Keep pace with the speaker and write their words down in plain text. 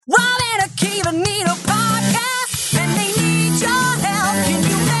Akiva need a podcast, and they need your help. Can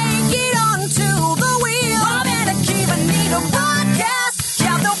you make it onto the wheel? Rob and Akiva need a podcast.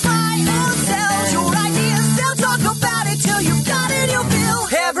 Yeah, they'll buy or sell your ideas. They'll talk about it till you've got it, you'll feel.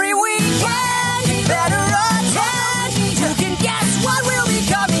 Every weekend, better attend. You can guess what will be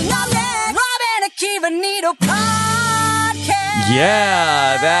coming up next. Rob and Akiva need a podcast.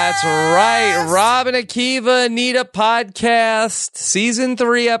 Yeah, that's right. Rob and Akiva need a podcast. Season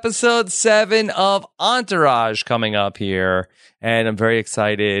 3, episode 7 of Entourage coming up here. And I'm very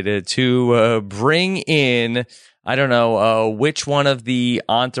excited to bring in, I don't know which one of the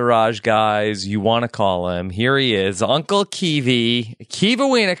Entourage guys you want to call him. Here he is, Uncle Kiwi, Kiva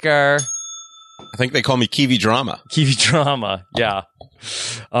Wienerker. I think they call me Kiwi Drama. Kiwi Drama, yeah.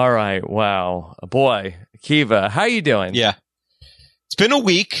 All right, wow. Boy, Kiva, how you doing? Yeah. It's been a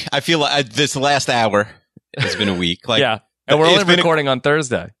week. I feel like this last hour has been a week. Like, yeah, and we're only recording on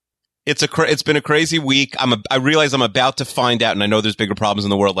Thursday. It's been a crazy week. I realize I'm about to find out, and I know there's bigger problems in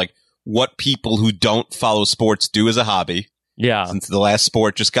the world, like what people who don't follow sports do as a hobby. Yeah. Since the last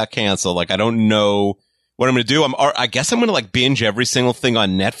sport just got canceled, like I don't know what I'm going to do. I guess I'm going to like binge every single thing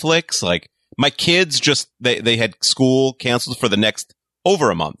on Netflix. Like my kids just they had school canceled for the next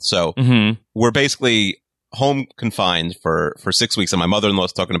over a month, so we're basically home confined for 6 weeks, and my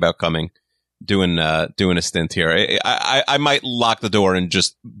mother-in-law's talking about doing a stint here. I might lock the door and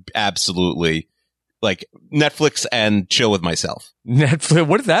just absolutely like Netflix and chill with myself. Netflix?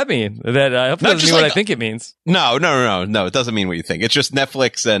 What does that mean? That I hope that doesn't mean what I think it means. No. It doesn't mean what you think. It's just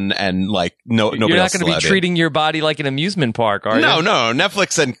Netflix and like nobody else. You're not going to be treating your body like an amusement park, are you? No.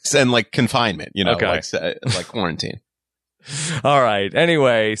 Netflix and like confinement. You know, okay. like quarantine. All right.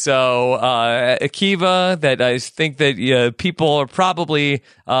 Anyway, so Akiva, that I think that people are probably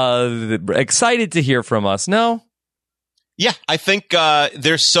excited to hear from us. No? Yeah, I think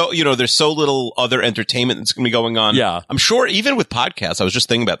there's so little other entertainment that's going to be going on. Yeah, I'm sure even with podcasts. I was just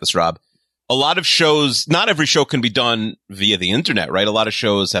thinking about this, Rob. A lot of shows, not every show can be done via the internet, right? A lot of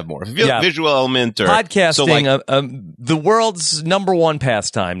shows have more visual element or podcasting. So like, the world's number one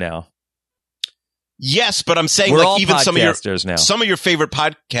pastime now. Yes, but I'm saying we're like all even some of your favorite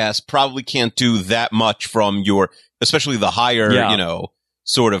podcasts probably can't do that much from especially the higher,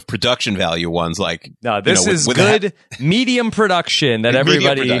 sort of production value ones. Like no, this is good medium production that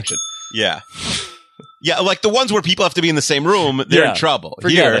everybody. Medium production. Yeah. Yeah, like the ones where people have to be in the same room, they're in trouble.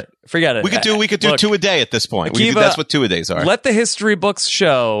 Forget it. We could do 2 a day at this point. Akiva, that's what 2 a days are. Let the history books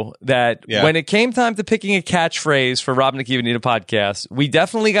show that when it came time to picking a catchphrase for Rob and Akiva Need a Podcast, we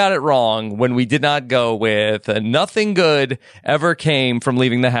definitely got it wrong when we did not go with nothing good ever came from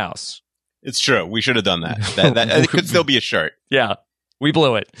leaving the house. It's true. We should have done that. It could still be a shirt. Yeah. We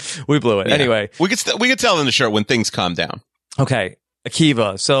blew it. Yeah. Anyway. We could sell in the shirt when things calm down. Okay.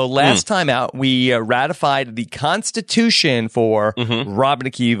 Akiva, so last time out, we ratified the Constitution for Rob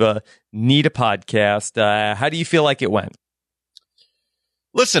and Akiva Need a Podcast. How do you feel like it went?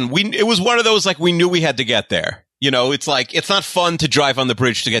 Listen, it was one of those, like, we knew we had to get there. You know, it's like, it's not fun to drive on the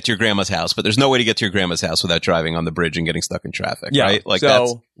bridge to get to your grandma's house, but there's no way to get to your grandma's house without driving on the bridge and getting stuck in traffic, right? Like,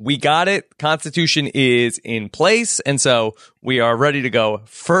 so we got it. Constitution is in place, and so we are ready to go.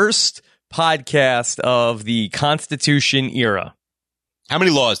 First podcast of the Constitution era. How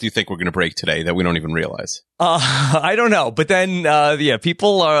many laws do you think we're going to break today that we don't even realize? I don't know. But then,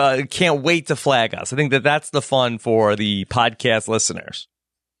 people can't wait to flag us. I think that's the fun for the podcast listeners.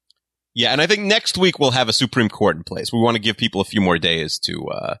 Yeah, and I think next week we'll have a Supreme Court in place. We want to give people a few more days to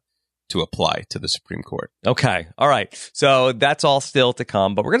apply to the Supreme Court. Okay. All right. So that's all still to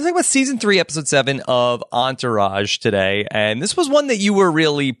come. But we're going to talk about Season 3, Episode 7 of Entourage today. And this was one that you were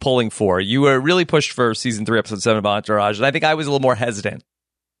really pulling for. You were really pushed for Season 3, Episode 7 of Entourage. And I think I was a little more hesitant.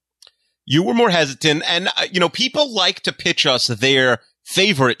 You were more hesitant. And, people like to pitch us their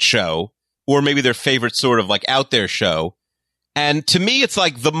favorite show or maybe their favorite sort of like out there show. And to me, it's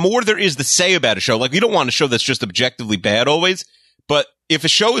like the more there is to say about a show, like we don't want a show that's just objectively bad always. But if a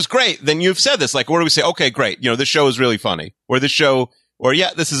show is great, then you've said this. Like, what do we say? Okay, great. This show is really funny. Or this show,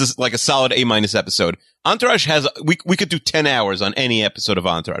 this is like a solid A- episode. Entourage we could do 10 hours on any episode of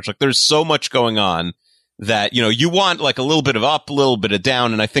Entourage. Like, there's so much going on that, you want like a little bit of up, a little bit of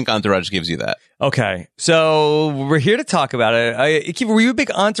down. And I think Entourage gives you that. Okay. So we're here to talk about it. Were you a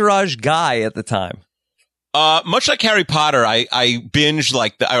big Entourage guy at the time? Much like Harry Potter, I binged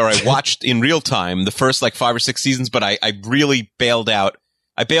I watched in real time the first like 5 or 6 seasons, but I really bailed out.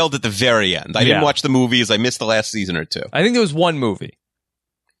 I bailed at the very end. I didn't watch the movies. I missed the last season or two. I think there was one movie.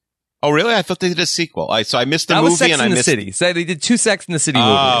 Oh, really? I thought they did a sequel. So I missed the That movie was Sex and and I the missed. City. So they did 2 Sex and the City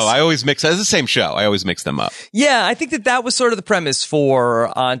movies. Oh, I always mix. It's the same show. I always mix them up. Yeah, I think that was sort of the premise for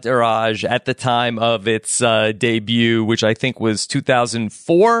Entourage at the time of its debut, which I think was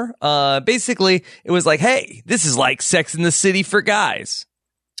 2004. Basically, it was like, hey, this is like Sex and the City for guys.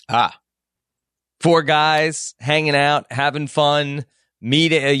 Ah. 4 guys hanging out, having fun,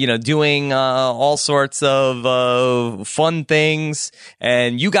 doing all sorts of fun things,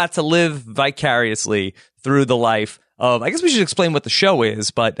 and you got to live vicariously through the life of, I guess we should explain what the show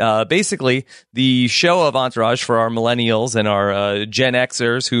is, but basically the show of Entourage for our millennials and our Gen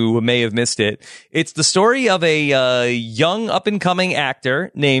Xers who may have missed it. It's the story of a young up-and-coming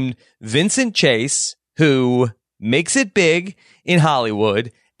actor named Vincent Chase who makes it big in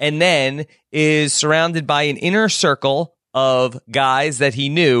Hollywood and then is surrounded by an inner circle of guys that he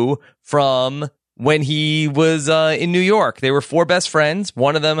knew from when he was in New York. They were 4 best friends.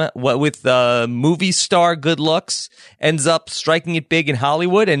 One of them, with movie star good looks, ends up striking it big in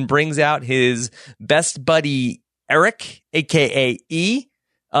Hollywood and brings out his best buddy, Eric, a.k.a. E.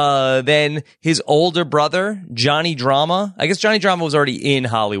 Then his older brother, Johnny Drama. I guess Johnny Drama was already in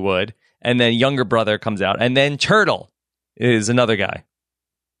Hollywood. And then younger brother comes out. And then Turtle is another guy.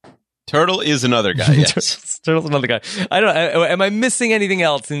 Turtle is another guy, yes. Turtle's another guy. I don't know. Am I missing anything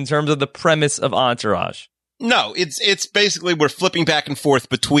else in terms of the premise of Entourage? No, it's basically we're flipping back and forth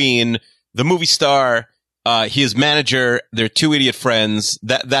between the movie star, his manager, their 2 idiot friends,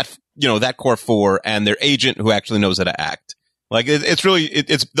 that core 4, and their agent who actually knows how to act. Like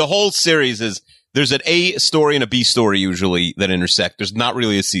it's the whole series is there's an A story and a B story usually that intersect. There's not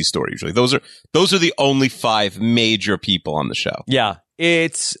really a C story usually. Those are the only 5 major people on the show. Yeah.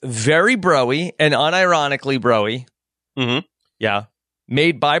 It's very bro-y and unironically bro-y. Mm-hmm. Yeah.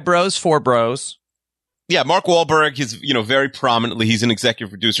 Made by bros for bros. Yeah, Mark Wahlberg is, very prominently, he's an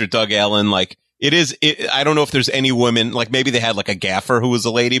executive producer. Doug Allen, like, I don't know if there's any women, like, maybe they had, like, a gaffer who was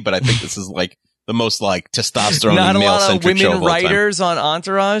a lady, but I think this is, like, the most, like, testosterone Not a lot of male-centric show women of all time. writers on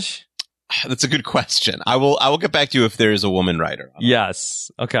Entourage? That's a good question. I will get back to you if there is a woman writer.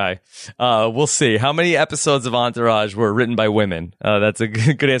 Yes. Okay. We'll see. How many episodes of Entourage were written by women? That's a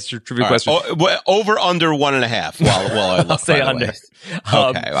good answer to trivia question. Over under 1.5 while I look. I'll say under. Okay,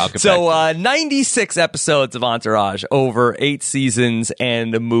 I'll get back to you. 96 episodes of Entourage over 8 seasons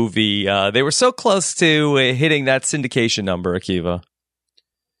and a movie. They were so close to hitting that syndication number, Akiva.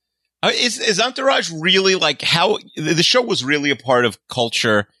 Is Entourage really like how the show was really a part of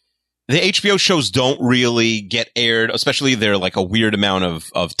culture? The HBO shows don't really get aired, especially they're like a weird amount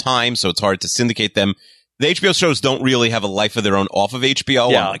of time, so it's hard to syndicate them. The HBO shows don't really have a life of their own off of HBO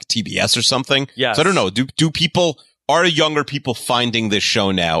on like TBS or something. Yes. So I don't know. Are younger people finding this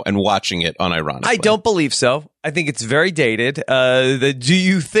show now and watching it unironically? I don't believe so. I think it's very dated. Do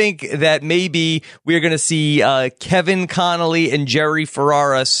you think that maybe we're going to see Kevin Connolly and Jerry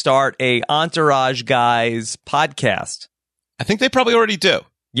Ferrara start a Entourage Guys podcast? I think they probably already do.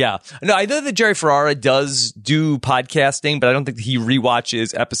 Yeah. No, I know that Jerry Ferrara does do podcasting, but I don't think he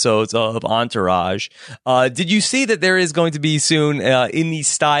rewatches episodes of Entourage. Did you see that there is going to be soon, in the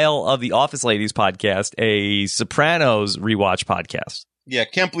style of the Office Ladies podcast, a Sopranos rewatch podcast? Yeah,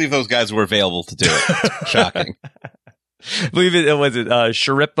 can't believe those guys were available to do it. It's shocking. I believe it was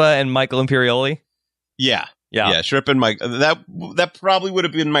Sharippa and Michael Imperioli? Yeah. Sharippa and Mike. That probably would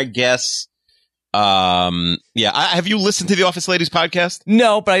have been my guess. Have you listened to the Office Ladies podcast?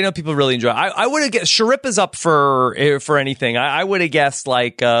 No, but I know people really enjoy it. I would have guessed Sharippa's up for anything. I would have guessed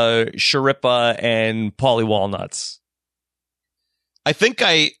like Sharippa and Paulie Walnuts. I think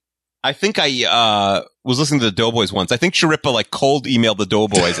I was listening to the Doughboys once. I think Sharippa like cold emailed the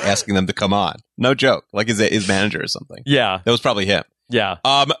Doughboys asking them to come on. No joke. Like his manager or something. Yeah. That was probably him. Yeah.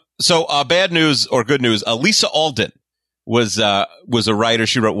 So bad news or good news, Lisa Alden was a writer.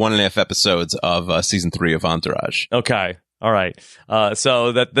 She wrote 1.5 episodes of season 3 of Entourage. Okay. All right.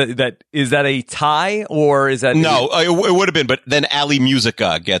 So that is that a tie or is that no? It would have been, but then Ali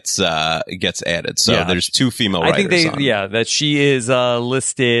Musica gets added. So there's 2 female writers. I think that she is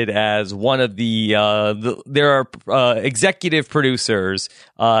listed as one of the there are executive producers,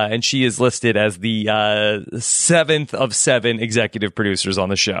 and she is listed as the 7th of 7 executive producers on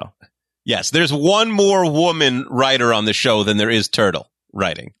the show. Yes, there's one more woman writer on the show than there is Turtle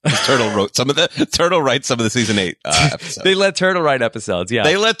writing. Turtle writes some of the season 8 episodes. They let Turtle write episodes, yeah.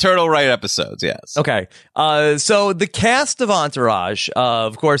 They let Turtle write episodes, yes. Okay. So the cast of Entourage,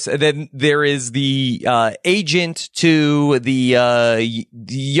 of course, then there is the agent to the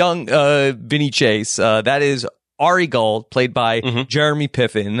young Vinny Chase. That is Ari Gold, played by Mhm. Jeremy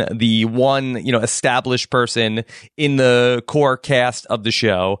Piven, the one, established person in the core cast of the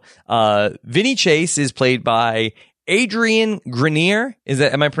show. Vinny Chase is played by Adrian Grenier.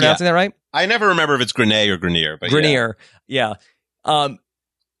 Am I pronouncing that right? I never remember if it's Grenier or Grenier, but Grenier. Yeah.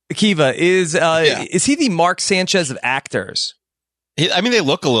 Akiva, is he the Mark Sanchez of actors? I mean, they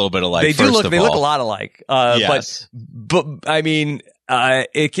look a little bit alike. They do first look. of They all. look a lot alike. Yes. But I mean,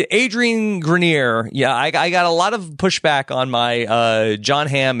 Adrian Grenier. Yeah, I got a lot of pushback on my John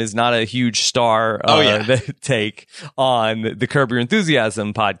Hamm is not a huge star. Take on the Curb Your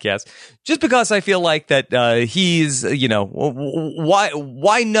Enthusiasm podcast, just because I feel like that he's why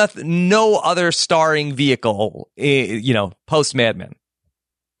no other starring vehicle post Mad Men.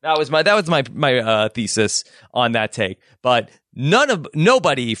 That was my thesis on that take, but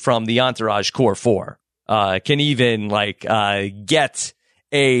nobody from the Entourage Core 4 can even get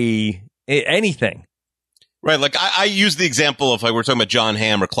anything. Right, like I use the example of we're talking about John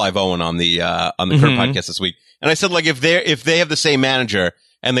Hamm or Clive Owen on the Curb podcast this week, and I said if they have the same manager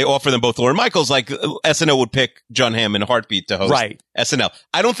and they offer them both Lorne Michaels, SNL would pick John Hamm in a heartbeat to host SNL.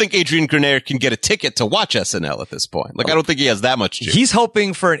 I don't think Adrian Grenier can get a ticket to watch SNL at this point. I don't think he has that much juice. He's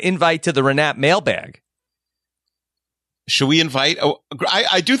hoping for an invite to the Renat mailbag. Should we invite?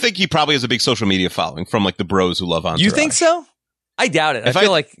 I do think he probably has a big social media following from the bros who love Entourage. You think so? I doubt it. I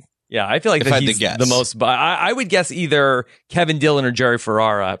feel like that he's the most. But I would guess either Kevin Dillon or Jerry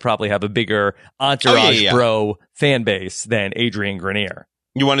Ferrara probably have a bigger Entourage bro fan base than Adrian Grenier.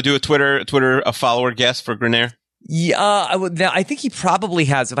 You want to do a Twitter follower guess for Grenier? Yeah, I think he probably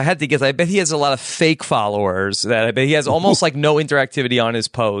has. If I had to guess, I bet he has a lot of fake followers. I bet he has almost no interactivity on his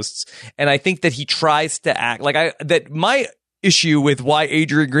posts, and I think that he tries to act that. My issue with why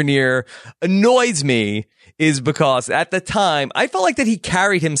Adrian Grenier annoys me is because at the time I felt like that he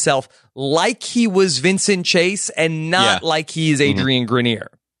carried himself like he was Vincent Chase and not like he is Adrian Grenier.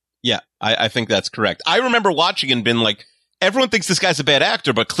 Yeah, I think that's correct. I remember watching and been everyone thinks this guy's a bad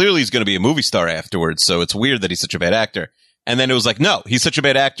actor, but clearly he's going to be a movie star afterwards. So it's weird that he's such a bad actor. And then it was no, he's such a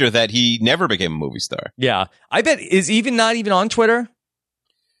bad actor that he never became a movie star. Yeah. I bet is not even on Twitter.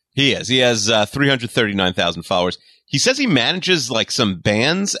 He is. He has 339,000 followers. He says he manages some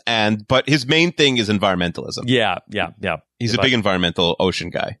bands but his main thing is environmentalism. Yeah. He's a big environmental ocean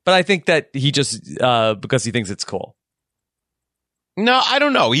guy. But I think that he just, because he thinks it's cool. No, I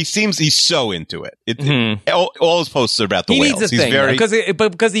don't know. He seems he's so into it. All his posts are about the whales. Needs a thing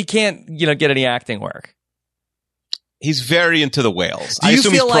because he can't get any acting work. He's very into the whales. Do you I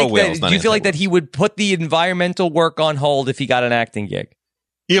assume feel he's like pro-whales. do you feel like that he would put the environmental work on hold if he got an acting gig?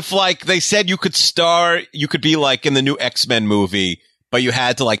 If they said you could be in the new X-Men movie, but you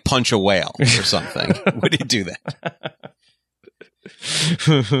had to punch a whale or something, would he do that?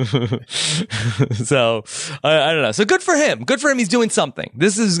 So I don't know. So good for him. Good for him. He's doing something.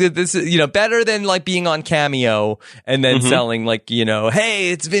 This is better than being on Cameo and then selling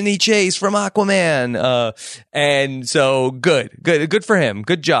hey, it's Vinny Chase from Aquaman. And so good for him.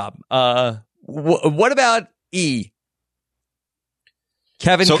 Good job. What about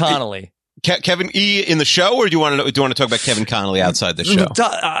Kevin Connolly? Kevin E in the show, or do you want to talk about Kevin Connolly outside the show?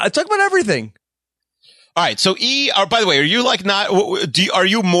 Talk about everything. All right, so by the way, are you are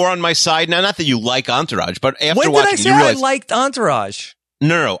you more on my side now? Not that you like Entourage, but after when watching, did I say you realize, I liked Entourage?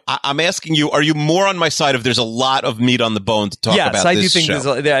 No. I'm asking you: are you more on my side if there's a lot of meat on the bone to talk about? Yes, I do think show?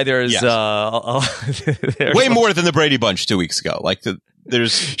 There's way more than the Brady Bunch 2 weeks ago.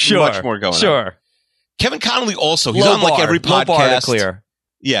 There's much more going on. Sure. Kevin Connolly also he's on every podcast. Low bar to clear.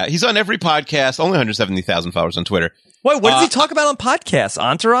 Yeah, he's on every podcast. Only 170,000 followers on Twitter. Wait, what does he talk about on podcasts?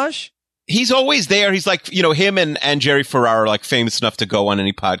 Entourage? He's always there. He's him and Jerry Ferrara are famous enough to go on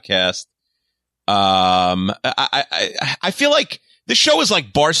any podcast. I feel like this show is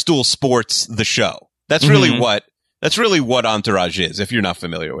like Barstool Sports, the show. That's really what Entourage is, if you're not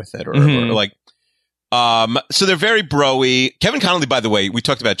familiar with it, so they're very bro-y. Kevin Connolly, by the way, we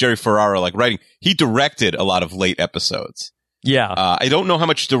talked about Jerry Ferrara, writing. He directed a lot of late episodes. Yeah. I don't know how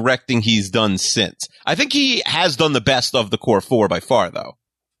much directing he's done since. I think he has done the best of the core four by far, though.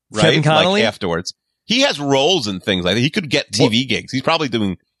 Right? Kevin Connolly? Afterwards. He has roles and things like that. He could get TV gigs. He's probably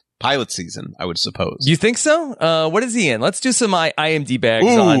doing pilot season, I would suppose. You think so? What is he in? Let's do some IMDb bags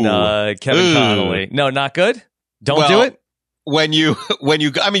on Kevin Connolly. No, not good? Don't do it? You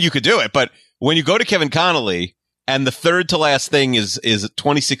could do it, but when you go to Kevin Connolly and the third to last thing is a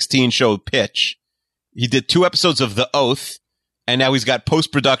 2016 show Pitch, he did 2 episodes of The Oath, and now he's got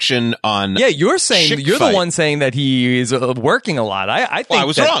post-production on you're the one saying that he is working a lot. I think I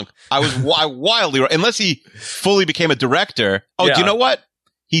was wrong. I was wildly wrong. Unless he fully became a director. Do you know what?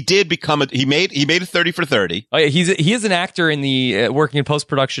 he did become he made a 30 for 30. Oh yeah, he is an actor in the working in post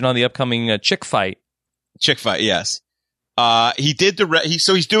production on the upcoming Chick Fight. Chick Fight, yes. He did direct. He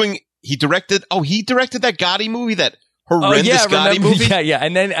directed that Gotti movie, that horrendous Gotti movie. Yeah.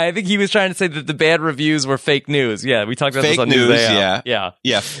 And then I think he was trying to say that the bad reviews were fake news. Yeah, we talked about fake this on news. Newsday. Yeah.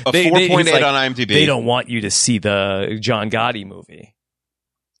 A 4.8 on IMDb. They don't want you to see the John Gotti movie.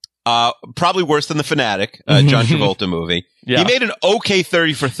 Probably worse than The Fanatic, John Travolta movie. Yeah. He made an okay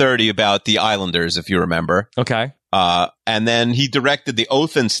 30 for 30 about the Islanders, if you remember. Okay. And then he directed The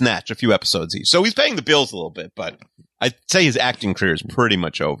Oath and Snatch, a few episodes each. So he's paying the bills a little bit, but I'd say his acting career is pretty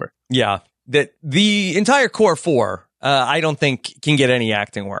much over. Yeah. That the entire core four, I don't think can get any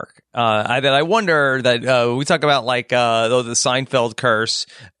acting work. I wonder that we talk about like the Seinfeld curse.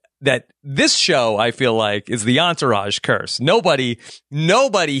 That this show, I feel like, is the Entourage curse. Nobody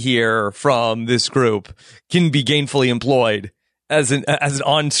here from this group can be gainfully employed as an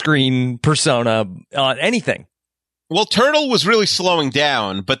on-screen persona on anything. Well, Turtle was really slowing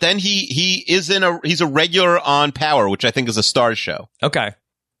down, but then he's a regular on Power, which I think is a Starz show. Okay.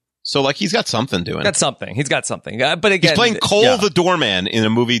 So, like, he's got something doing. He's got something. But again, he's playing Cole the Doorman in a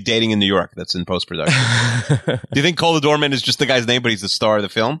movie Dating in New York that's in post-production. Do you think Cole the Doorman is just the guy's name, but he's the star of the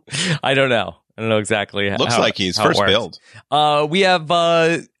film? I don't know. I don't know exactly. Looks like he's first build. We have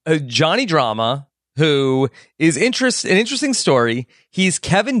Johnny Drama, who is an interesting story. He's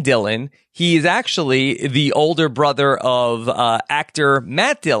Kevin Dillon. He is actually the older brother of actor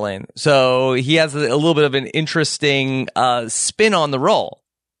Matt Dillon. So he has a little bit of an interesting spin on the role.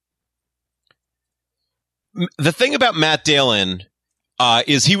 The thing about Matt Dillon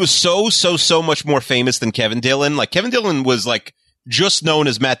is he was so much more famous than Kevin Dillon. Like, Kevin Dillon was like just known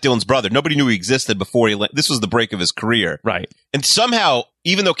as Matt Dillon's brother. Nobody knew he existed before this was the break of his career. Right. And somehow,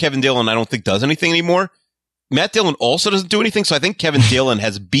 even though Kevin Dillon, I don't think does anything anymore, Matt Dillon also doesn't do anything. So I think Kevin Dillon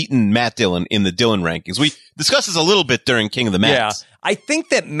has beaten Matt Dillon in the Dillon rankings. We discussed this a little bit during King of the Mats. Yeah. I think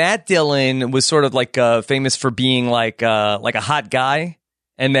that Matt Dillon was sort of like famous for being like a hot guy.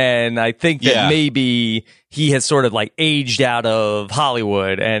 And then I think that maybe he has sort of like aged out of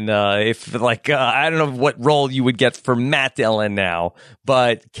Hollywood. And if like, I don't know what role you would get for Matt Dillon now,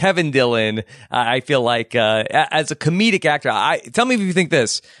 but Kevin Dillon, I feel like as a comedic actor, tell me if you think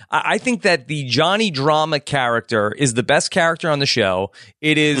this. I think that the Johnny Drama character is the best character on the show.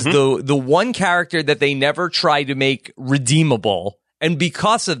 It is the one character that they never try to make redeemable. And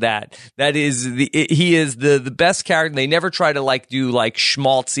because of that, he is the best character. They never try to like do like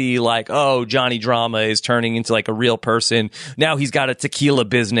schmaltzy, like, oh, Johnny Drama is turning into like a real person. Now he's got a tequila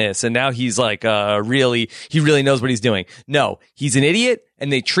business and now he's like he really knows what he's doing. No, he's an idiot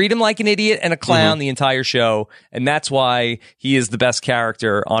and they treat him like an idiot and a clown the entire show. And that's why he is the best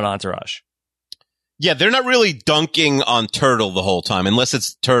character on Entourage. Yeah, they're not really dunking on Turtle the whole time, unless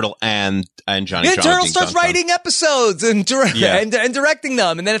it's Turtle and Johnny. Yeah, Turtle starts writing episodes and directing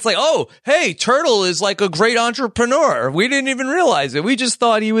them, and then it's like, oh, hey, Turtle is like a great entrepreneur. We didn't even realize it. We just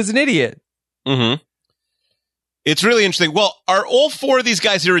thought he was an idiot. Mm-hmm. It's really interesting. Well, are all four of these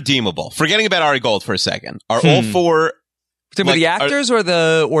guys irredeemable? Forgetting about Ari Gold for a second, are all four? Like, the actors or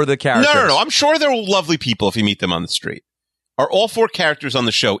the characters? No. I'm sure they're lovely people if you meet them on the street. Are all four characters on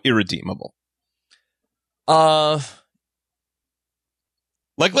the show irredeemable? Like,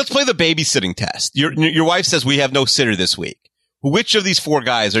 let's play the babysitting test. Your wife says we have no sitter this week. Which of these four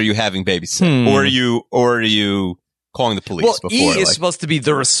guys are you having babysit? Or are you calling the police? Well, before, is supposed to be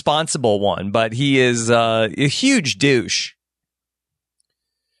the responsible one, but he is a huge douche.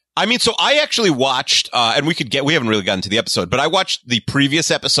 I mean, so I actually watched, and we haven't really gotten to the episode, but I watched the previous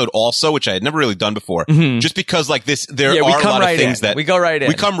episode also, which I had never really done before, just because like this, there are a lot of things that we go right in.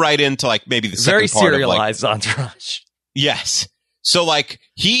 We come right into like maybe the second very part serialized of like, Entourage. Yes. So like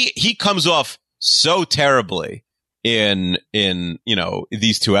he comes off so terribly in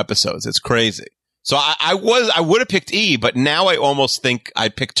these two episodes. It's crazy. So I would have picked E, but now I almost think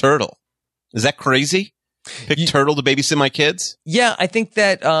I'd pick Turtle. Is that crazy? Pick Turtle to babysit my kids? Yeah, I think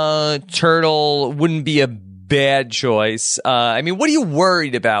that Turtle wouldn't be a bad choice. I mean, what are you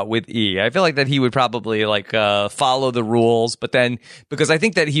worried about with E? I feel like that he would probably like follow the rules, but then because I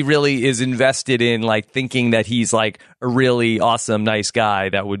think that he really is invested in like thinking that he's like a really awesome, nice guy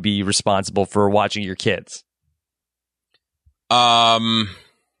that would be responsible for watching your kids. But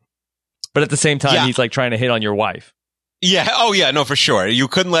at the same time, he's like trying to hit on your wife. Yeah. Oh, yeah. No, for sure. You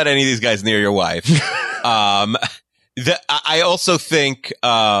couldn't let any of these guys near your wife. I also think,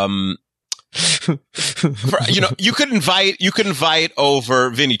 you could invite over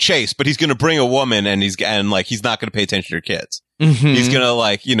Vinny Chase, but he's going to bring a woman and he's not going to pay attention to your kids. He's going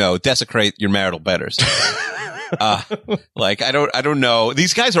to desecrate your marital betters. Like, I don't know.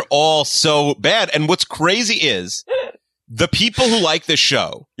 These guys are all so bad. And what's crazy is the people who like this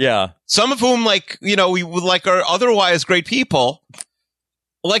show, Yeah. some of whom, like, you know, we would like are otherwise great people,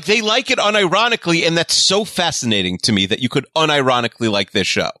 like, they like it unironically. And that's so fascinating to me that you could unironically like this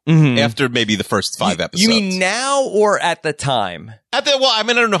show after maybe the first 5 episodes. You mean now or at the time? Well, I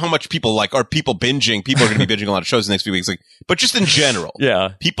mean, I don't know how much people like, are people binging? People are going to be binging a lot of shows the next few weeks, like, but just in general.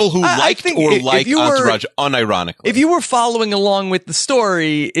 Yeah. People who I liked think or if like you were- Entourage unironically. If you were following along with the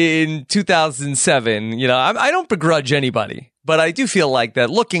story in 2007, you know, I don't begrudge anybody, but I do feel like that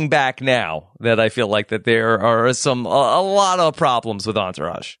looking back now, that I feel like that there are a lot of problems with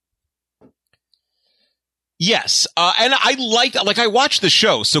Entourage. Yes. And I watched the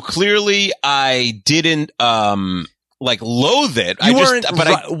show, so clearly I didn't, loathe it. You weren't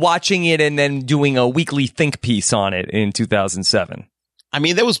watching it and then doing a weekly think piece on it in 2007. I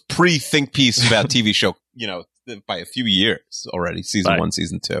mean, that was pre-think piece about TV show, you know, by a few years already, season 1,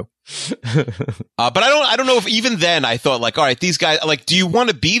 season 2. But I don't know if even then I thought, like, all right, these guys, like, do you want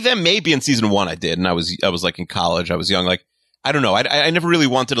to be them? Maybe in season 1 I did, and I was like in college, I was young, like, I don't know, I never really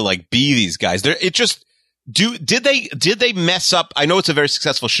wanted to like be these guys. Did they mess up? I know it's a very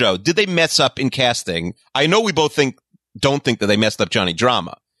successful show. Did they mess up in casting? I know we both don't think that they messed up Johnny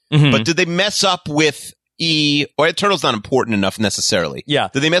Drama, but did they mess up with E? Or Turtle's not important enough necessarily. Yeah.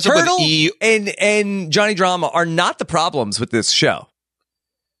 Did they mess Turtle up with E? and Johnny Drama are not the problems with this show.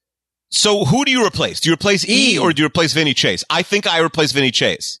 So who do you replace? Do you replace E or do you replace Vinny Chase? I think I replace Vinny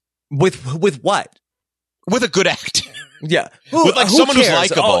Chase. With what? With a good actor. Yeah, with like who someone who's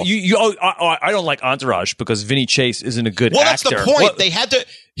cares? likable. I don't like Entourage because Vinny Chase isn't a good Well, actor. that's the point. They had to.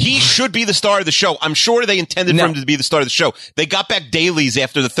 He should be the star of the show. I'm sure they intended for him to be the star of the show. They got back dailies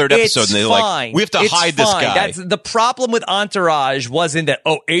after the 3rd episode, and they're like, "We have to hide this guy." That's the problem with Entourage. Wasn't that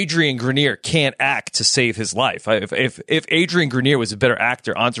Adrian Grenier can't act to save his life? If Adrian Grenier was a better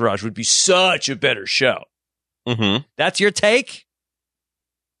actor, Entourage would be such a better show. Mm-hmm. That's your take?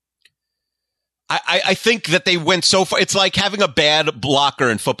 I think that they went so far. It's like having a bad blocker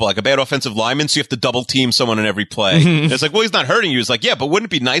in football, like a bad offensive lineman. So you have to double team someone in every play. It's like, well, he's not hurting you. It's like, yeah, but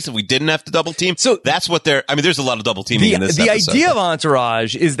wouldn't it be nice if we didn't have to double team? So that's what there's a lot of double teaming in this episode. The idea of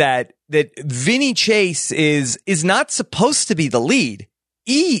Entourage is that Vinny Chase is not supposed to be the lead.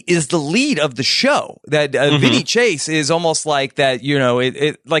 E is the lead of the show. That Vinny Chase is almost like that, you know,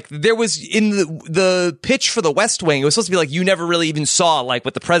 it like there was in the pitch for the West Wing, it was supposed to be like you never really even saw like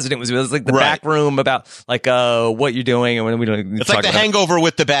what the president was doing. It was like the back room about like what you're doing, and when we don't. It's like The Hangover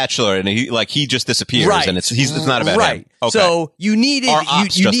with The Bachelor, and he just disappears, and it's not about him. Okay. So you needed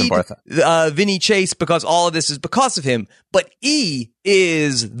you need Vinny Chase because all of this is because of him, but E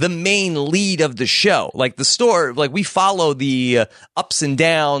is the main lead of the show. Like the story, like we follow the ups and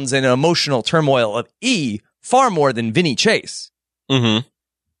downs and emotional turmoil of E far more than Vinny Chase. Mm-hmm.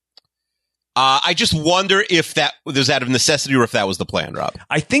 I just wonder if that was out of necessity or if that was the plan, Rob.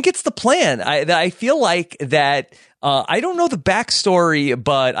 I think it's the plan. I feel like that. I don't know the backstory,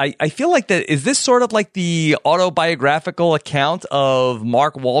 but I feel like that is this sort of like the autobiographical account of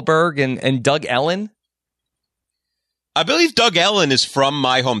Mark Wahlberg and Doug Ellen. I believe Doug Ellen is from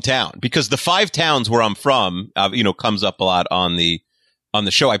my hometown because the 5 towns where I'm from, comes up a lot on the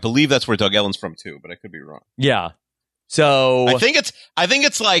show. I believe that's where Doug Ellen's from too, but I could be wrong. Yeah. So I think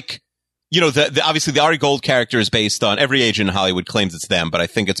it's like, you know, the obviously the Ari Gold character is based on, every agent in Hollywood claims it's them, but I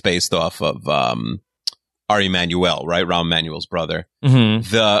think it's based off of Ari Emanuel, right? Rahm Emanuel's brother.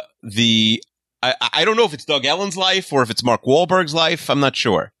 Mm-hmm. I don't know if it's Doug Ellen's life or if it's Mark Wahlberg's life. I'm not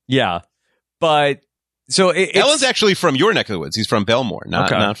sure. Yeah, but. So Ellen's actually from your neck of the woods. He's from Belmore, not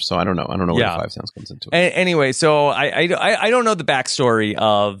so I don't know. I don't know where the 5 Towns comes into it. Anyway, so I don't know the backstory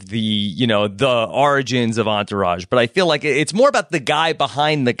of the origins of Entourage, but I feel like it's more about the guy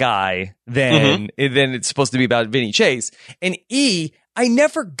behind the guy than it's supposed to be about Vinny Chase. And E, I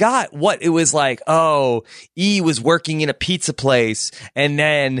never got what it was like. Oh, E was working in a pizza place, and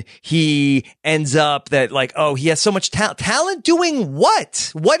then he ends up that like, oh, he has so much talent doing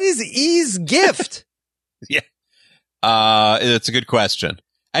what? What is E's gift? Yeah. It's a good question.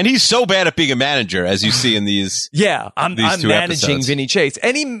 And he's so bad at being a manager, as you see in these. Yeah, I'm managing episodes. Vinny Chase.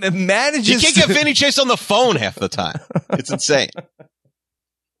 And he manages. You can't get Vinny Chase on the phone half the time. It's insane.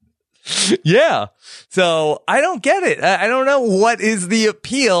 Yeah. So I don't get it. I don't know what is the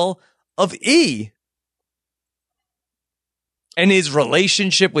appeal of E. And his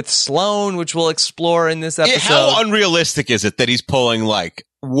relationship with Sloane, which we'll explore in this episode. How unrealistic is it that he's pulling like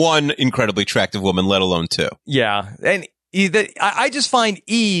one incredibly attractive woman, let alone 2? Yeah. And I just find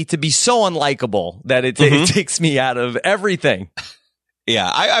E to be so unlikable that it takes me out of everything.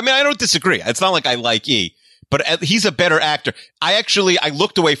 Yeah. I mean, I don't disagree. It's not like I like E, but he's a better actor. I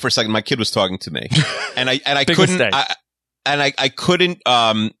looked away for a second. My kid was talking to me, and I Big couldn't. mistake. I couldn't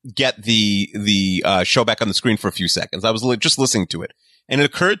get the show back on the screen for a few seconds. I was just listening to it, and it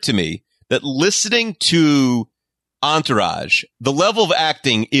occurred to me that listening to Entourage, the level of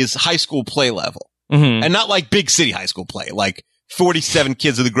acting is high school play level, and not like big city high school play, like 47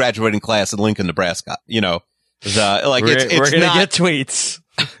 kids of the graduating class in Lincoln, Nebraska. You know, like we're it's gonna not. get tweets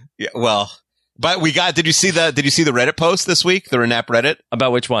Yeah, well, but we got. Did you see the Reddit post this week? The Renap Reddit.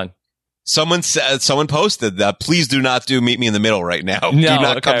 about which one. Someone posted, please do not do Meet Me in the Middle right now. No, do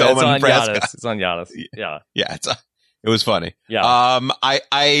not okay, come to it's Omaha, on Nebraska. Giannis. It's on Giannis. Yeah, Yeah, it was funny. yeah.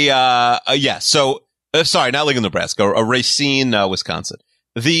 Yeah. So, sorry, not Lincoln, Nebraska, Racine, Wisconsin.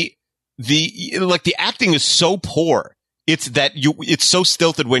 The acting is so poor. It's so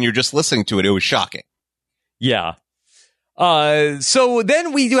stilted when you're just listening to it. It was shocking. Yeah. So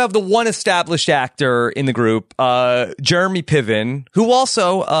then we do have the one established actor in the group, Jeremy Piven, who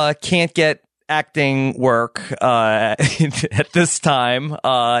also can't get acting work at this time,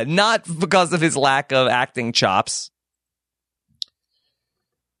 not because of his lack of acting chops.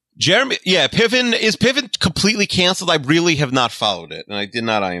 Piven, is Piven completely canceled? I really have not followed it, and I did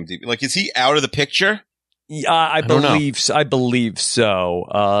not IMDb. Like, is he out of the picture? I don't know. believe so.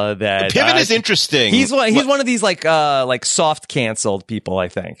 That Piven is interesting. He's one of these like soft canceled people, I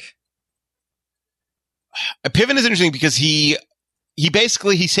think. Piven is interesting because he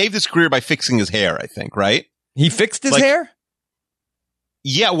basically saved his career by fixing his hair, I think, right? He fixed his hair?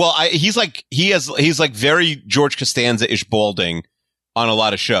 Yeah, well, he's like very George Costanza-ish balding on a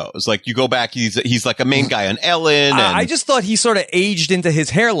lot of shows. Like, you go back, he's like a main guy on Ellen. And I just thought he sort of aged into his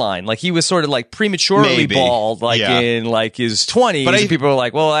hairline. Like, he was sort of like prematurely bald, like in like his 20s. But people were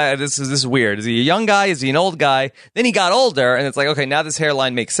like, well, this is weird. Is he a young guy? Is he an old guy? Then he got older, and it's like, okay, now this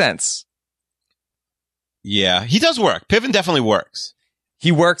hairline makes sense. Yeah, he does work. Piven definitely works.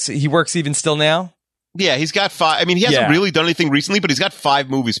 He works even still now? Yeah, he's got 5. I mean, he hasn't really done anything recently, but he's got 5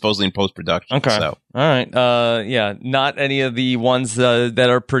 movies supposedly in post-production. Okay. So. All right. Yeah, not any of the ones that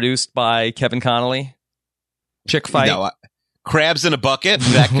are produced by Kevin Connolly. Chick Fight. No, Crabs in a Bucket.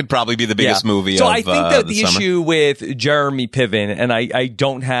 That could probably be the biggest movie So of I think that the summer. issue with Jeremy Piven, and I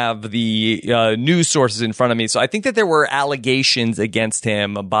don't have the news sources in front of me, so I think that there were allegations against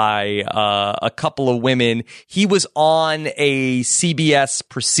him by a couple of women. He was on a CBS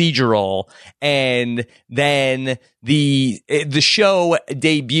procedural, and then the show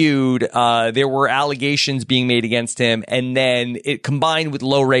debuted. There were allegations being made against him, and then it combined with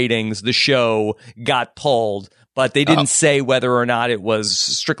low ratings, the show got pulled. But they didn't say whether or not it was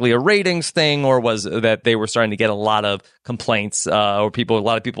strictly a ratings thing, or was that they were starting to get a lot of complaints, or a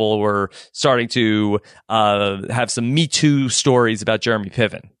lot of people were starting to have some Me Too stories about Jeremy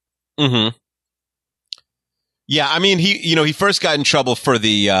Piven. Mm-hmm. Yeah, I mean, he first got in trouble for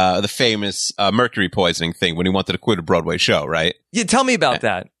the famous mercury poisoning thing when he wanted to quit a Broadway show, right? Yeah, tell me about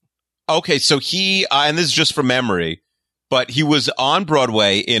that. Okay, so he and this is just from memory. But he was on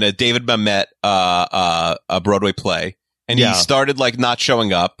Broadway in a David Mamet a Broadway play, and he started like not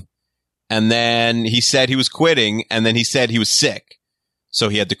showing up, and then he said he was quitting, and then he said he was sick, so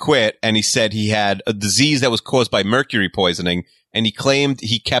he had to quit, and he said he had a disease that was caused by mercury poisoning, and he claimed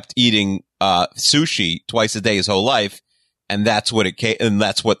he kept eating sushi twice a day his whole life, and that's what it came, and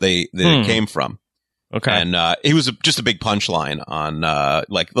that's what it came from. Okay. And he was just a big punchline on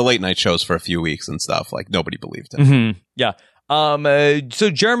like the late night shows for a few weeks and stuff. Like, nobody believed him. Mm-hmm. Yeah. So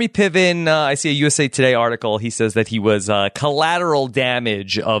Jeremy Piven, I see a USA Today article. He says that he was collateral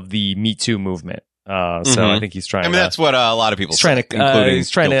damage of the Me Too movement. So I think he's trying. I mean, that's what a lot of people he's say. He's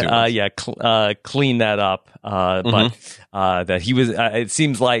trying to clean that up. But that he was. It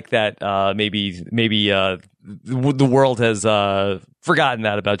seems like that maybe the world has forgotten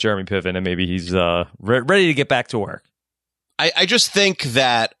that about Jeremy Piven, and maybe he's ready to get back to work. I just think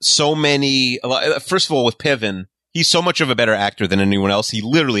that so many. First of all, with Piven, he's so much of a better actor than anyone else. He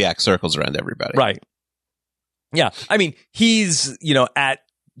literally acts circles around everybody. Right. Yeah. I mean, he's at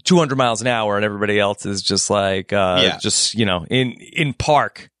 200 miles an hour, and everybody else is just like just in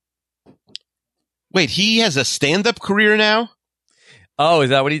park. Wait, he has a stand-up career now? Oh, is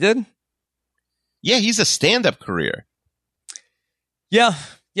that what he did? Yeah, he's a stand-up career. Yeah.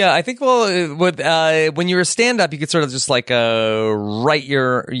 I think when you're a stand-up, you could sort of just like write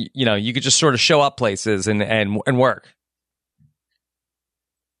your, you could just sort of show up places and work.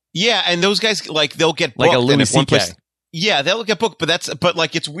 Yeah, and those guys like they'll get booked. Like a Louis C.K. Yeah, they'll get booked, but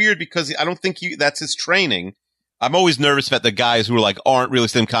like it's weird because I don't think that's his training. I'm always nervous about the guys who aren't really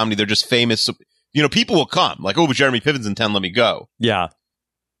stand comedy. They're just famous. People will come like, oh, but Jeremy Piven's in town. Let me go. Yeah.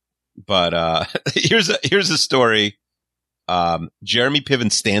 But here's a story. Jeremy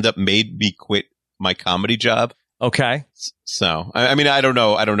Piven's stand-up made me quit my comedy job. Okay. So, I mean, I don't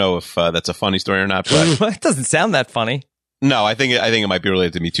know if that's a funny story or not, but It doesn't sound that funny. no, I think it might be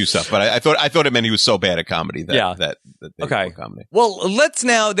related to Me Too stuff. But I thought it meant he was so bad at comedy that they Okay. quit comedy. Well, let's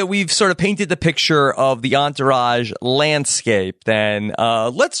now that we've sort of painted the picture of the Entourage landscape, then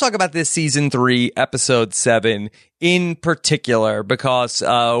let's talk about this season 3, episode 7 in particular, because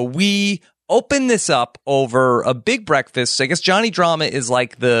we open this up over a big breakfast. I guess Johnny Drama is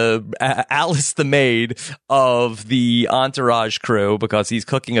like the Alice the maid of the Entourage crew because he's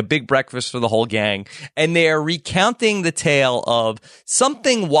cooking a big breakfast for the whole gang. And they're recounting the tale of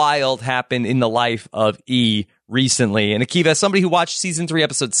something wild happened in the life of E recently. And Akiva, as somebody who watched season 3,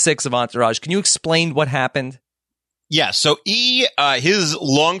 episode 6 of Entourage, can you explain what happened? Yeah. So E, his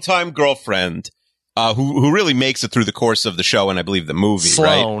longtime girlfriend, who really makes it through the course of the show and I believe the movie,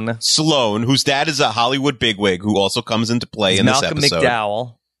 Sloane. right? Sloane, whose dad is a Hollywood bigwig who also comes into play in Malcolm this episode.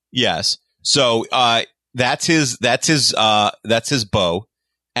 McDowell. Yes. So that's his beau,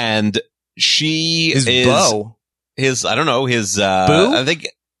 and she His is beau. his. I don't know his. Boo? I think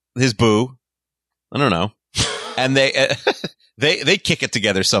his boo. I don't know. And they they kick it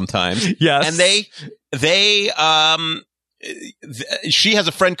together sometimes. Yes. And she has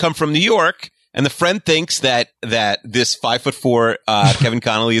a friend come from New York. And the friend thinks that this 5'4" Kevin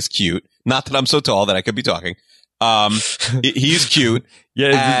Connolly is cute. Not that I'm so tall that I could be talking. He's cute.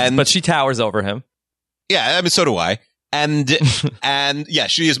 Yeah, but she towers over him. Yeah, I mean, so do I. And yeah,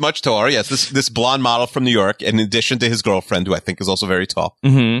 she is much taller. Yes, this blonde model from New York, in addition to his girlfriend, who I think is also very tall,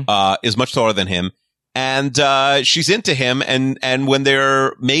 is much taller than him. And she's into him. And when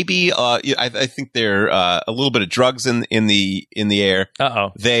they're maybe, I think they're a little bit of drugs in the air.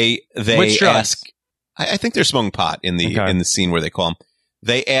 They Which drugs? ask. I think they're smoking pot in the scene where they call him.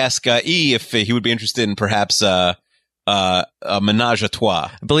 They ask E if he would be interested in perhaps a menage a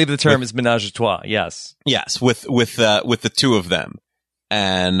trois. I believe the term is menage a trois. Yes. Yes, with the two of them.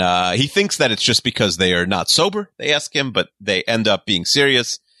 And he thinks that it's just because they are not sober. They ask him, but they end up being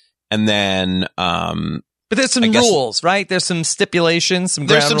serious. And then, but there's some rules, right? There's some stipulations, some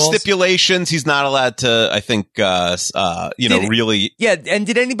ground rules. There's some stipulations. He's not allowed to, I think, really. Yeah. And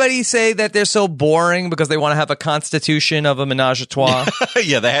did anybody say that they're so boring because they want to have a constitution of a menage a trois?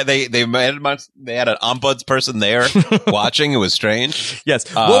 Yeah, they had an ombuds person there watching. It was strange. Yes.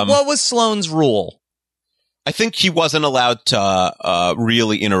 What was Sloane's rule? I think he wasn't allowed to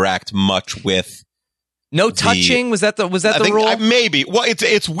really interact much with. No touching? Was that the rule? Maybe. Well,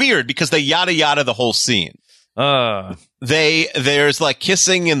 it's weird because they yada yada the whole scene. There's like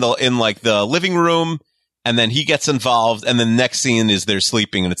kissing in the living room, and then he gets involved, and the next scene is they're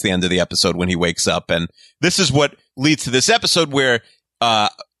sleeping, and it's the end of the episode when he wakes up, and this is what leads to this episode where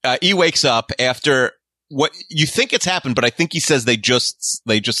he wakes up after what you think it's happened, but I think he says they just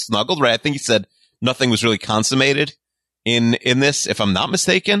snuggled, right? I think he said nothing was really consummated in this, if I'm not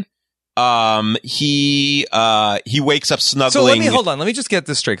mistaken. He wakes up snuggling. So let me just get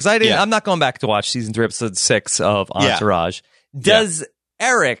this straight, because I'm not going back to watch season 3, episode 6 of Entourage. Does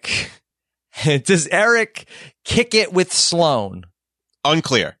Eric kick it with Sloane?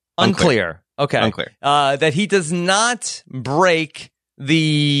 Unclear. Okay. Unclear. That he does not break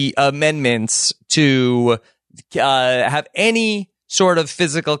the amendments to have any sort of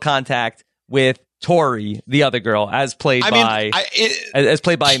physical contact with Tori, the other girl, as played by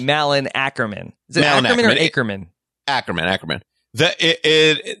Malin Ackerman. Is it Malin Ackerman or Ackerman? Ackerman. They're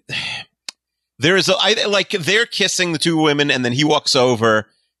kissing the two women, and then he walks over,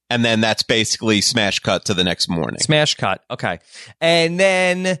 and then that's basically smash cut to the next morning. Smash cut. Okay, and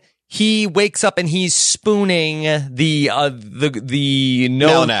then he wakes up and he's spooning the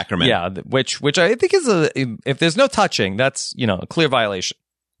Malin Ackerman. Yeah, which I think is if there's no touching, that's a clear violation.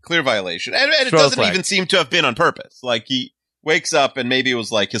 Clear violation. And it doesn't even seem to have been on purpose. Like, he wakes up and maybe it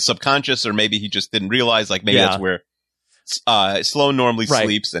was like his subconscious, or maybe he just didn't realize, like maybe that's where Sloane normally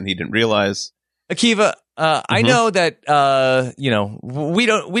sleeps and he didn't realize. Akiva, I know that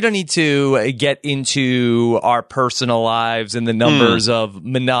we don't need to get into our personal lives and the numbers of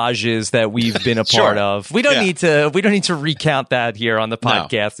menages that we've been a part of. We don't need to recount that here on the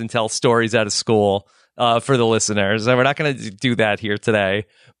podcast and tell stories out of school for the listeners. We're not going to do that here today.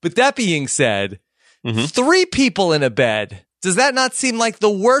 But that being said, 3 people in a bed. Does that not seem like the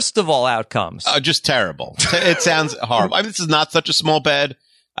worst of all outcomes? Just terrible. It sounds horrible. I mean, this is not such a small bed.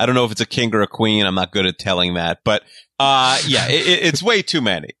 I don't know if it's a king or a queen. I'm not good at telling that. But it's way too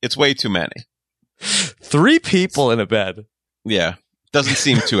many. It's way too many. 3 people in a bed. Yeah. Doesn't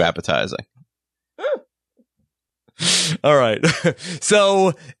seem too appetizing. All right.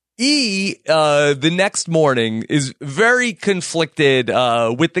 So the next morning is very conflicted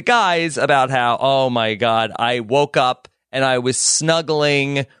with the guys about how, oh my God, I woke up and I was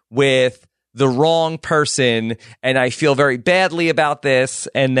snuggling with the wrong person and I feel very badly about this.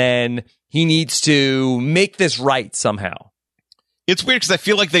 And then he needs to make this right somehow. It's weird because I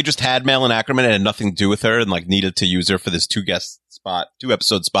feel like they just had Malin Ackerman and had nothing to do with her and like needed to use her for this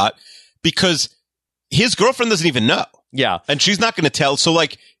 2-episode spot because his girlfriend doesn't even know. Yeah. And she's not going to tell. So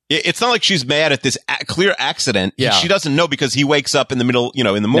like, it's not like she's mad at this clear accident. Yeah. She doesn't know because he wakes up in the middle,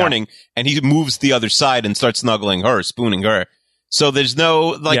 in the morning and he moves the other side and starts snuggling her, spooning her. So there's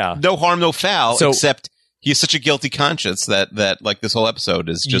no harm, no foul, except he has such a guilty conscience that like this whole episode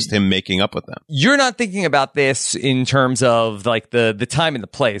is just him making up with them. You're not thinking about this in terms of like the time and the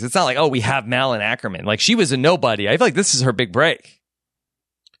place. It's not like, oh, we have Malin Ackerman. Like she was a nobody. I feel like this is her big break.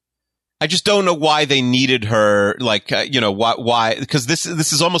 I just don't know why they needed her. Like, why? Because this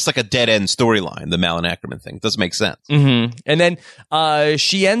is almost like a dead end storyline. The Malin Ackerman thing doesn't make sense. Mm-hmm. And then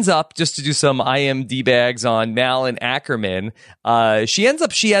she ends up, just to do some IMDb bags on Malin Ackerman.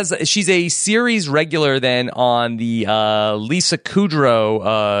 She's a series regular then on the Lisa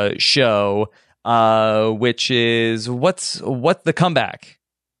Kudrow show, which is what's The Comeback.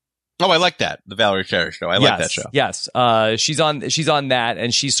 Oh, I like that. The Valerie Sherrish show. I like that show. Yes. She's on that,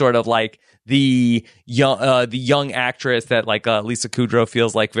 and she's sort of like the young actress that like Lisa Kudrow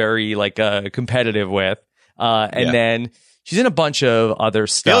feels like very like competitive with. Then she's in a bunch of other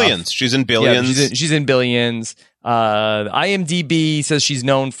stuff. Billions. She's in Billions. Yeah, she's in Billions. IMDb says she's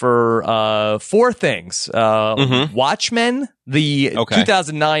known for 4 things. Watchmen, the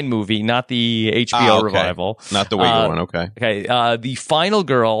 2009 movie, not the HBO revival. Not the Uyghur one. Okay. The Final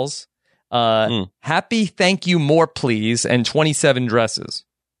Girls. Happy Thank You More Please and 27 Dresses.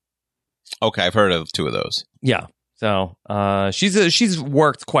 Okay, I've heard of 2 of those. Yeah. So she's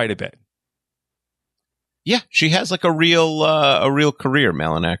worked quite a bit. Yeah, she has like a real career,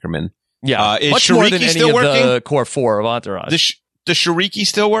 Malin Ackerman. Yeah, is much Shariki more than any still of working? the core 4 of Entourage. Does Shariki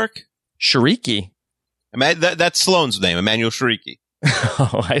still work? Shariki? That's Sloane's name, Emmanuel Shariki.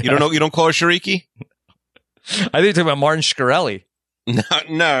 You don't call her Shariki? I think you're talking about Martin Shkreli.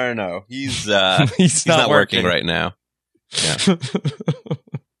 No. He's not working right now. Yeah.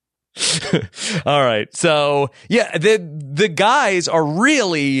 All right. So yeah, the guys are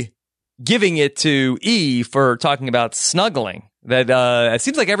really giving it to E for talking about snuggling. That it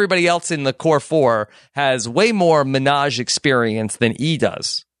seems like everybody else in the core 4 has way more menage experience than E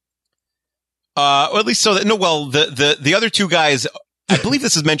does. Or at least the other 2 guys, I believe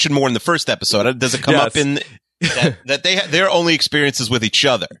this is mentioned more in the first episode. Does it come up in that their only experiences with each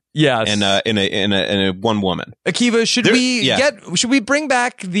other? Yes. And in a one woman. Akiva, should we bring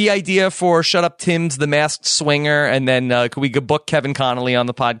back the idea for Shut Up Tim's The Masked Swinger, and then could we book Kevin Connolly on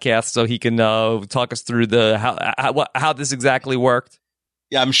the podcast so he can talk us through how this exactly worked?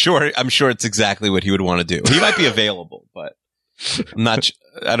 Yeah, I'm sure it's exactly what he would want to do. He might be available, but I'm not.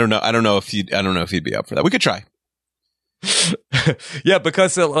 I don't know if he'd be up for that. We could try. Yeah,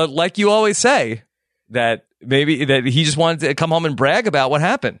 because like you always say, that maybe that he just wanted to come home and brag about what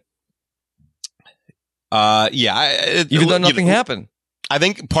happened. Even though nothing happened. I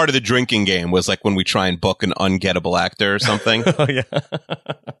think part of the drinking game was like when we try and book an ungettable actor or something. Oh yeah.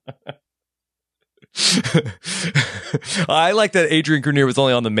 I like that Adrian Grenier was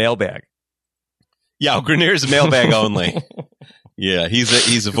only on the mailbag. Yeah, Grenier's mailbag only. Yeah, he's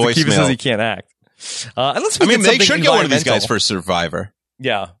a voicemail. He says he can't act. They should get one of these guys for Survivor.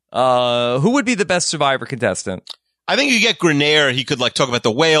 Yeah. Who would be the best Survivor contestant? I think you get Grenier. He could like talk about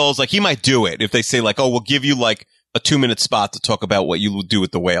the whales. Like he might do it if they say like, "Oh, we'll give you like a 2-minute spot to talk about what you will do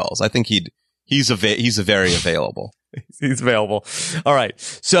with the whales." I think he's very available. He's available. All right.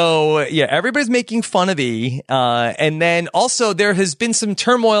 So yeah, everybody's making fun of E. And then also there has been some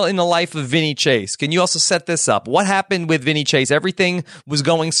turmoil in the life of Vinny Chase. Can you also set this up? What happened with Vinny Chase? Everything was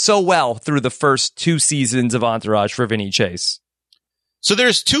going so well through the first 2 seasons of Entourage for Vinny Chase. So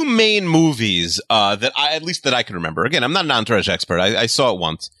there's 2 main movies that I can remember. Again, I'm not an Entourage expert. I saw it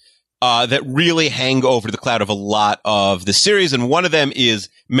once. That really hang over the cloud of a lot of the series, and one of them is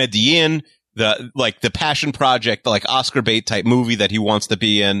Medellin, the passion project, like Oscar bait type movie that he wants to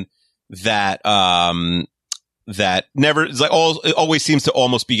be in. That never is like always seems to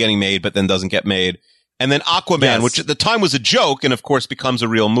almost be getting made, but then doesn't get made. And then Aquaman, which at the time was a joke, and of course becomes a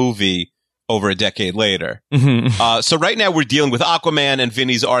real movie over a decade later. Mm-hmm. So right now we're dealing with Aquaman, and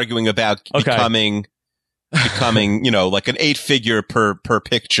Vinny's arguing about becoming becoming, like an 8-figure per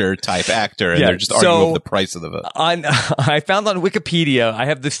picture type actor, and they're just arguing over the price of the vote. I found on Wikipedia, I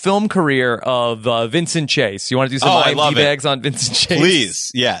have the film career of Vincent Chase. You want to do some IMDb bags on Vincent Chase?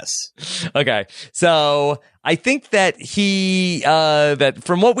 Please, yes. Okay, so I think that that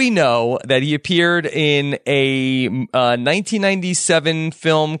from what we know, that he appeared in a 1997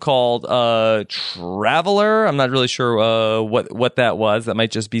 film called Traveler. I'm not really sure what that was. That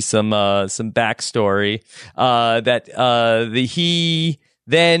might just be some backstory. He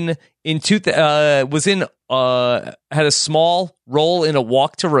then was in had a small role in A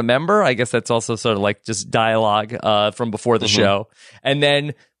Walk to Remember. I guess that's also sort of like just dialogue from before the show, and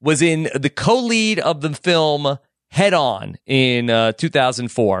then was in the co-lead of the film Head On in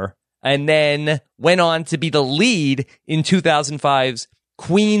 2004, and then went on to be the lead in 2005's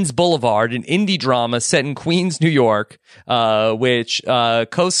Queens Boulevard, an indie drama set in Queens, New York, which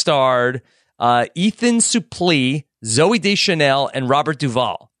co-starred Ethan Suplee, Zooey Deschanel, and Robert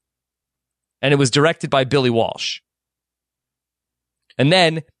Duvall. And it was directed by Billy Walsh. And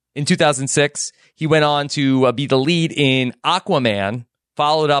then in 2006, he went on to be the lead in Aquaman,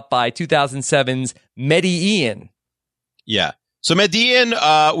 followed up by 2007's Medellin. Yeah. So Medellin,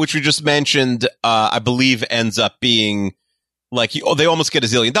 which we just mentioned, I believe ends up being like they almost get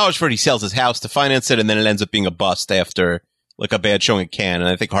 $1 zillion for it. He sells his house to finance it, and then it ends up being a bust after like a bad showing at Cannes. And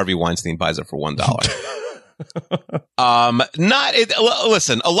I think Harvey Weinstein buys it for $1.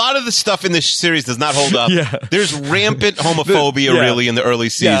 Listen, a lot of the stuff in this series does not hold up. Yeah. There's rampant homophobia really in the early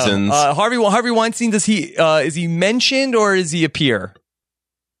seasons. Yeah. Harvey Weinstein, is he mentioned or is he appear?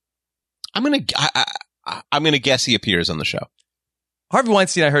 I'm gonna guess he appears on the show. Harvey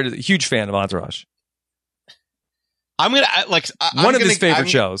Weinstein, I heard, is a huge fan of Entourage. One of his favorite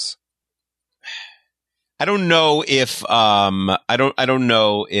shows. I don't know if I don't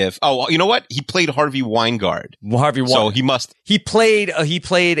know if you know what? He played Harvey Weingard. So he played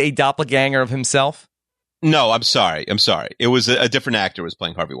a doppelganger of himself. No, I'm sorry. It was a different actor was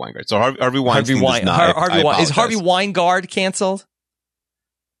playing Harvey Weingard. So Harvey Weinstein does not. Is Harvey Weingard canceled?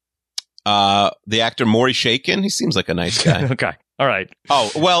 The actor Maury Shaken, he seems like a nice guy. Okay. All right.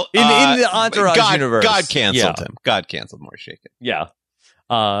 Oh, well, in the Entourage universe. God canceled him. God canceled Maury Shaken. Yeah.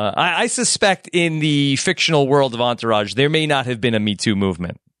 I suspect in the fictional world of Entourage, there may not have been a Me Too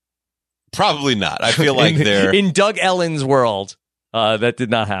movement. Probably not. I feel like in Doug Ellen's world, that did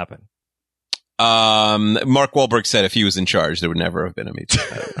not happen. Mark Wahlberg said if he was in charge, there would never have been a Me Too.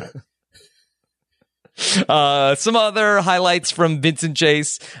 Some other highlights from Vincent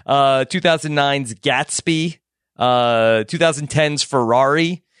Chase: 2009's Gatsby, 2010's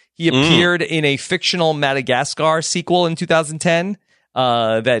Ferrari. He appeared in a fictional Madagascar sequel in 2010.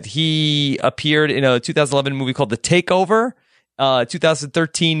 That he appeared in a 2011 movie called The Takeover,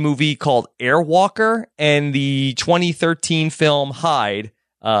 2013 movie called Airwalker, and the 2013 film Hyde,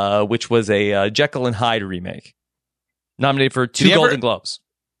 which was a Jekyll and Hyde remake. Nominated for 2 Golden Globes.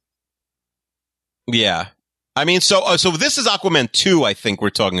 Yeah. I mean, so this is Aquaman 2, I think we're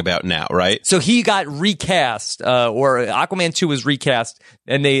talking about now, right? So he got recast, or Aquaman 2 was recast,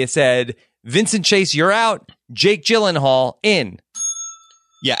 and they said, Vincent Chase, you're out. Jake Gyllenhaal, in.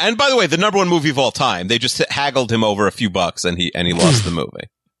 Yeah, and by the way, the #1 movie of all time. They just haggled him over a few bucks, and he lost the movie.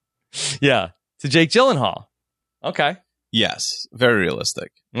 Yeah, to Jake Gyllenhaal. Okay. Yes, very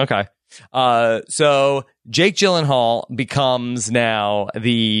realistic. Okay. So Jake Gyllenhaal becomes now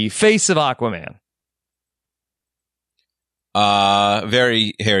the face of Aquaman.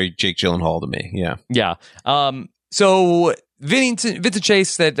 Very hairy Jake Gyllenhaal to me. Yeah. Yeah. So Vincent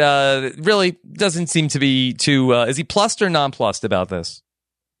Chase, that really doesn't seem to be too. Is he plussed or nonplussed about this?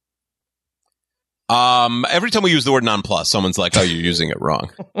 Every time we use the word nonplus, someone's like, "Oh, you're using it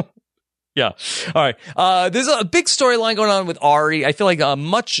wrong." Yeah. All right. There's a big storyline going on with Ari. I feel like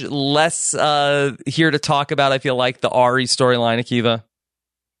much less here to talk about. I feel like the Ari storyline, Akiva.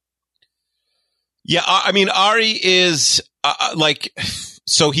 Yeah, I mean, Ari is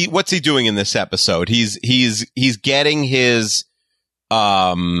so what's he doing in this episode? He's getting his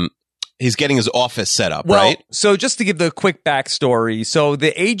office set up, right? So just to give the quick backstory, so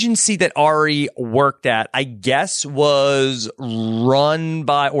the agency that Ari worked at, I guess, was run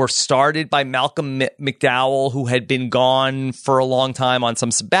by or started by Malcolm McDowell, who had been gone for a long time on some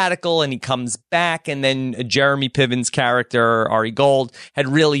sabbatical, and he comes back, and then Jeremy Piven's character, Ari Gold, had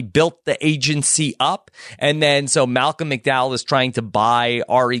really built the agency up, and then so Malcolm McDowell is trying to buy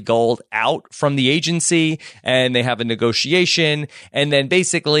Ari Gold out from the agency, and they have a negotiation, and then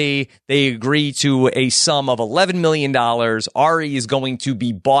basically they agree to a sum of $11 million. Ari is going to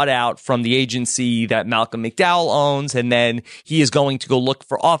be bought out from the agency that Malcolm McDowell owns, and then he is going to go look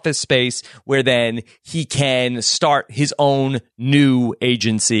for office space where then he can start his own new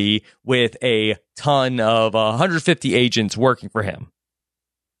agency with a ton of 150 agents working for him.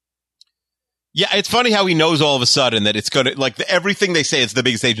 Yeah, it's funny how he knows all of a sudden that it's going to, like, everything they say it's the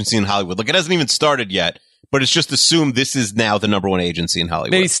biggest agency in Hollywood. Like, it hasn't even started yet, but it's just assumed this is now the number one agency in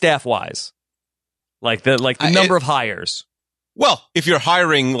Hollywood. Maybe staff-wise. Like the number of hires. Well, if you're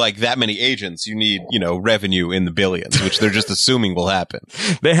hiring, like, that many agents, you need, revenue in the billions, which they're just assuming will happen.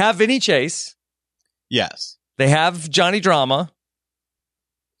 They have Vinny Chase. Yes. They have Johnny Drama.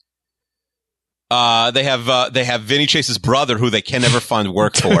 They have Vinny Chase's brother, who they can never find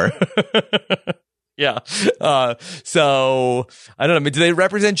work for. Yeah. So I don't know. Do they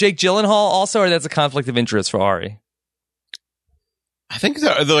represent Jake Gyllenhaal also, or that's a conflict of interest for Ari? I think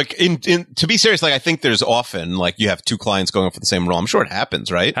they're like to be serious, like I think there's often like you have two clients going for the same role. I'm sure it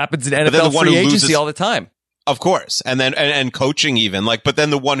happens, right? Happens in NFL free agency all the time. Of course. And then and coaching even, like, but then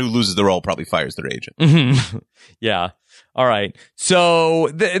the one who loses the role probably fires their agent. Mm-hmm. Yeah. All right. So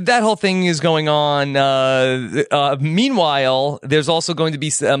that whole thing is going on. Meanwhile, there's also going to be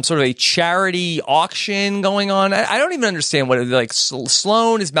sort of a charity auction going on. I don't even understand what it like.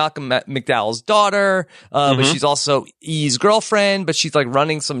 Sloane is Malcolm McDowell's daughter, but she's also E's girlfriend, but she's like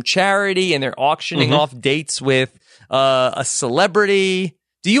running some charity and they're auctioning off dates with a celebrity.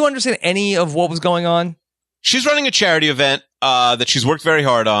 Do you understand any of what was going on? She's running a charity event that she's worked very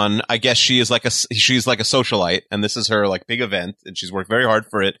hard on. I guess she's like a socialite, and this is her like big event, and she's worked very hard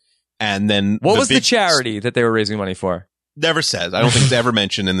for it. And then what was the charity that they were raising money for? Never says. I don't think it's ever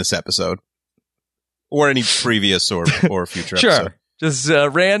mentioned in this episode or any previous or future sure. episode. Just a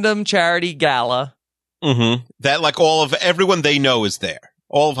random charity gala. That like all of everyone they know is there.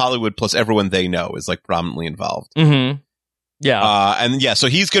 All of Hollywood plus everyone they know is like prominently involved. Yeah. And yeah, so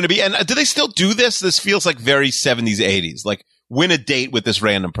he's going to be, and do they still do this? This feels like very 70s, 80s, like win a date with this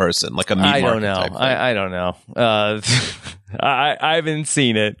random person, like a meat I market don't know. type thing. I don't know. I haven't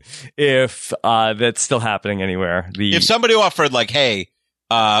seen it if that's still happening anywhere. If somebody offered like, hey,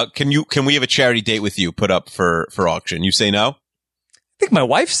 can we have a charity date with you put up for auction? You say no? I think my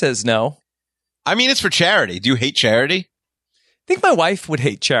wife says no. I mean, it's for charity. Do you hate charity? I think my wife would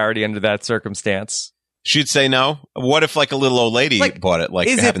hate charity under that circumstance. She'd say no. What if like a little old lady bought it, like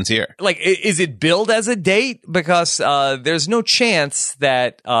it happens here? Like, is it billed as a date? Because there's no chance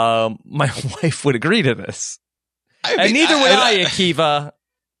that my wife would agree to this. And neither would I, Akiva.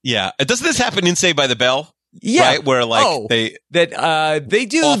 Yeah. Doesn't this happen in Saved by the Bell? Yeah. Right? Where like they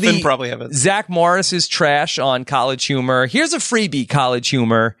do often probably have it. Zach Morris's trash on College Humor. Here's a freebie, College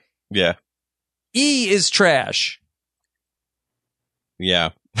Humor. Yeah. E is trash. Yeah.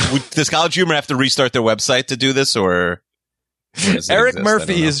 Does College Humor have to restart their website to do this, or Eric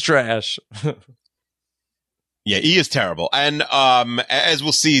Murphy is trash? Yeah, E is terrible, and as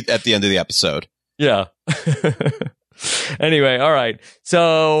we'll see at the end of the episode. Yeah. Anyway, all right.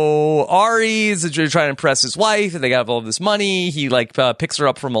 So Ari's trying to impress his wife, and they got all this money. He like picks her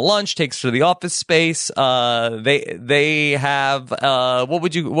up from a lunch, takes her to the office space. They have what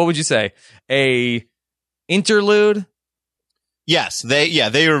would you say? A interlude. Yes,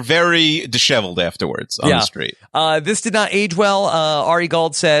 they are very disheveled afterwards on the street. This did not age well. Ari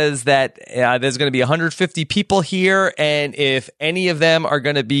Gold says that there's going to be 150 people here, and if any of them are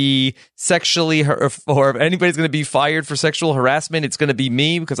going to be sexually, or if anybody's going to be fired for sexual harassment, it's going to be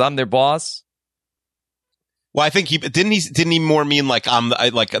me because I'm their boss. Well, I think didn't he more mean like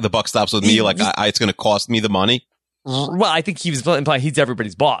like the buck stops with me, it's going to cost me the money. Well, I think he was implying he's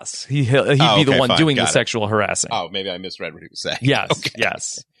everybody's boss. He'd be the one doing the sexual harassing. Oh, maybe I misread what he was saying. Yes. Okay.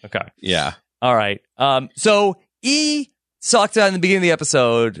 Yes. Okay. Yeah. All right. So E sucked out in the beginning of the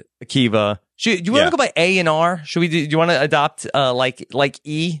episode, Akiva. Do you want to go by A and R? Do you want to adopt like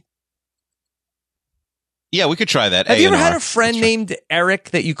E? Yeah, we could try that. Have you ever had a friend named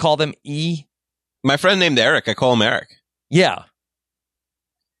Eric that you call them E? My friend named Eric. I call him Eric. Yeah.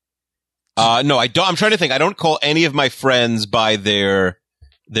 No, I don't. I'm trying to think. I don't call any of my friends by the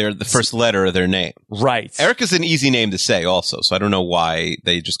first letter of their name. Right. Eric is an easy name to say also, so I don't know why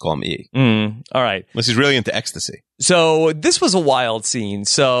they just call him E. All right. Unless he's really into ecstasy. So this was a wild scene.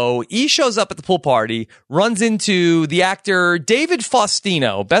 So E shows up at the pool party, runs into the actor David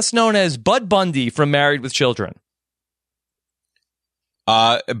Faustino, best known as Bud Bundy from Married with Children.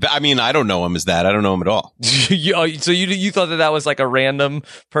 I mean, I don't know him as that. I don't know him at all. So you thought that was like a random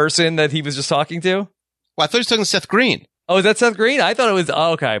person that he was just talking to? Well, I thought he was talking to Seth Green. Oh, is that Seth Green? I thought it was.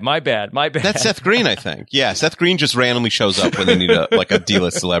 Oh, okay, my bad. That's Seth Green, I think. Yeah, Seth Green just randomly shows up when they need a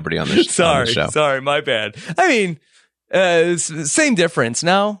D-list celebrity on the show. Sorry, my bad. I mean, same difference,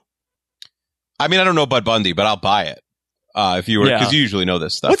 no? I mean, I don't know Bud Bundy, but I'll buy it if you were, because you usually know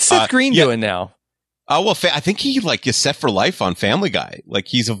this stuff. What's Seth Green doing now? Oh, well, I think he is set for life on Family Guy. Like,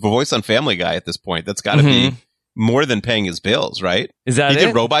 he's a voice on Family Guy at this point. That's got to be more than paying his bills, right? Is that he it?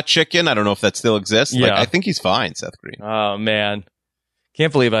 did Robot Chicken. I don't know if that still exists. Yeah. Like, I think he's fine, Seth Green. Oh, man.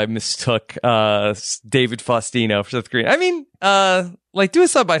 Can't believe I mistook David Faustino for Seth Green. I mean, do a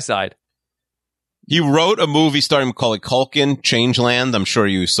side by side. He wrote a movie starring Macaulay Culkin, Changeland. I'm sure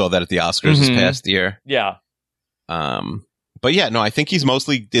you saw that at the Oscars this past year. Yeah. But yeah, no, I think he's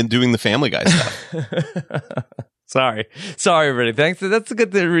mostly doing the Family Guy stuff. Sorry, everybody. Thanks. That's a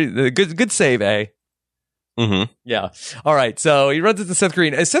good save, eh? Mm-hmm. Yeah. All right. So he runs into Seth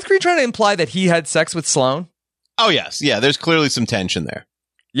Green. Is Seth Green trying to imply that he had sex with Sloane? Oh, yes. Yeah, there's clearly some tension there.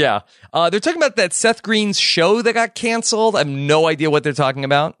 Yeah. They're talking about that Seth Green's show that got canceled. I have no idea what they're talking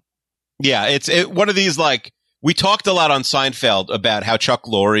about. Yeah, it's one of these, like, we talked a lot on Seinfeld about how Chuck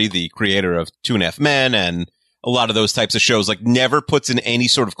Lorre, the creator of 2.5 Men and a lot of those types of shows, like, never puts in any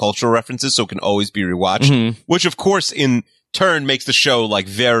sort of cultural references, so it can always be rewatched, which, of course, in turn makes the show, like,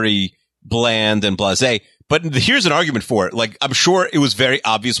 very bland and blasé. But here's an argument for it. Like, I'm sure it was very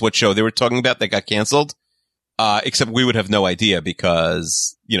obvious what show they were talking about that got canceled. Except we would have no idea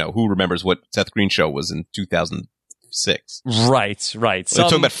because, who remembers what Seth Green show was in 2006? Right. They're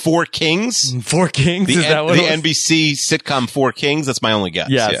talking about Four Kings? Four Kings? Is that what the NBC sitcom Four Kings? That's my only guess.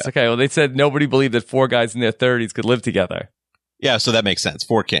 Yes. Yeah. Okay. Well, they said nobody believed that four guys in their 30s could live together. Yeah, so that makes sense.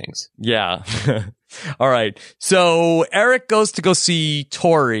 Four Kings. Yeah. All right. So Eric goes to go see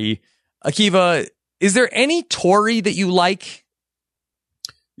Tori. Akiva, is there any Tori that you like?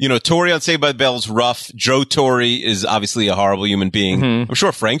 Tori on Saved by the Bell is rough. Joe Torre is obviously a horrible human being. I'm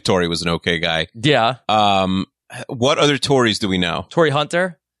sure Frank Torre was an okay guy. Yeah. What other Tories do we know? Torrey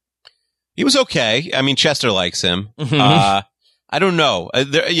Hunter? He was okay. I mean, Chester likes him. I don't know.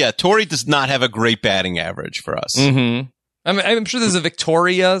 Torrey does not have a great batting average for us. I'm sure there's a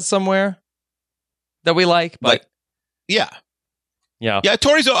Victoria somewhere that we like, but yeah. Tori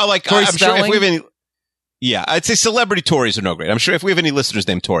Torrey's I'm sure Spelling? if we have any. Yeah, I'd say celebrity Tories are no great. I'm sure if we have any listeners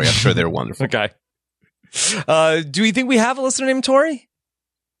named Tori, I'm sure they're wonderful. Okay. Do we think we have a listener named Tori?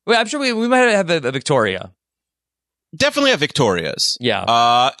 Well, I'm sure we might have a Victoria. Definitely have Victorias. Yeah.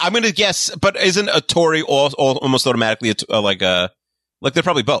 I'm going to guess, but isn't a Tory almost automatically like they're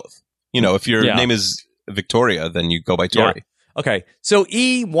probably both? If your name is Victoria, then you go by Tori. Yeah. Okay. So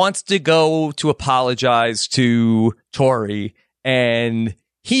E wants to go to apologize to Tori, and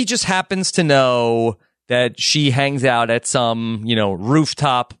he just happens to know that she hangs out at some,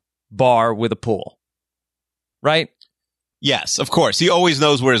 rooftop bar with a pool. Right? Yes, of course. He always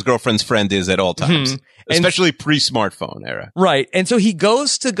knows where his girlfriend's friend is at all times, especially pre-smartphone era. Right. And so he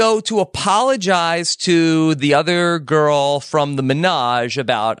goes to apologize to the other girl from the menage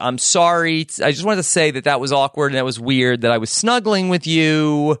about, I'm sorry. I just wanted to say that was awkward and that was weird that I was snuggling with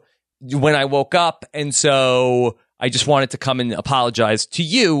you when I woke up. And so I just wanted to come and apologize to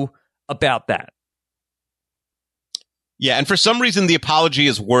you about that. Yeah, and for some reason, the apology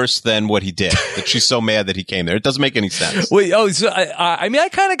is worse than what he did. That she's so mad that he came there. It doesn't make any sense. Wait, so I mean, I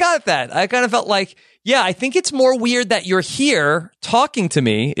kind of got that. I kind of felt like, yeah, I think it's more weird that you're here talking to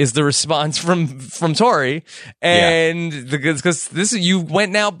me is the response from Tori. And because you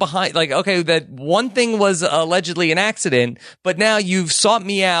went now behind, like, okay, that one thing was allegedly an accident, but now you've sought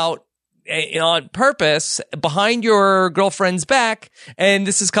me out on purpose behind your girlfriend's back. And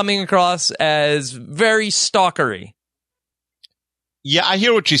this is coming across as very stalkery. Yeah, I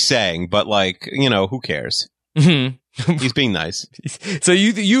hear what she's saying, but who cares? He's being nice. So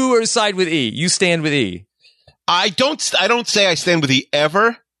you are side with E. You stand with E. I don't say I stand with E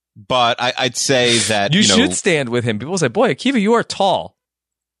ever, but I'd say that you should stand with him. People say, "Boy, Akiva, you are tall."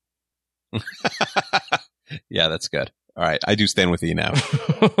 Yeah, that's good. All right, I do stand with E now.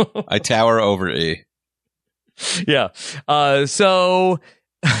 I tower over E. Yeah. So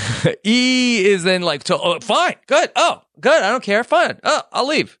E is then like, fine, good. Oh, good. I don't care. Fine. Oh, I'll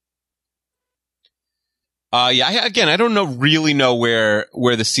leave. I don't really know where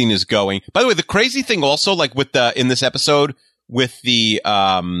the scene is going. By the way, the crazy thing also, like in this episode with the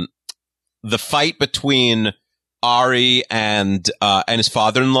fight between Ari and his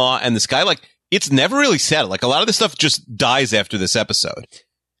father-in-law and this guy, like, it's never really settled. Like, a lot of this stuff just dies after this episode.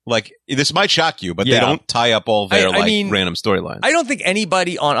 Like, this might shock you, but they don't tie up all their random storylines. I don't think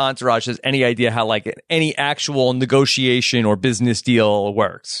anybody on Entourage has any idea how any actual negotiation or business deal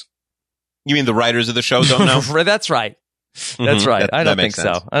works. You mean the writers of the show don't know? That's right. That's right. I don't that think makes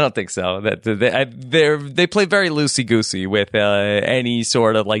sense. so. I don't think so. That they play very loosey goosey with any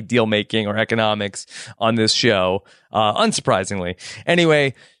sort of like deal making or economics on this show. Unsurprisingly.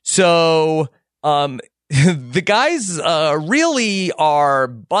 Anyway, so the guys really are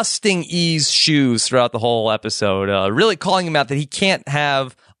busting E's shoes throughout the whole episode. Really calling him out that he can't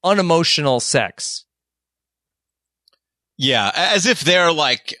have unemotional sex. Yeah, as if they're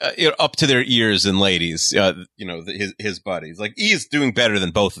like up to their ears in ladies. His buddies. Like E is doing better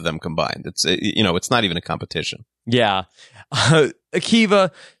than both of them combined. It's it's not even a competition. Yeah,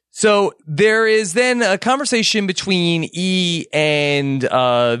 Akiva. So there is then a conversation between E and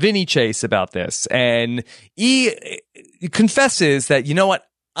Vinny Chase about this, and E confesses that, you know what?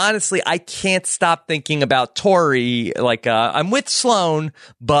 Honestly, I can't stop thinking about Tori. Like, I'm with Sloan,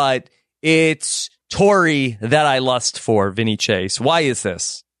 but it's Tori that I lust for, Vinny Chase. Why is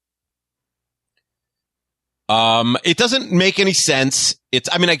this? It doesn't make any sense.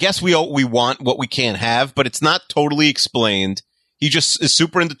 I guess we want what we can't have, but it's not totally explained. He just is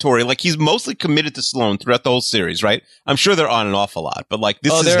super into Tori. Like, he's mostly committed to Sloan throughout the whole series, right? I'm sure they're on and off a lot, but like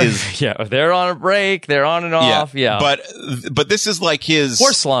this is his. Yeah, they're on a break. They're on and off. Yeah. But this is like his.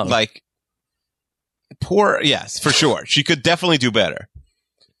 Poor Sloan. Like, yes, for sure. She could definitely do better.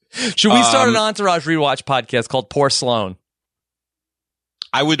 Should we start an Entourage rewatch podcast called Poor Sloan?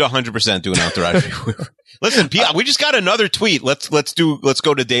 I would 100% do an Entourage rewatch. Listen, we just got another tweet. Let's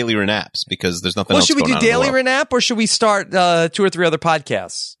go to Daily Renaps because there's nothing else should we going do on in the Daily world. Renap, or should we start 2 or 3 other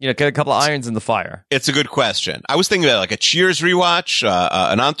podcasts? Get a couple of irons in the fire. It's a good question. I was thinking about like a Cheers rewatch,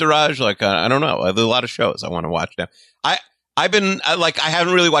 an Entourage. Like I don't know. There's a lot of shows I want to watch now. I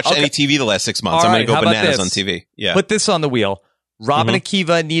haven't really watched any TV the last 6 months. All I'm right, going to go how about bananas this? on TV. Yeah. Put this on the wheel. Rob and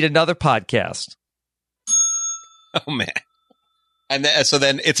Akiva need another podcast. Oh man. And so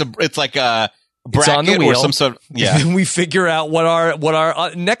then it's like a It's on the bracket wheel. or some sort of, yeah. We figure out what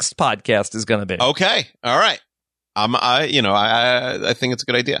our next podcast is going to be. Okay. All right. I think it's a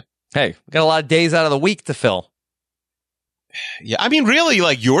good idea. Hey, we got a lot of days out of the week to fill. Yeah. I mean, really,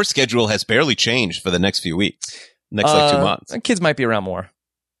 like your schedule has barely changed for the next few weeks. Next 2 months. Kids might be around more.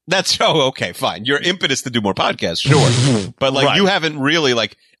 Okay, fine. Your impetus to do more podcasts, sure. But like, Right. you haven't really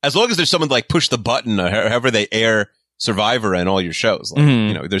like, as long as there's someone like push the button or however they air Survivor and all your shows,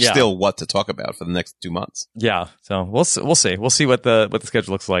 like, there's still what to talk about for the next 2 months. Yeah, so we'll see. We'll see what the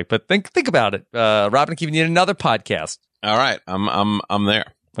schedule looks like. But think about it. Rob and Akiva need another podcast. All right, I'm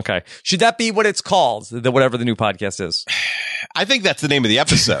there. Okay, should that be what it's called? Whatever the new podcast is. I think that's the name of the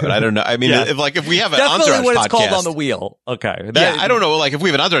episode. I don't know. I mean, Yeah. if we have an Definitely Entourage what podcast, it's called on the wheel. Okay, I don't know. Like, if we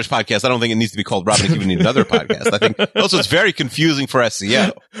have an Entourage podcast, I don't think it needs to be called Rob and Akiva need another podcast. I think also it's very confusing for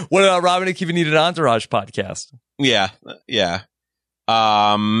SEO. What about Rob and Akiva need an Entourage podcast? Yeah. We Okay, can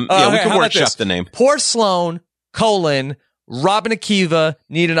how about workshop this? the name. Poor Sloan, Rob and Akiva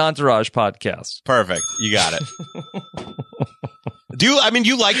need an Entourage podcast. Perfect. You got it.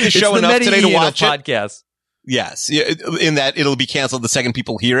 You like the show It's the enough today to Medieval watch it? podcast. Yes. In that it'll be canceled the second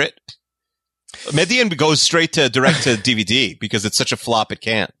people hear it. Median goes straight to direct to DVD because it's such a flop it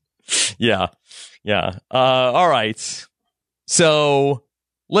can't. Yeah. All right. So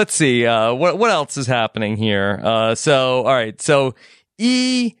let's see. What else is happening here? All right. So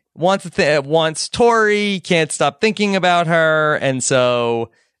E wants Tori, can't stop thinking about her, and so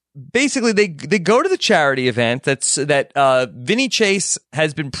basically they go to the charity event that Vinny Chase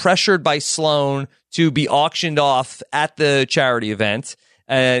has been pressured by Sloan to be auctioned off at the charity event.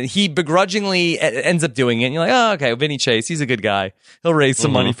 And he begrudgingly ends up doing it. And you're like, oh, okay, Vinny Chase, he's a good guy. He'll raise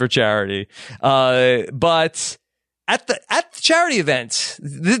some money for charity. But at the charity event,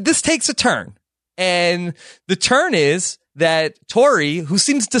 this takes a turn. And the turn is that Tori, who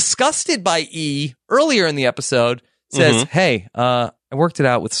seems disgusted by E earlier in the episode, says, hey, I worked it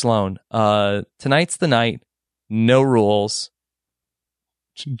out with Sloan. Tonight's the night. No rules.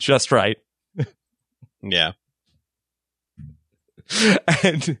 Just right. Yeah.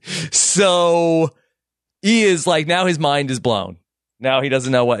 And so he is like, now his mind is blown. Now he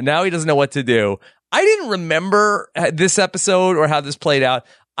doesn't know what to do. I didn't remember this episode or how this played out.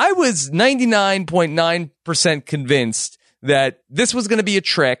 I was 99.9% convinced that this was going to be a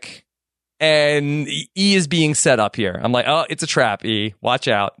trick and E is being set up here. I'm like, oh, it's a trap, E. Watch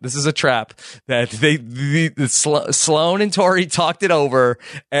out. This is a trap that Sloan and Tori talked it over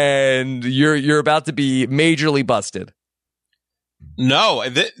and you're about to be majorly busted. No,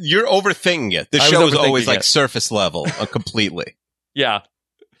 you're overthinking it. The show is always like surface level completely. Yeah.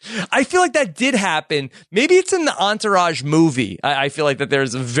 I feel like that did happen. Maybe it's in the Entourage movie. I feel like that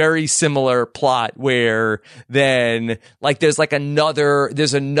there's a very similar plot where then like there's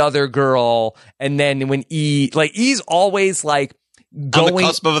another girl, and then when E's always like going on the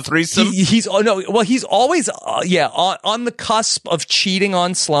cusp of a threesome. He's always on the cusp of cheating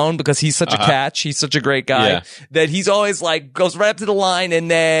on Sloane because he's such a catch. He's such a great guy that he's always like goes right up to the line, and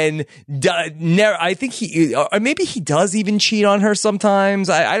then I think or maybe he does even cheat on her sometimes.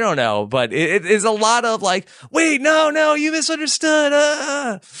 I don't know, but it is a lot of like, wait, no, you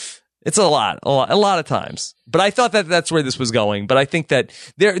misunderstood. It's a lot of times. But I thought that that's where this was going. But I think that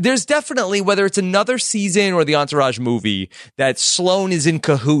there's definitely, whether it's another season or the Entourage movie, that Sloane is in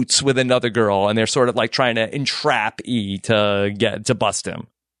cahoots with another girl, and they're sort of like trying to entrap E to bust him.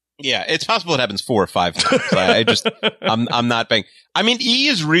 Yeah, it's possible it happens 4 or 5 times. I'm not paying. I mean, E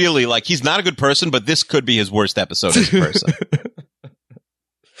is really like, he's not a good person, but this could be his worst episode as a person.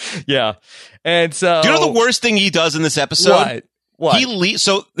 Yeah. And so, do you know the worst thing he does in this episode? What?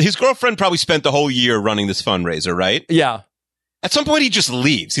 So his girlfriend probably spent the whole year running this fundraiser, right? Yeah. At some point, he just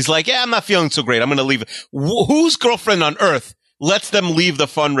leaves. He's like, I'm not feeling so great. I'm going to leave. Whose girlfriend on earth lets them leave the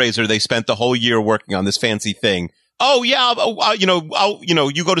fundraiser they spent the whole year working on, this fancy thing? Oh yeah,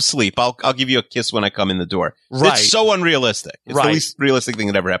 you go to sleep. I'll give you a kiss when I come in the door. Right. It's so unrealistic. It's the least realistic thing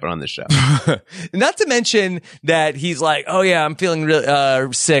that ever happened on this show. Not to mention that he's like, oh yeah, I'm feeling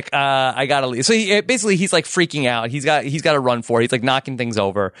real sick. I gotta leave. So he's like freaking out. He's got to run for it. He's like knocking things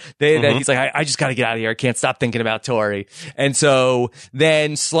over. He's like, I just gotta get out of here. I can't stop thinking about Tori. And so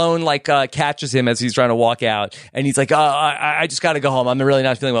then Sloane like catches him as he's trying to walk out, and he's like, I just gotta go home. I'm really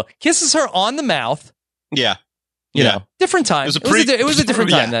not feeling well. Kisses her on the mouth. Yeah. You know, different time. It was a different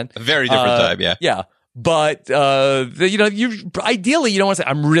time then. A very different time, yeah. Yeah. But, you ideally, you don't want to say,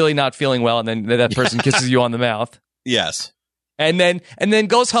 I'm really not feeling well, and then that person kisses you on the mouth. Yes. And then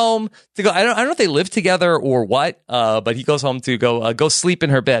goes home to go, I don't know if they live together or what, but he goes home to go sleep in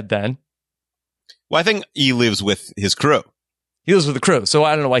her bed then. Well, I think he lives with his crew. He lives with the crew, so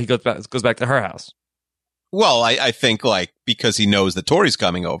I don't know why he goes back to her house. Well, I think like because he knows that Tori's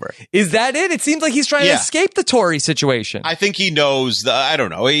coming over. Is that it? It seems like he's trying to escape the Tori situation. I think he knows. I don't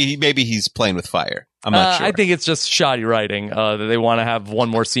know. Maybe he's playing with fire. I'm not sure. I think it's just shoddy writing that they want to have one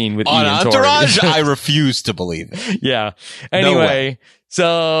more scene with Ian and Entourage. Tori. I refuse to believe it. Yeah. Anyway,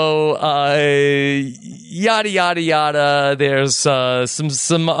 so yada yada yada. There's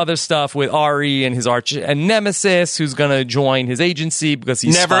some other stuff with Ari and his arch and nemesis, who's gonna join his agency because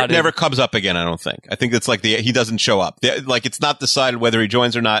he's never comes up again. I don't think. I think it's like he doesn't show up. Like it's not decided whether he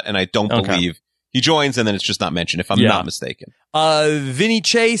joins or not, and I don't believe he joins, and then it's just not mentioned. If I'm not mistaken. Vinny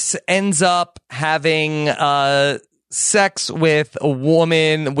Chase ends up having sex with a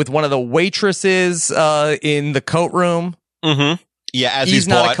woman, with one of the waitresses in the coat room. Mm-hmm. Yeah, as he's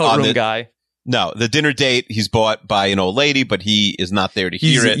not a coat room guy. No, the dinner date, he's bought by an old lady, but he is not there to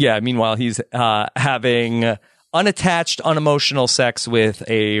hear it. Yeah, meanwhile, he's having unattached, unemotional sex with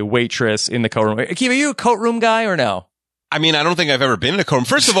a waitress in the coat room. Akiva, are you a coat room guy or no? I mean, I don't think I've ever been in a coat room.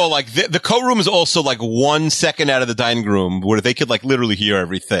 First of all, like the coat room is also like 1 second out of the dining room where they could like literally hear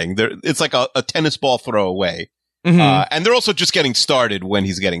everything. It's like a tennis ball throw away. Mm-hmm. And they're also just getting started when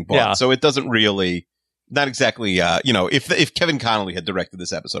he's getting bought. Yeah. So it doesn't really... Not exactly, if Kevin Connolly had directed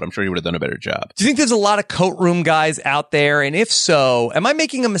this episode, I'm sure he would have done a better job. Do you think there's a lot of coat room guys out there? And if so, am I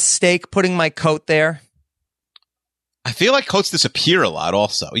making a mistake putting my coat there? I feel like coats disappear a lot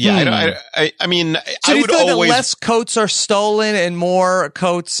also. Yeah, I mean, so I would feel always... that less coats are stolen and more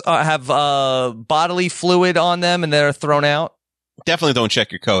coats have bodily fluid on them and they're thrown out? Definitely don't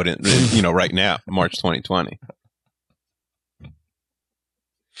check your coat, right now, March 2020.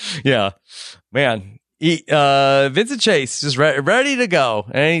 Yeah, man. Vincent Chase just ready to go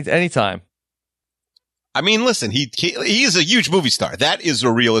anytime. I mean, listen, he is a huge movie star. That is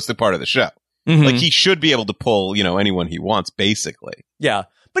a realistic part of the show. Mm-hmm. Like he should be able to pull, anyone he wants, basically. Yeah.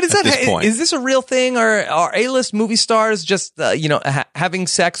 But is this a real thing, or are A-list movie stars just having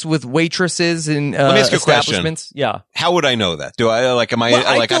sex with waitresses in Let me ask you establishments? A question. Yeah. How would I know that? Do I like? Am I?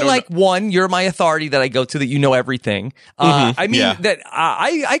 Well, like, I feel like one, you're my authority that I go to, that you know everything. I mean that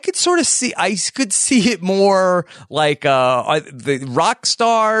I could sort of see. I could see it more like the rock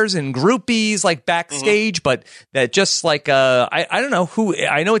stars and groupies like backstage, but that just like I don't know who.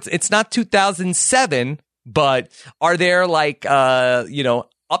 I know it's not 2007, but are there like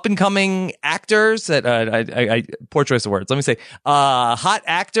up and coming actors that I poor choice of words. Let me say hot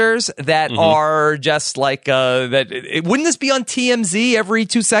actors that are just like that. Wouldn't this be on TMZ every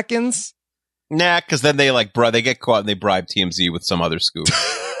 2 seconds? Nah, because then they get caught and they bribe TMZ with some other scoop.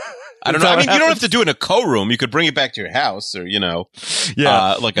 I don't know. I mean, you don't have to do it in a co-room. You could bring it back to your house, or like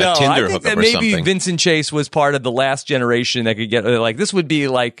a Tinder I think hookup that or maybe something. Vincent Chase was part of the last generation that could get like this. Would be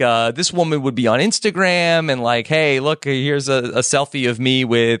like this woman would be on Instagram and like, hey, look, here's a selfie of me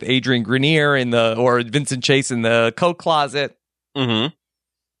with Adrian Grenier or Vincent Chase in the coat closet. Mm-hmm.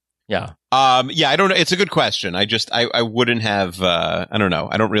 Yeah. I don't know. It's a good question. I wouldn't have, I don't know.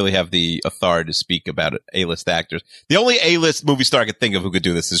 I don't really have the authority to speak about A-list actors. The only A-list movie star I could think of who could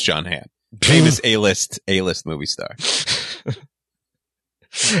do this is John Hamm. Famous A-list movie star.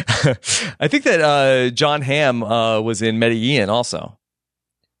 I think that, John Hamm, was in Medellin also.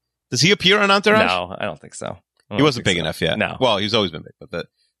 Does he appear on Entourage? No, I don't think so. He wasn't big enough yet. No. Well, he's always been big, but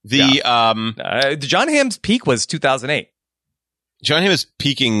John Hamm's peak was 2008. John Hamm is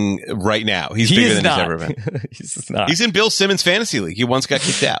peaking right now. He's He bigger is than not. he's ever been. He's not. He's in Bill Simmons' fantasy league. He once got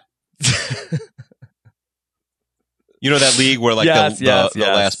kicked out. You know that league where like the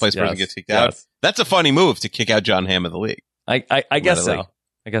last place person gets kicked out? That's a funny move to kick out John Hamm of the league. I guess so. League.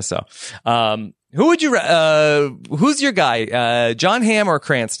 I guess so. Who would you? Who's your guy? John Hamm or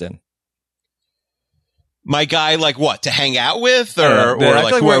Cranston? My guy, like what, to hang out with, or I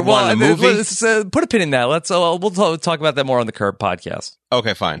like feel who I want in a movie? Let's put a pin in that. We'll talk about that more on the Curb podcast.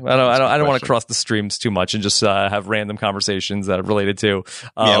 Okay, fine. I don't want to cross the streams too much and just have random conversations that are related to.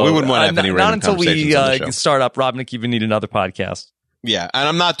 We wouldn't want to have any not random until we conversations on the show. start up. Rob and Akiva need another podcast. Yeah, and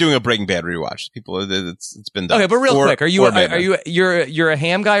I'm not doing a Breaking Bad rewatch. People, it's been done. Okay, but real quick, you're a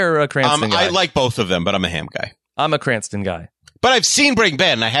Ham guy or a Cranston guy? I like both of them, but I'm a Ham guy. I'm a Cranston guy. But I've seen Breaking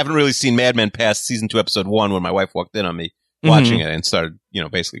Bad, and I haven't really seen Mad Men past season 2, episode 1, when my wife walked in on me watching it and started,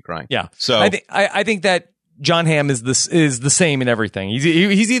 basically crying. Yeah. So I think that John Hamm is the same in everything.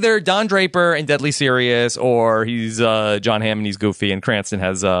 He's either Don Draper and Deadly Serious, or he's John Hamm and he's goofy. And Cranston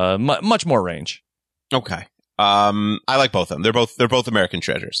has much more range. Okay. I like both of them. They're both American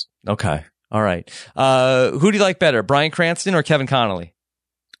treasures. Okay. All right. Who do you like better, Bryan Cranston or Kevin Connolly?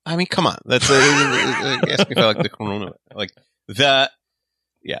 I mean, come on. That's ask me if I like the Corona. Like that.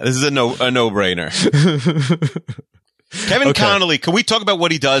 Yeah, this is a no-brainer. Kevin Connolly. Can we talk about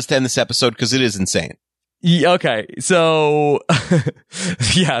what he does to end this episode? Because it is insane. Yeah, okay, so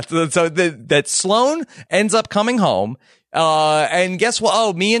yeah, so that Sloane ends up coming home. And guess what?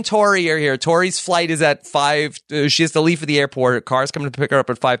 Oh, me and Tori are here. Tori's flight is at 5. She has to leave for the airport. Her car's coming to pick her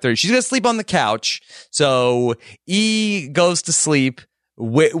up at 5:30. She's going to sleep on the couch. So E goes to sleep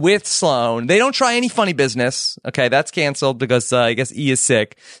with Sloane. They don't try any funny business. Okay, that's canceled because I guess E is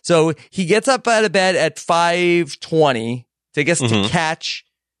sick. So he gets up out of bed at 5:20 to catch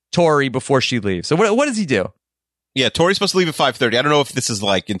Tori before she leaves. So what does he do? Yeah, Tori's supposed to leave at 5:30. I don't know if this is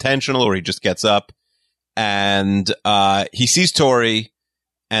like intentional or he just gets up. And he sees Tori,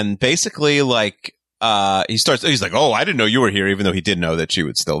 and basically, like, he's like, "Oh, I didn't know you were here," even though he did know that she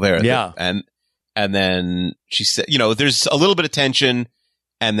was still there. Yeah. And then she said, there's a little bit of tension,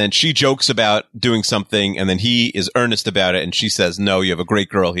 and then she jokes about doing something, and then he is earnest about it, and she says, "No, you have a great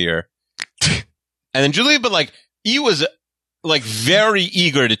girl here." And then Julia, but like, he was like very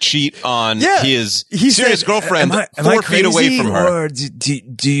eager to cheat on his serious girlfriend 4 feet away from her. Or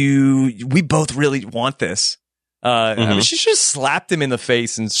do you, we both really want this? I mean, she just slapped him in the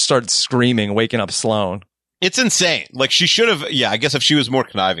face and started screaming, waking up Sloane. It's insane. Like, she should have, I guess if she was more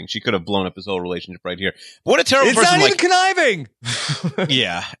conniving, she could have blown up his whole relationship right here. What a terrible person. It's not even conniving.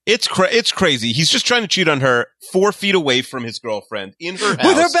 Yeah, it's crazy. He's just trying to cheat on her 4 feet away from his girlfriend in her house.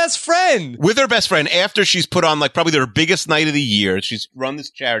 With her best friend. With her best friend after she's put on like probably their biggest night of the year. She's run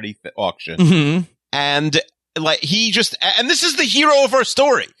this charity auction. And like, and this is the hero of our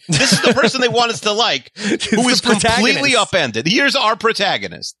story. This is the person they want us to like, who is completely upended. Here's our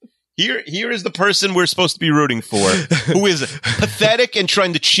protagonist. Here is the person we're supposed to be rooting for, who is pathetic and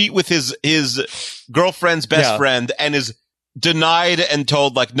trying to cheat with his girlfriend's best friend, and is denied and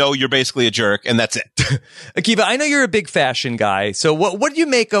told, like, no, you're basically a jerk, and that's it. Akiva, I know you're a big fashion guy, so what do you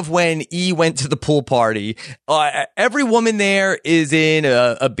make of when E went to the pool party? Every woman there is in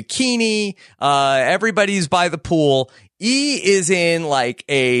a bikini. Everybody's by the pool. E is in like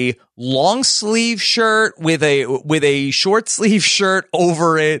a long sleeve shirt with a short sleeve shirt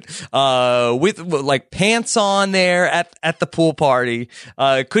over it, with like pants on there at the pool party.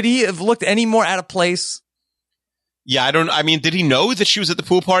 Could he have looked any more out of place? Yeah, I mean, did he know that she was at the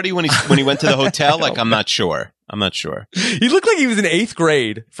pool party when he went to the hotel? Like, I'm not sure. He looked like he was in 8th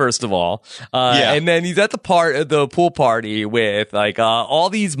grade, first of all. And then he's at the pool party with like, all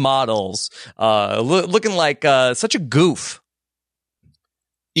these models, looking like, such a goof.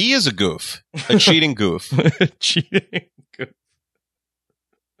 He is a goof, a cheating goof. Cheating goof.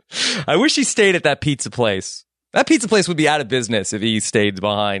 I wish he stayed at that pizza place. That pizza place would be out of business if he stayed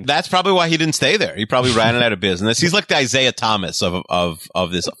behind. That's probably why he didn't stay there. He probably ran it out of business. He's like the Isaiah Thomas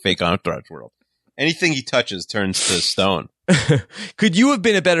of this fake Entourage world. Anything he touches turns to stone. Could you have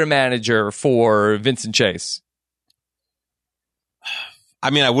been a better manager for Vincent Chase? I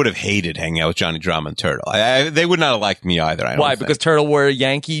mean, I would have hated hanging out with Johnny Drama and Turtle. They would not have liked me either. I don't Why? think. Because Turtle wore a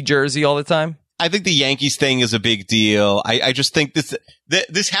Yankee jersey all the time? I think the Yankees thing is a big deal. I just think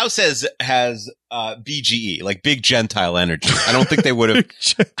this house has BGE, like big Gentile energy. I don't think they would have.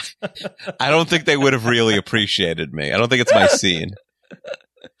 I don't think they would have really appreciated me. I don't think it's my scene.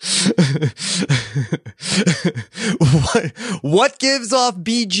 What gives off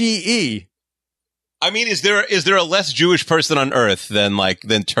BGE? I mean, is there a less Jewish person on earth than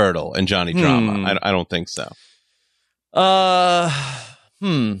Turtle and Johnny Drama? I don't think so.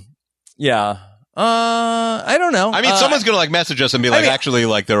 Yeah. I don't know. I mean, someone's gonna message us and be like, actually,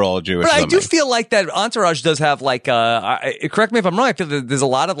 they're all Jewish. But I do feel like that Entourage does have correct me if I'm wrong. I feel that there's a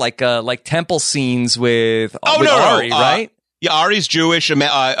lot of temple scenes with Ari, right? Yeah, Ari's Jewish.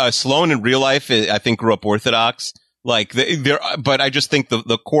 Sloan in real life, I think, grew up Orthodox. But I just think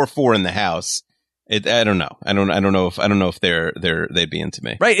the core four in the house. I don't know. I don't know if they'd be into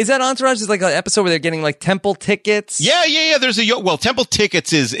me. Right? Is that Entourage? Is like an episode where they're getting temple tickets? Yeah. There's temple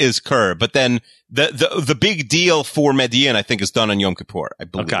tickets is Kerr, but then the big deal for Median, I think, is done on Yom Kippur, I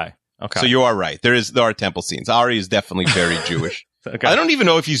believe. Okay. So you are right. There are temple scenes. Ari is definitely very Jewish. Okay. I don't even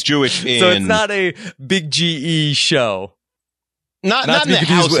know if he's Jewish. So it's not a big GE show. Not in the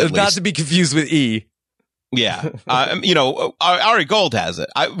house, at least. Not to be confused with E. Yeah. Ari Gold has it.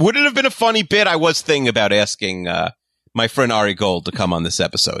 Would it have been a funny bit? I was thinking about asking my friend Ari Gold to come on this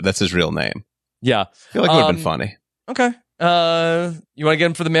episode. That's his real name. Yeah. I feel like it would have been funny. Okay. You want to get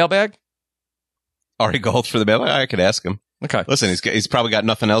him for the mailbag? Ari Gold for the mailbag? I could ask him. Okay. Listen, he's probably got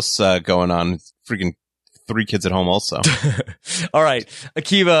nothing else going on. Freaking 3 kids at home also. All right.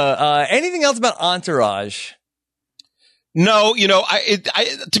 Akiva, anything else about Entourage? No,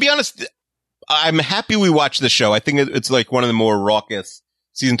 to be honest, I'm happy we watched the show. I think it's one of the more raucous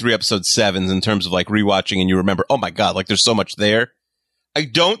season 3 episode 7s in terms of rewatching and you remember, oh my God, there's so much there. I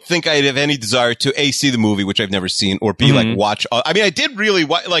don't think I'd have any desire to A, see the movie, which I've never seen, or B, watch. I mean, I did really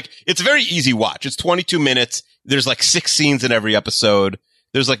it's a very easy watch. It's 22 minutes. There's 6 scenes in every episode.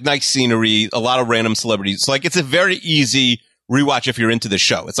 There's nice scenery, a lot of random celebrities. It's a very easy rewatch if you're into the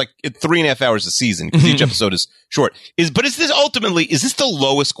show. It's 3.5 hours a season because each episode is short. Is this the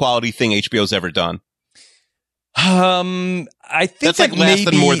lowest quality thing HBO's ever done? I think that's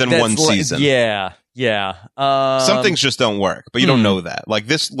lasted more than one season. Yeah. Some things just don't work, but you don't know that.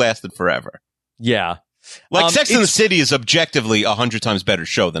 This lasted forever. Yeah. Sex and the City is objectively 100 times better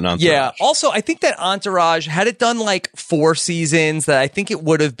show than Entourage. Yeah. Also, I think that Entourage, had it done 4 seasons, that I think it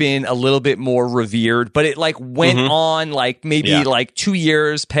would have been a little bit more revered, but it went on maybe 2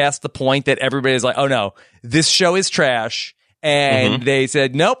 years past the point that everybody's oh no, this show is trash. And they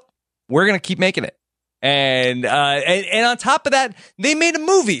said, nope, we're going to keep making it. And on top of that, they made a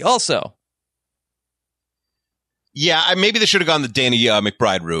movie also. Yeah, maybe they should have gone the Danny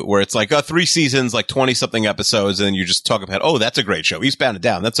McBride route, where it's 3 seasons, 20-something episodes, and you just talk about, oh, that's a great show. Eastbound and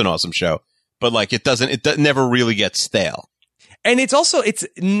Down, that's an awesome show. But it never really gets stale. And it's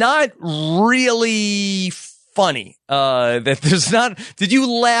not really funny. That there's not. Did you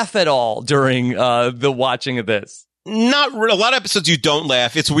laugh at all during the watching of this? Not a lot of episodes you don't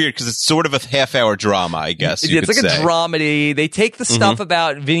laugh. It's weird because it's sort of a half-hour drama, I guess. It's a dramedy. They take the stuff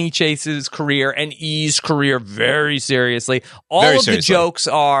about Vinny Chase's career and E's career very seriously. All of the jokes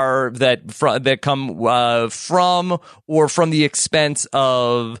are that come from or from the expense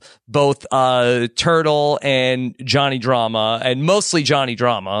of both Turtle and Johnny Drama, and mostly Johnny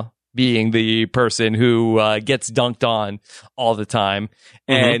Drama being the person who gets dunked on all the time.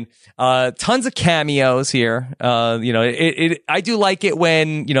 And tons of cameos here. I do like it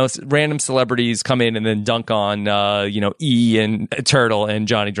when, random celebrities come in and then dunk on, E and Turtle and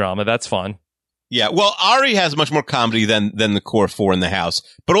Johnny Drama. That's fun. Yeah, well, Ari has much more comedy than the core 4 in the house,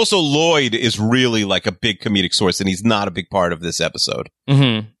 but also Lloyd is really a big comedic source, and he's not a big part of this episode.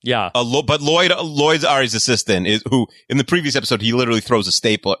 Yeah, but Lloyd's Ari's assistant who in the previous episode he literally throws a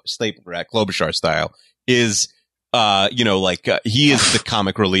stapler at Klobuchar style is. He is the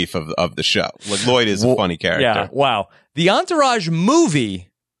comic relief of the show. Lloyd is a funny character. Yeah, wow. The Entourage movie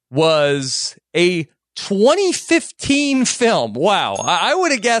was a 2015 film. Wow. I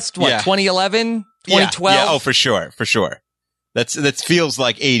would have guessed, 2011, 2012? Yeah, oh, for sure. That feels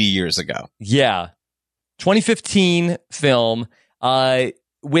like 80 years ago. Yeah. 2015 film.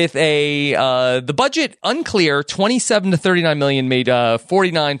 with the budget unclear, 27 to 39 million, made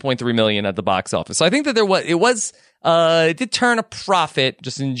 49.3 million at the box office. So I think that it did turn a profit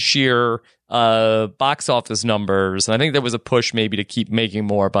just in sheer box office numbers. And I think there was a push maybe to keep making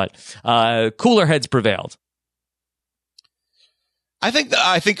more, but cooler heads prevailed. I think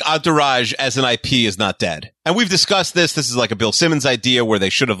Entourage as an IP is not dead. And we've discussed this. This is like a Bill Simmons idea where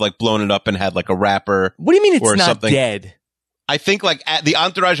they should have like blown it up and had like a rapper. What do you mean it's not something. Dead? I think like the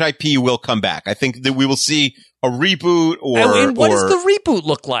Entourage IP will come back. I think that we will see a reboot and what does the reboot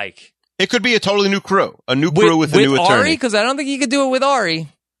look like? It could be a totally new crew. A new crew with a new attorney. Ari? Because I don't think you could do it with Ari.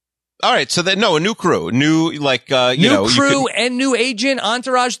 All right, so a new crew. New crew and new agent,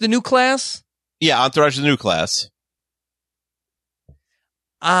 Entourage the new class? Yeah, Entourage the new class.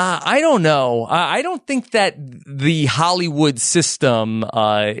 I don't know. I don't think that the Hollywood system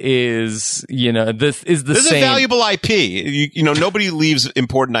is, this is the This same. is a valuable IP. Nobody leaves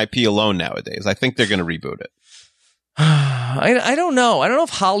important IP alone nowadays. I think they're going to reboot it. I don't know. I don't know if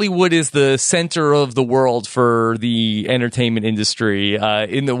Hollywood is the center of the world for the entertainment industry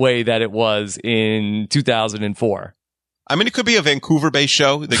in the way that it was in 2004. I mean, it could be a Vancouver-based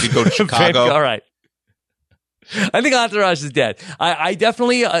show. They could go to Chicago. All right. I think Entourage is dead. I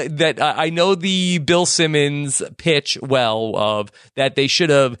definitely I know the Bill Simmons pitch well of that they should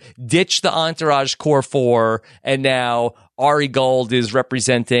have ditched the Entourage core 4 and now Ari Gold is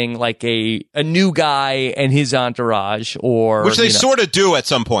representing like a new guy and his entourage, or which they sort of do at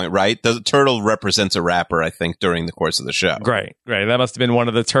some point, right? The Turtle represents a rapper, I think, during the course of the show. Great. That must have been one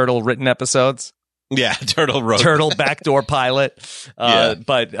of the Turtle written episodes. Yeah, Turtle wrote Turtle backdoor pilot. Yeah.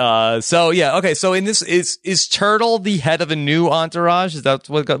 Okay. So in this, is Turtle the head of a new entourage? Is that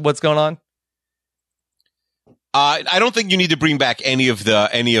what's going on? I don't think you need to bring back any of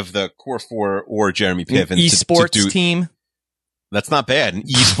the core 4 or Jeremy Piven esports team. That's not bad. An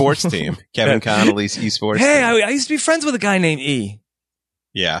esports team. Kevin Connolly's esports team. I used to be friends with a guy named E.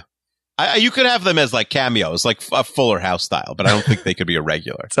 Yeah. You could have them as like cameos, like a Fuller House style, but I don't think they could be a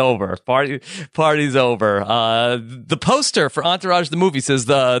regular. It's over. Party's over. The poster for Entourage the movie says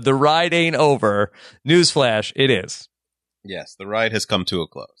the ride ain't over. Newsflash, it is. Yes, the ride has come to a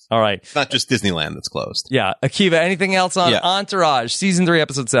close. All right. It's not just Disneyland that's closed. Yeah. Akiva, anything else on Entourage, season 3,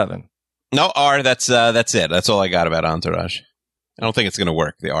 episode 7? No, R, that's it. That's all I got about Entourage. I don't think it's going to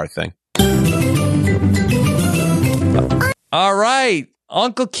work, the R thing. All right.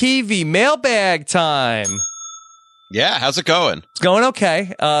 Uncle Kiwi, mailbag time. Yeah, how's it going? It's going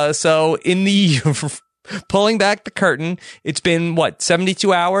okay. So in the pulling back the curtain, it's been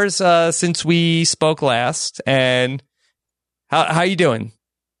 72 hours since we spoke last, and how you doing?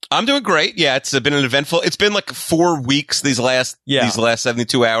 I'm doing great. Yeah, it's been an eventful. It's been like 4 weeks these last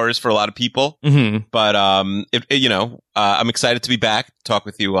 72 hours for a lot of people. Mm-hmm. But I'm excited to be back to talk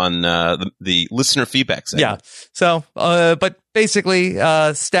with you on the listener feedback segment. Yeah. So, but basically,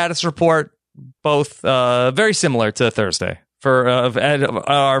 status report, both very similar to Thursday for at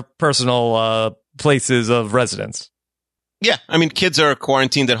our personal places of residence. Yeah, I mean, kids are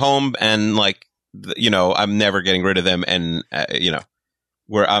quarantined at home, and like I'm never getting rid of them, and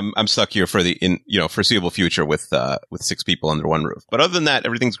where I'm stuck here for the foreseeable future with 6 people under one roof. But other than that,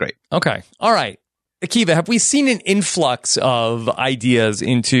 everything's great. Okay. All right. Akiva, have we seen an influx of ideas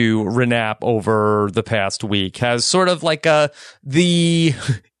into Renap over the past week? Has sort of like the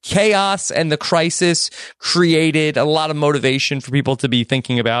chaos and the crisis created a lot of motivation for people to be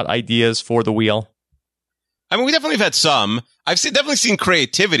thinking about ideas for the wheel? I mean, we definitely have had some. I've definitely seen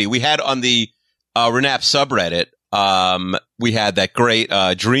creativity. We had on the Renap subreddit, we had that great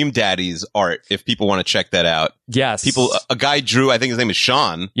Dream Daddies art, if people want to check that out. Yes. A guy drew, I think his name is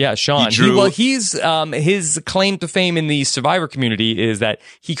Sean. Yeah, Sean. He's his claim to fame in the Survivor community is that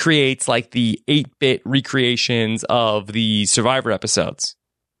he creates like the 8-bit recreations of the Survivor episodes.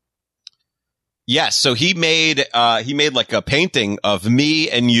 Yes, so he made like a painting of me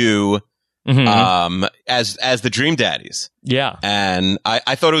and you as the Dream Daddies. Yeah. And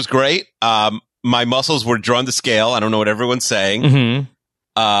I thought it was great. My muscles were drawn to scale. I don't know what everyone's saying.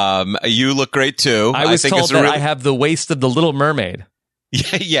 Mm-hmm. You look great too. I was told that I have the waist of the Little Mermaid.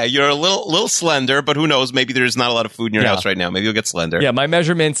 Yeah, you're a little slender, but who knows? Maybe there's not a lot of food in your house right now. Maybe you'll get slender. Yeah, my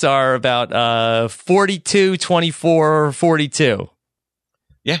measurements are about 42, 24, 42.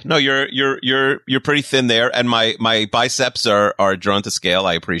 Yeah, no, you're pretty thin there, and my biceps are drawn to scale.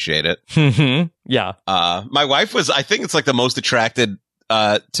 I appreciate it. Mm-hmm. Yeah. My wife was, I think it's like the most attracted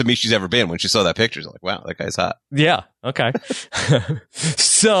to me she's ever been. When she saw that picture, she's like, wow, that guy's hot. Yeah. Okay.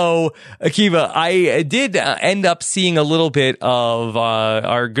 So, Akiva, I did end up seeing a little bit of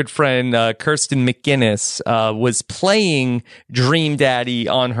our good friend Kirsten McGinnis was playing Dream Daddy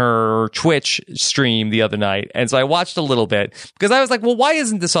on her Twitch stream the other night. And so I watched a little bit because I was like, well, why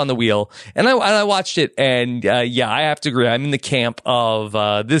isn't this on the wheel? And I watched it. And yeah, I have to agree. I'm in the camp of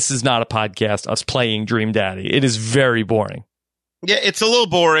this is not a podcast, us playing Dream Daddy. It is very boring. Yeah, it's a little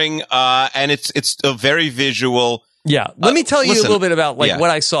boring, and it's a very visual. Yeah, let me tell you listen, a little bit about what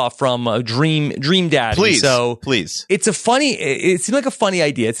I saw from Dream Daddy. Please. It seemed like a funny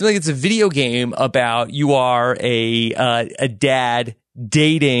idea. It seemed like it's a video game about you are a dad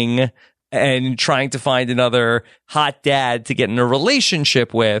dating and trying to find another hot dad to get in a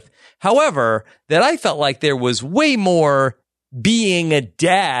relationship with. However, that I felt like there was way more being a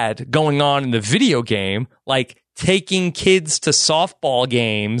dad going on in the video game, like taking kids to softball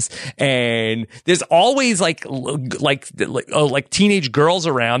games, and there's always like teenage girls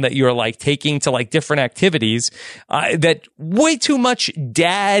around that you're like taking to like different activities. That way too much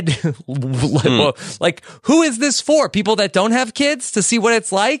dad. Like, who is this for? People that don't have kids to see what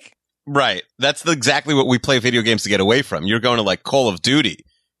it's like? Right. That's exactly what we play video games to get away from. You're going to like Call of Duty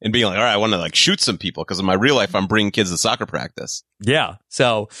and being like, all right, I want to like shoot some people because in my real life, I'm bringing kids to soccer practice. Yeah.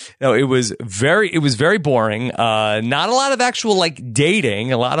 So no, it was very boring. Not a lot of actual like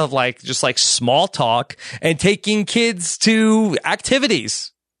dating, a lot of like just like small talk and taking kids to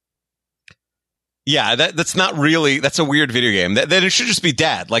activities. Yeah, that's not really, that's a weird video game. That it should just be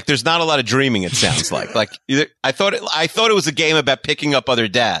dad. Like there's not a lot of dreaming, it sounds like. Like I thought it was a game about picking up other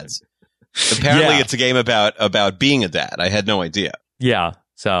dads. Apparently it's a game about being a dad. I had no idea. Yeah.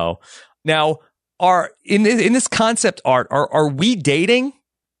 So now, in this concept art, are we dating,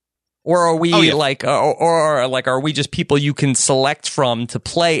 or are we like, or like, are we just people you can select from to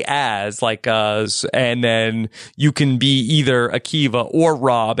play as, like, and then you can be either Akiva or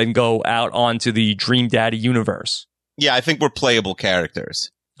Rob and go out onto the Dream Daddy universe? Yeah, I think we're playable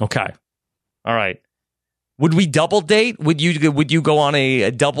characters. Okay, all right. Would we double date? Would you go on a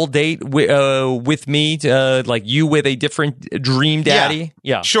double date with me, like you with a different Dream Daddy?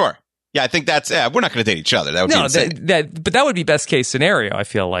 Yeah. Sure. Yeah, I think that's. We're not going to date each other. That would be insane. But that would be best case scenario. I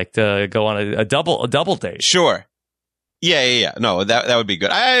feel like to go on a double date. Sure. Yeah. No, that would be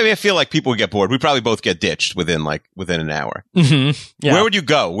good. I feel like people would get bored. We probably both get ditched within an hour. Mm-hmm. Yeah. Where would you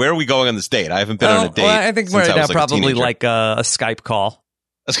go? Where are we going on this date? I haven't been on a date. Well, I think we're now probably like a Skype call.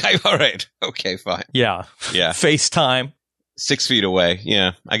 All right. Okay, fine. Yeah. FaceTime. 6 feet away.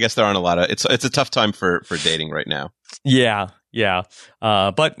 Yeah. I guess there aren't a lot of, it's a tough time for dating right now. Yeah.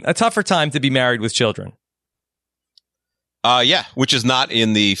 But a tougher time to be married with children. Yeah. Which is not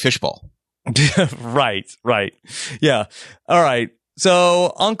in the fishbowl. Right. Yeah. All right.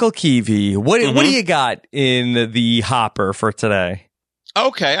 So Uncle Kiwi, what do you got in the hopper for today?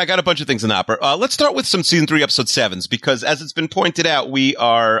 Okay, I got a bunch of things in the hopper. Let's start with some season 3, episode 7s, because as it's been pointed out, we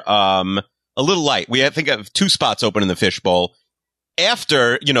are a little light. I think I have 2 spots open in the fishbowl.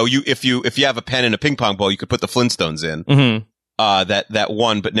 After, if you have a pen and a ping pong ball, you could put the Flintstones in. Mm-hmm. That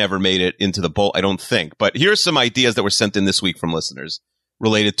won, but never made it into the bowl, I don't think. But here's some ideas that were sent in this week from listeners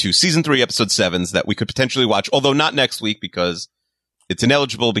related to season 3, episode 7s that we could potentially watch, although not next week because it's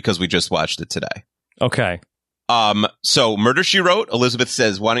ineligible because we just watched it today. Okay. So Murder, She Wrote, Elizabeth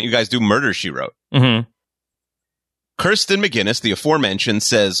says, why don't you guys do Murder, She Wrote? Mm-hmm. Kirsten McGinnis, the aforementioned,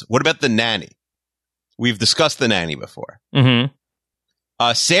 says, what about The Nanny? We've discussed The Nanny before. Mm-hmm.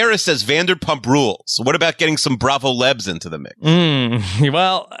 Sarah says Vanderpump Rules. What about getting some Bravo Lebs into the mix?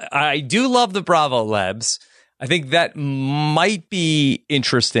 Well, I do love the Bravo Lebs. I think that might be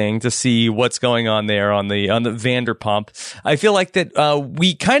interesting to see what's going on there on the Vanderpump. I feel like that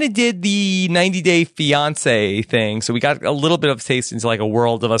we kind of did the 90 Day Fiance thing, so we got a little bit of taste into like a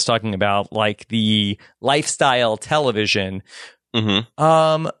world of us talking about like the lifestyle television.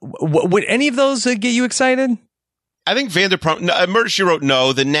 Mm-hmm. Would any of those get you excited? I think Vanderpump, Murder, She Wrote,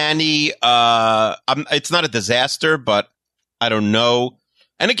 no. The Nanny, it's not a disaster, but I don't know.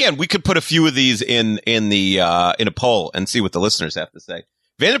 And again, we could put a few of these in a poll and see what the listeners have to say.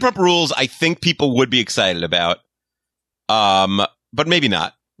 Vanderpump Rules, I think people would be excited about, but maybe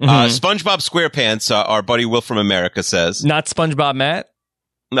not. Mm-hmm. SpongeBob SquarePants, our buddy Will from America says, not SpongeBob Matt.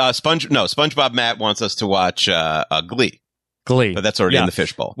 SpongeBob Matt wants us to watch Glee. But that's already in the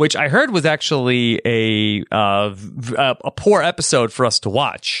fishbowl, which I heard was actually a poor episode for us to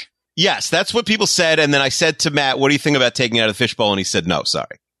watch. Yes, that's what people said. And then I said to Matt, what do you think about taking it out of the fishbowl? And he said, no,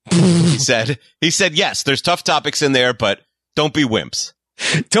 sorry. he said, yes, there's tough topics in there, but don't be wimps.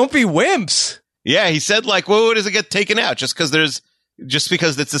 Don't be wimps. Yeah, he said, like, well, does it get taken out? Just because there's just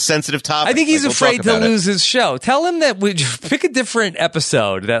because it's a sensitive topic. I think he's Like, we'll afraid talk to about it. lose his show. Tell him that we pick a different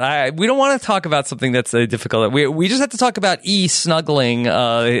episode. We don't want to talk about something that's difficult. We just have to talk about E snuggling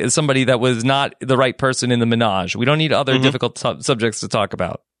somebody that was not the right person in the menage. We don't need other difficult subjects to talk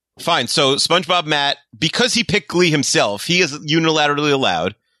about. Fine. So SpongeBob Matt, because he picked Glee himself, he is unilaterally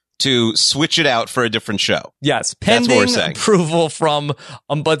allowed to switch it out for a different show. Yes, That's what we're pending saying. approval from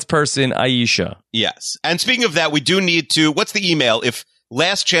ombudsperson Aisha. Yes. And speaking of that, we do need to, what's the email? If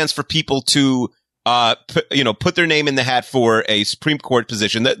last chance for people to, put their name in the hat for a Supreme Court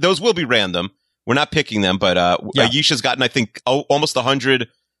position. Those will be random. We're not picking them, but Aisha's gotten, I think, almost 100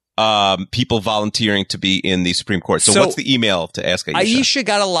 people volunteering to be in the Supreme Court. So what's the email to ask Aisha? Aisha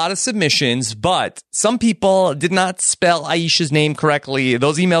got a lot of submissions, but some people did not spell Aisha's name correctly.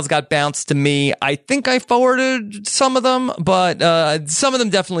 Those emails got bounced to me. I think I forwarded some of them, but some of them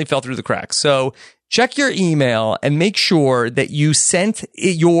definitely fell through the cracks. So check your email and make sure that you sent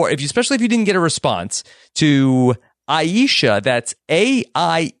especially if you didn't get a response, to Aisha. That's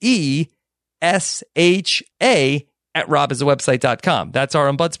AIESHA at robhasawebsite.com. That's our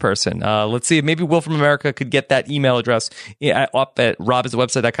ombudsperson. Let's see if maybe Will from America could get that email address up at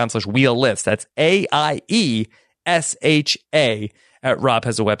robhasawebsite.com/wheel list. That's AIESHA at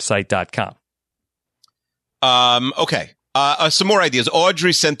robhasawebsite.com. Okay. Some more ideas.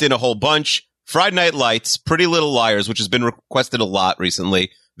 Audrey sent in a whole bunch. Friday Night Lights, Pretty Little Liars, which has been requested a lot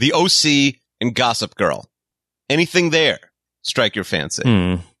recently. The OC and Gossip Girl. Anything there strike your fancy?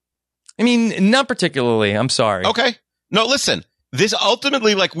 I mean, not particularly. I'm sorry. Okay. No, listen. This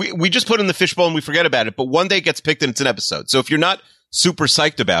ultimately, like, we just put it in the fishbowl and we forget about it, but one day it gets picked and it's an episode. So if you're not super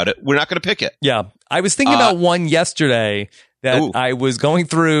psyched about it, we're not going to pick it. Yeah. I was thinking about one yesterday that Ooh. I was going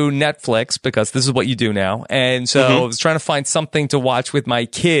through Netflix, because this is what you do now. And so I was trying to find something to watch with my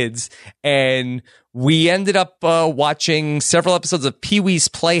kids, and we ended up watching several episodes of Pee-wee's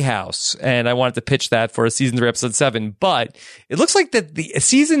Playhouse, and I wanted to pitch that for a season 3, episode 7. But it looks like that the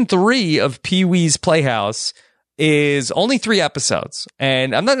season 3 of Pee-wee's Playhouse is only 3 episodes,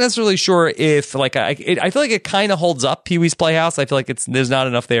 and I'm not necessarily sure if, like, I feel like it kind of holds up Pee-wee's Playhouse. I feel like there's not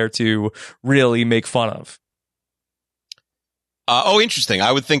enough there to really make fun of. Interesting.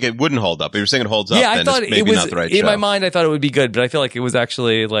 I would think it wouldn't hold up. If you're saying it holds up, Yeah, I then thought it's maybe it was not the right in show. my mind. I thought it would be good, but I feel like it was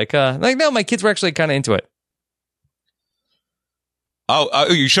actually like no, my kids were actually kind of into it.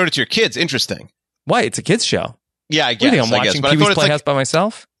 You showed it to your kids. Interesting. Why? It's a kids show. Yeah, I What do guess. you think, I'm watching But I Pee-wee's thought it's Playhouse like, by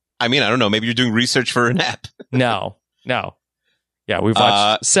myself? I mean, I don't know. Maybe you're doing research for an app. No. Yeah, we've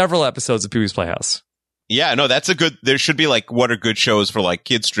watched several episodes of Pee-wee's Playhouse. Yeah, no, that's a good. There should be like what are good shows for like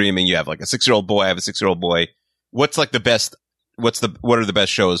kids streaming. You have like a 6-year-old boy. I have a 6-year-old boy. What's like the best? What are the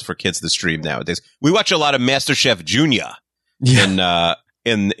best shows for kids to stream nowadays? We watch a lot of MasterChef Junior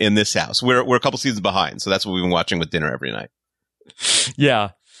in this house. We're a couple seasons behind, so that's what we've been watching with dinner every night.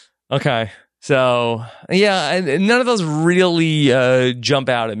 Yeah. Okay. So, yeah, and none of those really jump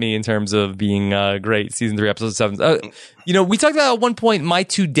out at me in terms of being great. Season 3, episode 7. We talked about at one point My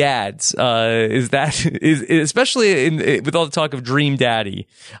Two Dads. Is especially with all the talk of Dream Daddy.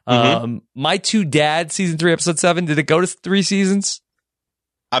 My Two Dads, season 3, episode 7. Did it go to 3 seasons?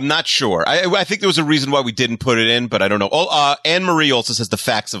 I'm not sure. I think there was a reason why we didn't put it in, but I don't know. Anne Marie also says The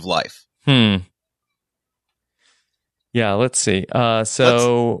Facts of Life. Yeah, let's see.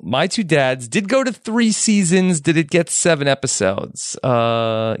 My Two Dads did go to 3 seasons. Did it get 7 episodes?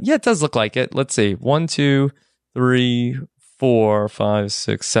 Yeah, it does look like it. Let's see. 1, 2, 3, 4, 5,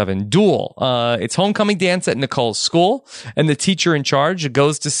 6, 7. Duel. It's homecoming dance at Nicole's school, and the teacher in charge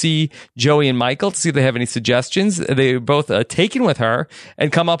goes to see Joey and Michael to see if they have any suggestions. They both taken with her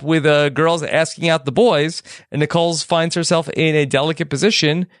and come up with girls asking out the boys, and Nicole finds herself in a delicate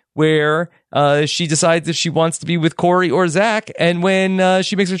position where she decides if she wants to be with Corey or Zach, and when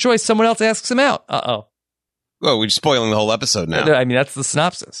she makes her choice, someone else asks him out. Uh-oh. Well, we're spoiling the whole episode now. I mean, that's the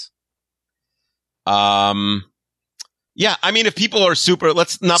synopsis. Yeah, I mean, if people are super,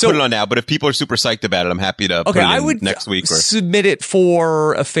 let's not put it on now, but if people are super psyched about it, I'm happy to put it in next week. Or submit it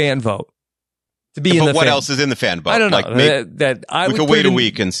for a fan vote. To be in but what else is in the fan vote? I don't know. We could wait a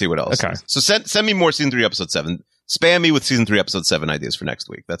week and see what else. Okay. So send me more season 3, episode 7. Spam me with season 3, episode 7 ideas for next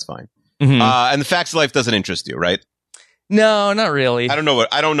week. That's fine. And The Facts of Life doesn't interest you, right? No, not really. I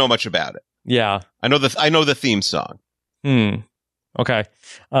don't know much about it. Yeah. I know the theme song. Okay.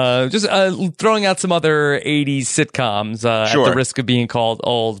 Just throwing out some other 80s sitcoms at the risk of being called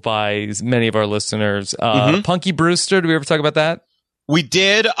old by many of our listeners. Punky Brewster, did we ever talk about that? We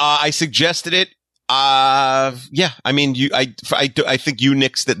did. I suggested it. Yeah. I mean, I think you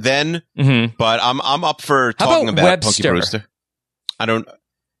nixed it then, but I'm up for talking about Webster? Punky Brewster. I don't.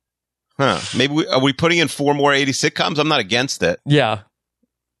 Maybe are we putting in 4 more 80 sitcoms? I'm not against it. Yeah.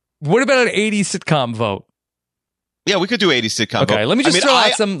 What about an 80 sitcom vote? Yeah, we could do 80 sitcom. Okay, vote. let me just throw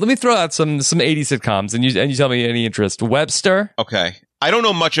out some. Let me throw out some 80 sitcoms, and you tell me any interest. Webster. Okay, I don't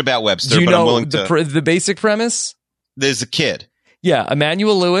know much about Webster, Do you but know I'm willing to. the basic premise? There's a kid. Yeah,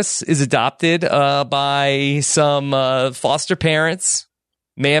 Emmanuel Lewis is adopted by some foster parents,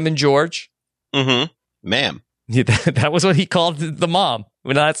 Ma'am and George. Mm-hmm. Ma'am. Yeah, that was what he called the mom.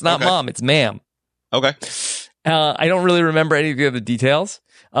 Well, no, it's not mom, it's ma'am. Okay. I don't really remember any of the other details.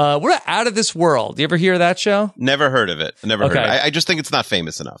 What about Out of This World? You ever hear of that show? Never heard of it. Never heard of it. I just think it's not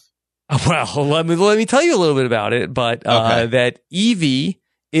famous enough. Well, let me tell you a little bit about it. But that Evie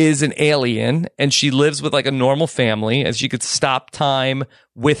is an alien, and she lives with like a normal family, and she could stop time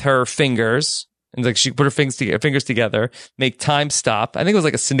with her fingers. And like she could put her fingers together, make time stop. I think it was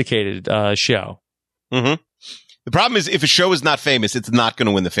like a syndicated show. Mm-hmm. The problem is if a show is not famous, it's not going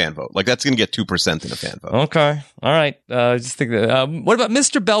to win the fan vote. Like that's going to get 2% in the fan vote. Okay. All right. Just think that. What about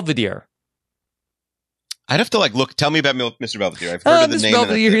Mr. Belvedere? I'd have to like look. Tell me about Mr. Belvedere. I've heard of the Mr. name.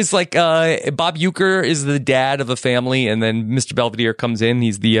 Belvedere is like Bob Uecker is the dad of a family, and then Mr. Belvedere comes in.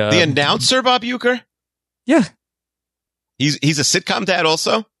 He's the announcer, Bob Uecker. Yeah. He's a sitcom dad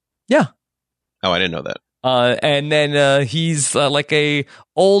also. Yeah. Oh, I didn't know that. And then he's like a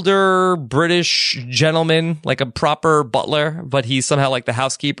older British gentleman, like a proper butler, but he's somehow like the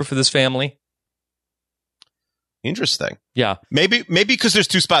housekeeper for this family. Interesting. Yeah. Maybe because there's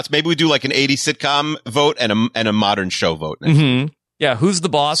 2 spots. Maybe we do like an 80 sitcom vote and a modern show vote. Mm-hmm. Yeah. Who's the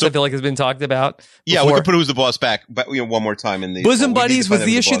boss? So, I feel like has been talked about. Before. Yeah, we could put Who's the Boss back, but one more time in the Bosom Buddies was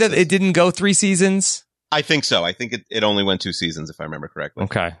the issue that it didn't go 3 seasons. I think so. I think it only went 2 seasons, if I remember correctly.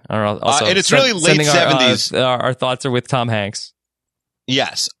 Okay. All right. Also, and it's really late 70s. Our thoughts are with Tom Hanks.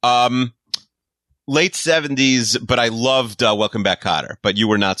 Yes. Late 70s, but I loved Welcome Back, Kotter, but you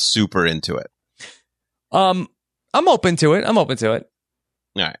were not super into it. I'm open to it. All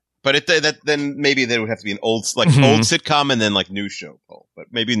right. But then maybe there would have to be an old sitcom and then like new show poll. But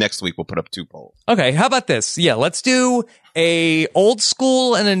maybe next week we'll put up 2 polls. Okay, how about this? Yeah, let's do a old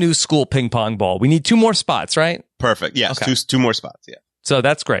school and a new school ping pong ball. We need 2 more spots, right? Perfect. Yes, okay. 2 more spots. Yeah. So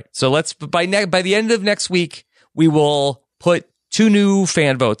that's great. So let's by the end of next week we will put 2 new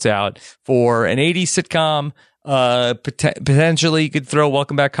fan votes out for an 80s sitcom. Potentially you could throw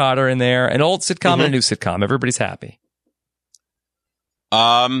Welcome Back, Kotter in there, an old sitcom and a new sitcom. Everybody's happy.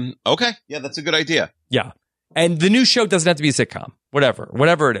 Okay. Yeah, that's a good idea. Yeah. And the new show doesn't have to be a sitcom.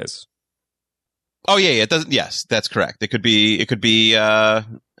 Whatever it is. Oh yeah. It doesn't. Yes, that's correct. It could be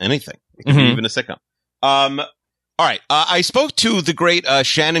anything. It could be even a sitcom. All right. I spoke to the great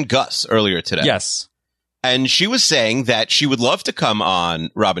Shannon Guss earlier today. Yes. And she was saying that she would love to come on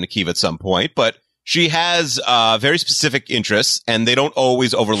Robin Akiva at some point, but she has very specific interests, and they don't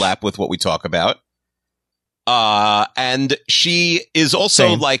always overlap with what we talk about. And she is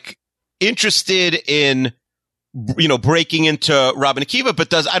also like interested in, breaking into Robin Akiva,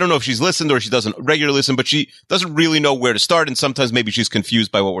 but I don't know if she's listened or she doesn't regularly listen, but she doesn't really know where to start. And sometimes maybe she's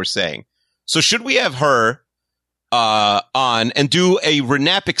confused by what we're saying. So should we have her, on and do a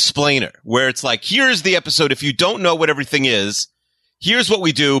Renap explainer where it's like, here's the episode. If you don't know what everything is, here's what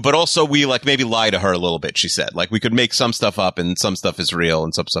we do, but also we like maybe lie to her a little bit. She said like we could make some stuff up and some stuff is real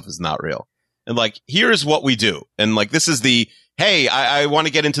and some stuff is not real. And like, here's what we do. And like, this is hey, I want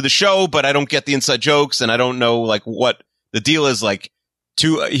to get into the show, but I don't get the inside jokes. And I don't know like what the deal is like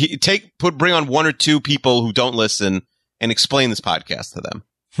bring on 1 or 2 people who don't listen and explain this podcast to them.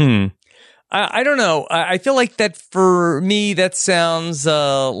 I don't know. I feel like that for me, that sounds,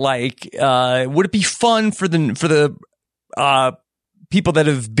 like, would it be fun for the people that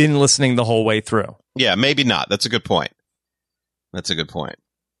have been listening the whole way through? Yeah, maybe not. That's a good point.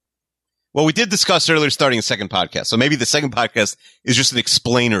 Well, we did discuss earlier starting a second podcast. So maybe the second podcast is just an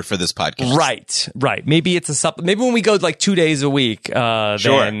explainer for this podcast. Right. Maybe it's maybe when we go like 2 days a week,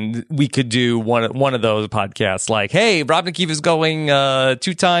 then we could do one of those podcasts like, hey, Robin Akiva is going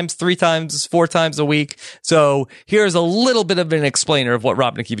 2 times, 3 times, 4 times a week. So here's a little bit of an explainer of what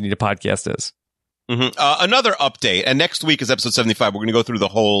Robin Akiva Need a Podcast is. Mm-hmm. Another update, and next week is episode 75. We're going to go through the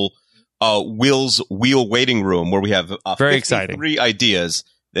whole Will's Wheel waiting room where we have very exciting 3 ideas.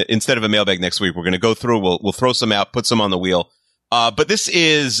 Instead of a mailbag next week, we're going to go through. We'll throw some out, put some on the wheel. But this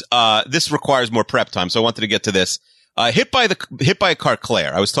requires more prep time. So I wanted to get to this. Hit by a car,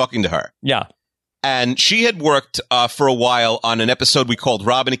 Claire. I was talking to her. Yeah. And she had worked, for a while on an episode we called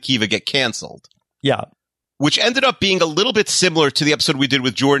Robin Akiva Get Canceled. Yeah. Which ended up being a little bit similar to the episode we did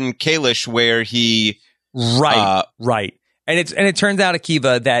with Jordan Kalish where he. Right. And it turns out,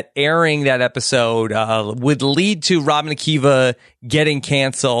 Akiva, that airing that episode would lead to Rob and Akiva getting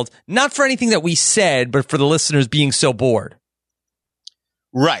canceled, not for anything that we said, but for the listeners being so bored.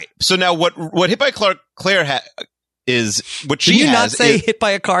 Right. So now what Hit by Claire is what she has. Do you not say is, hit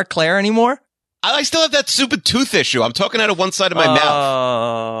by a car Claire anymore? I still have that stupid tooth issue. I'm talking out of one side of my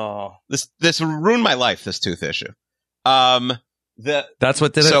mouth. This ruined my life, this tooth issue. That's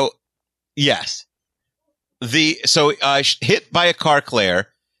what did it? So, yes. Hit by a car Claire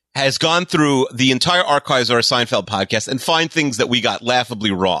has gone through the entire archives of our Seinfeld podcast and find things that we got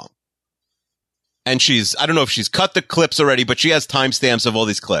laughably wrong. And I don't know if she's cut the clips already, but she has timestamps of all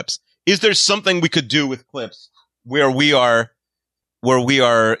these clips. Is there something we could do with clips where we are,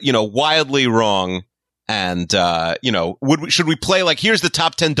 wildly wrong? And, should we play like, here's the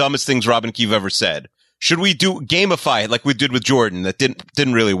top 10 dumbest things Rob and Akiva ever said? Should we gamify it like we did with Jordan that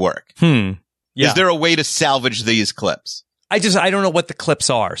didn't really work? Yeah. Is there a way to salvage these clips? I don't know what the clips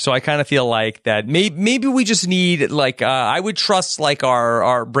are. So I kind of feel like that maybe we just need I would trust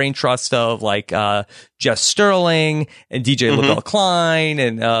our brain trust of Jess Sterling and DJ LaBelle Klein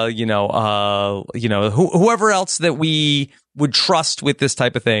and, whoever else that we would trust with this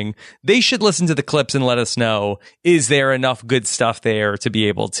type of thing. They should listen to the clips and let us know, is there enough good stuff there to be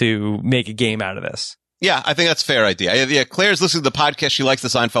able to make a game out of this? Yeah, I think that's a fair idea. Yeah, Claire's listening to the podcast. She likes the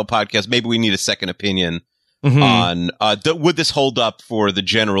Seinfeld podcast. Maybe we need a second opinion on would this hold up for the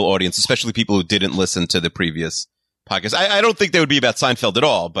general audience, especially people who didn't listen to the previous podcast. I don't think they would be about Seinfeld at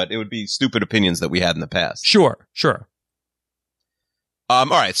all, but it would be stupid opinions that we had in the past. Sure. All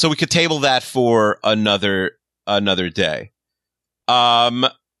right, so we could table that for another day.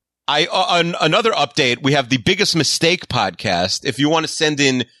 Another update. We have the Biggest Mistake podcast. If you want to send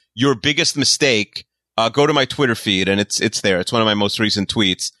in your biggest mistake, go to my Twitter feed, and it's there. It's one of my most recent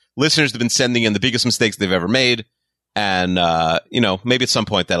tweets. Listeners have been sending in the biggest mistakes they've ever made, and maybe at some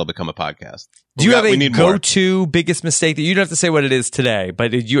point that'll become a podcast. Do you have a go-to biggest mistake that you don't have to say what it is today,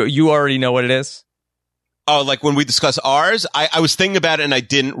 but you already know what it is? Oh, like when we discuss ours, I was thinking about it, and I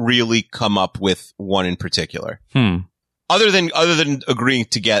didn't really come up with one in particular. Other than agreeing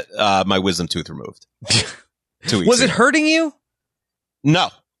to get my wisdom tooth removed. 2 weeks Was it ago. hurting you? No.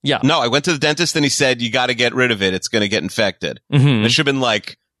 Yeah. No, I went to the dentist and he said, you got to get rid of it. It's going to get infected. Mm-hmm. It should have been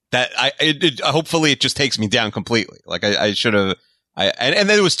like that. Hopefully it just takes me down completely. Like I should have, and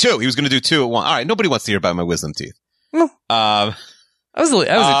then it was 2. He was going to do 2 at once. All right. Nobody wants to hear about my wisdom teeth. No. I was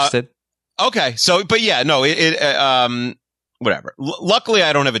interested. Okay. So, but yeah, no, whatever. Luckily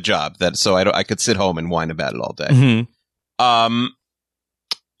I don't have a job so I could sit home and whine about it all day. Mm-hmm.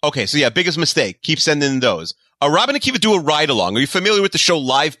 Okay. So yeah, biggest mistake. Keep sending in those. Rob and Akiva do a ride along. Are you familiar with the show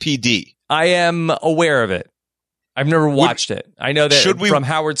Live PD? I am aware of it. I've never watched it. I know that from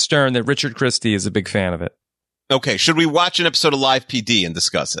Howard Stern that Richard Christie is a big fan of it. Okay, should we watch an episode of Live PD and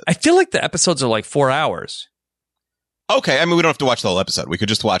discuss it? I feel like the episodes are like 4 hours. Okay, I mean we don't have to watch the whole episode. We could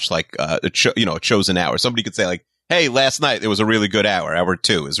just watch like a chosen hour. Somebody could say like, "Hey, last night it was a really good hour. Hour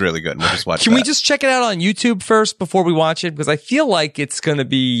 2 is really good." And we'll just watch. Can we just check it out on YouTube first before we watch it? Because I feel like it's going to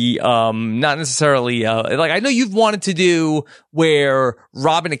be not necessarily I know you've wanted to do where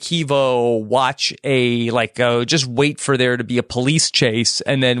Rob and Akiva watch just wait for there to be a police chase,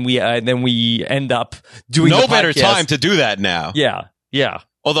 and then we end up doing no the better podcast. time to do that now. Yeah.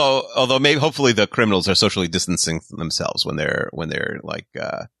 Although maybe hopefully the criminals are socially distancing themselves when they're like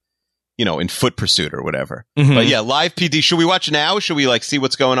in foot pursuit or whatever. Mm-hmm. But yeah, Live PD. Should we watch now? Should we see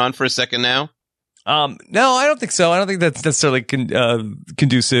what's going on for a second now? No, I don't think so. I don't think that's necessarily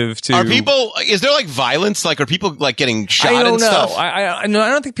conducive to. Is there violence? Are people getting shot and stuff? I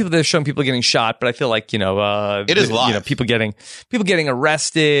don't think they're showing people getting shot, but I feel like it is live. People getting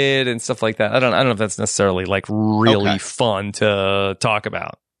arrested and stuff like that. I don't know if that's necessarily really fun to talk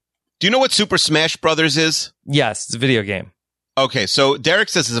about. Do you know what Super Smash Brothers is? Yes, it's a video game. Okay, so Derek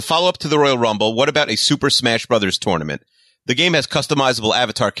says, as a follow-up to the Royal Rumble, what about a Super Smash Brothers tournament? The game has customizable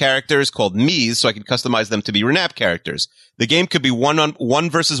avatar characters called Miis, so I can customize them to be Renap characters. The game could be 1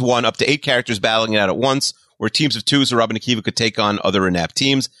 versus 1, up to 8 characters battling it out at once, or teams of 2, so Rob and Akiva could take on other Renap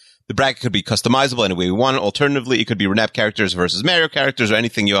teams. The bracket could be customizable any way we want. Alternatively, it could be Renap characters versus Mario characters or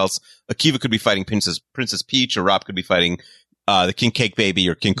anything else. Akiva could be fighting Princess Peach, or Rob could be fighting the King Cake Baby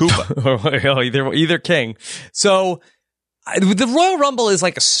or King Koopa. Either king. So the Royal Rumble is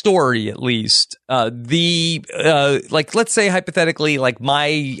like a story, at least. Let's say hypothetically,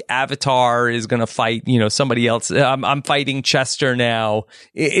 my avatar is going to fight, somebody else. I'm fighting Chester now.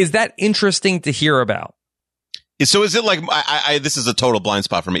 Is that interesting to hear about? So is it this is a total blind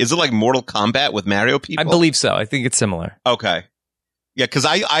spot for me. Is it like Mortal Kombat with Mario people? I believe so. I think it's similar. Okay. Yeah, because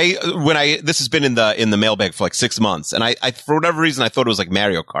this has been in the mailbag for like 6 months, and I for whatever reason I thought it was like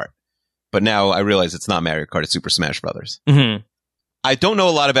Mario Kart, but now I realize it's not Mario Kart, it's Super Smash Brothers. Mm-hmm. I don't know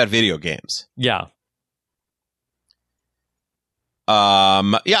a lot about video games. Yeah.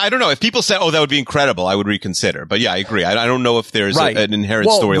 Yeah, I don't know. If people said, "Oh, that would be incredible," I would reconsider. But yeah, I agree. I don't know if there's an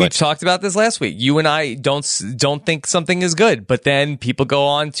inherent story. We talked about this last week. You and I don't think something is good, but then people go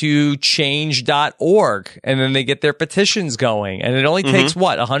on to change.org and then they get their petitions going, and it only takes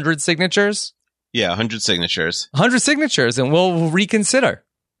 100 signatures. Yeah, 100 signatures. 100 signatures, and we'll reconsider.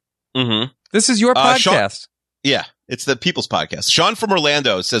 Mm-hmm. This is your podcast. Yeah, it's the People's Podcast. Sean from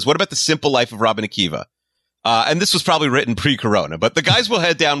Orlando says, "What about the simple life of Robin Akiva?" And this was probably written pre-corona, but the guys will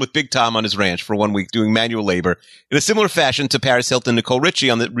head down with Big Tom on his ranch for 1 week doing manual labor in a similar fashion to Paris Hilton and Nicole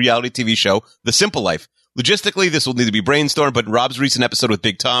Richie on the reality TV show, The Simple Life. Logistically, this will need to be brainstormed, but in Rob's recent episode with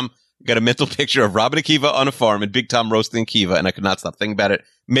Big Tom, got a mental picture of Robin Akiva on a farm and Big Tom roasting Akiva, and I could not stop thinking about it.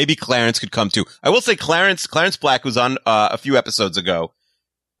 Maybe Clarence could come too. I will say Clarence Black was on a few episodes ago.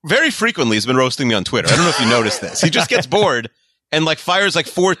 Very frequently has been roasting me on Twitter. I don't know if you noticed this. He just gets bored and like fires like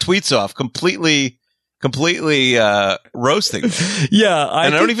 4 tweets off completely roasting me. Yeah. I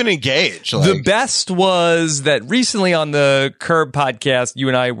don't even engage. The best was that recently on the Curb podcast, you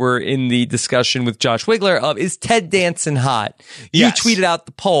and I were in the discussion with Josh Wigler of, is Ted Danson hot? Yes. You tweeted out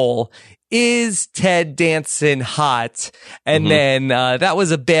the poll, is Ted Danson hot? And then that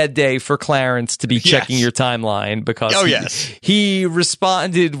was a bad day for Clarence to be checking your timeline because he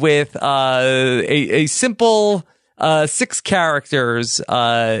responded with a simple 6 characters,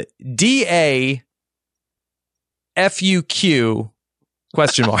 DA FUQ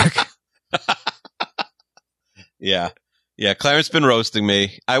question mark. Yeah. Clarence been roasting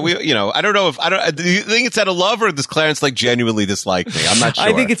me. I don't know if do you think it's out of love or does Clarence like genuinely dislike me? I'm not sure.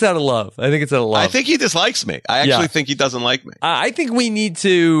 I think it's out of love. I think he dislikes me. I actually think he doesn't like me. I think we need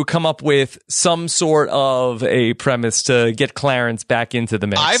to come up with some sort of a premise to get Clarence back into the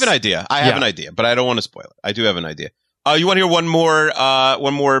mix. I have an idea. But I don't want to spoil it. I do have an idea. You want to hear one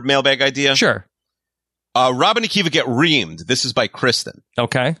more mailbag idea? Sure. Robin Akiva get reamed. This is by Kristen.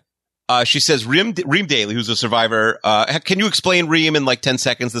 Okay. She says, Reem Daly, who's a Survivor. Can you explain Reem in like 10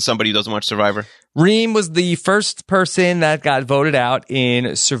 seconds to somebody who doesn't watch Survivor? Reem was the first person that got voted out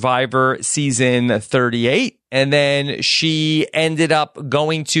in Survivor season 38. And then she ended up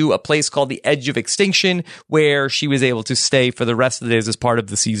going to a place called the Edge of Extinction, where she was able to stay for the rest of the days as part of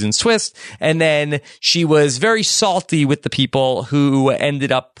the season's twist. And then she was very salty with the people who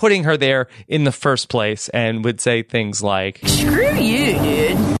ended up putting her there in the first place and would say things like, "Screw you,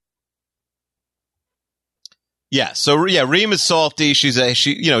 dude." Yeah. So Reem is salty. She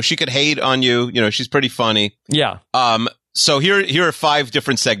could hate on you. She's pretty funny. Yeah. So here are 5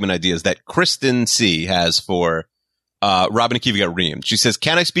 different segment ideas that Kristen C has for Robin Akiva got reamed. She says,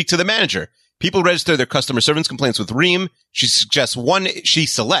 "Can I speak to the manager? People register their customer service complaints with Reem. She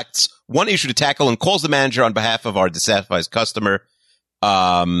selects one issue to tackle and calls the manager on behalf of our dissatisfied customer."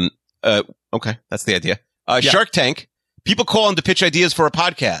 Okay, that's the idea. Shark Tank. People call in to pitch ideas for a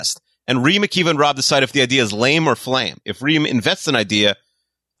podcast, and Reem, Akiva, and Rob decide if the idea is lame or flame. If Reem invests an idea,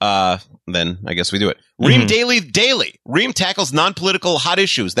 then I guess we do it. Reem Daily. Reem tackles non-political hot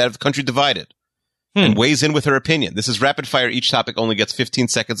issues that have the country divided and weighs in with her opinion. This is rapid fire. Each topic only gets 15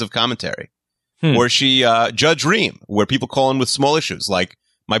 seconds of commentary. Or she, Judge Reem, where people call in with small issues like,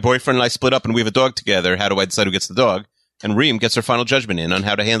 my boyfriend and I split up and we have a dog together. How do I decide who gets the dog? And Reem gets her final judgment in on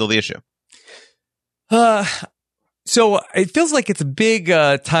how to handle the issue. So it feels like it's a big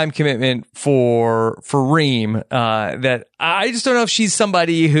time commitment for Reem. That I just don't know if she's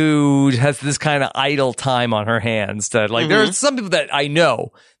somebody who has this kind of idle time on her hands. That there are some people that I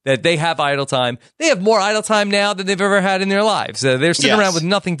know that they have idle time. They have more idle time now than they've ever had in their lives. They're sitting around with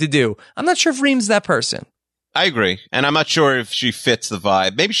nothing to do. I'm not sure if Reem's that person. I agree, and I'm not sure if she fits the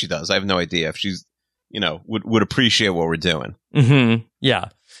vibe. Maybe she does. I have no idea if she's would appreciate what we're doing. Mm-hmm. Yeah.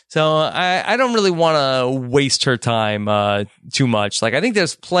 So I don't really want to waste her time too much. Like, I think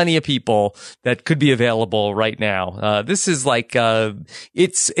there's plenty of people that could be available right now. This is like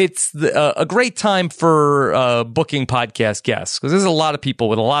it's a great time for booking podcast guests because there's a lot of people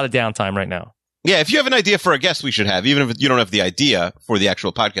with a lot of downtime right now. Yeah, if you have an idea for a guest we should have, even if you don't have the idea for the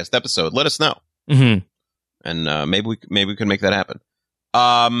actual podcast episode, let us know. Mm-hmm. And maybe we can make that happen.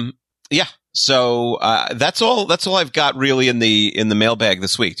 Yeah. So that's all I've got really in the mailbag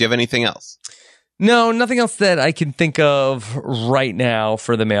this week. Do you have anything else? No, nothing else that I can think of right now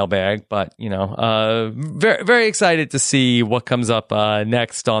for the mailbag, but very, very excited to see what comes up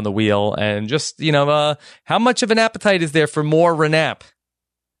next on the wheel, and just how much of an appetite is there for more Renap?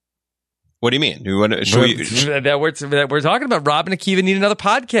 What do you mean? That we're talking about Rob and Akiva need another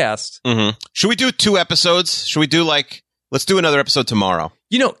podcast. Mm-hmm. Should we do 2 episodes? Should we do let's do another episode tomorrow?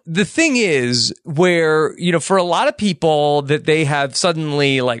 You know, the thing is where, you know, for a lot of people that they have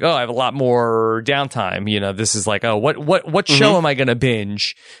suddenly like, oh, I have a lot more downtime. You know, this is like, oh, what show am I going to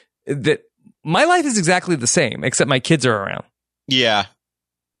binge? That my life is exactly the same, except my kids are around. Yeah,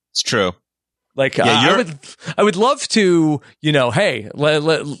 it's true. Like, I would love to, you know, hey, let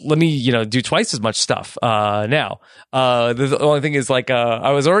me, you know, do twice as much stuff now. The only thing is, like,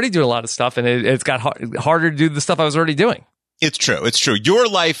 I was already doing a lot of stuff, and it's got harder to do the stuff I was already doing. It's true. It's true. Your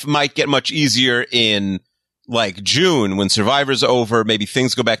life might get much easier in, like, June when Survivor's over. Maybe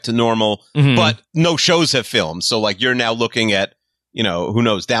things go back to normal, but no shows have filmed. So, like, you're now looking at, you know, who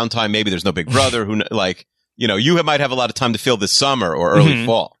knows, downtime. Maybe there's no Big Brother. Like, you know, you might have a lot of time to fill this summer or early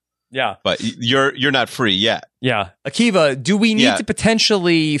fall. Yeah. But you're not free yet. Yeah. Akiva, do we need to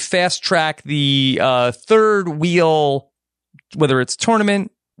potentially fast track the third wheel, whether it's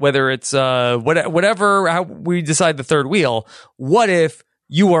tournament, whether it's whatever, how we decide the third wheel? What if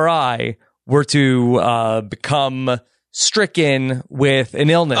you or I were to become stricken with an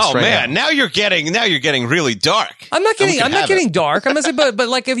illness? Oh right man, now you're getting really dark. I'm not getting dark. I'm not saying, but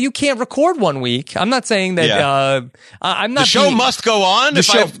like if you can't record 1 week, I'm not saying that. I'm not. The show must go on. I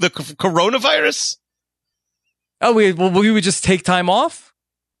have the coronavirus. Oh, we would just take time off.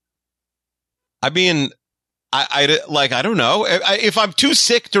 I mean, I don't know. If I'm too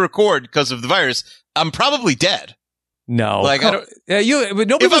sick to record because of the virus, I'm probably dead. No, like I don't.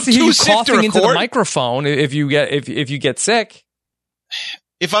 Nobody wants to hear you coughing into the microphone if you get sick.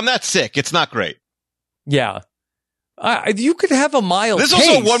 If I'm that sick, it's not great. Yeah, you could have a mild. This is case.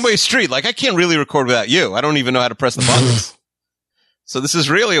 also a one-way street. Like I can't really record without you. I don't even know how to press the buttons. So this is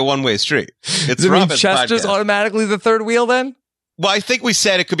really a one-way street. It's Robin's Chester's podcast. Automatically the third wheel then. Well, I think we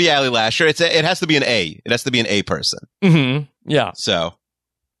said it could be Ali Lasher. It has to be an A. It has to be an A person. Mm-hmm. Yeah. So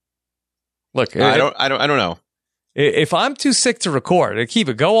look, I don't know. If I'm too sick to record,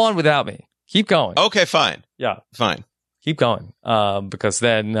 Akiva, go on without me. Keep going. Okay, fine. Yeah, fine. Keep going. Because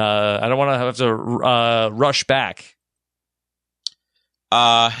then I don't want to have to rush back.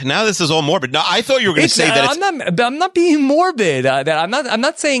 Now this is all morbid. No, I thought you were going to say that. I'm not being morbid. I'm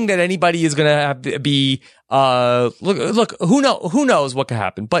not saying that anybody is going to have to be. Look. Who knows what could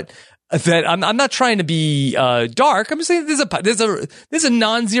happen? But that I'm not trying to be dark. I'm just saying there's a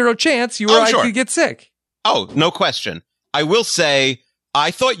non-zero chance you or I could get sick. Oh, no question. I will say,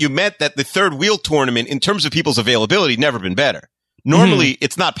 I thought you meant that the third wheel tournament, in terms of people's availability, never been better. Normally,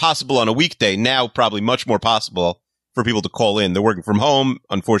 it's not possible on a weekday. Now, probably much more possible for people to call in. They're working from home.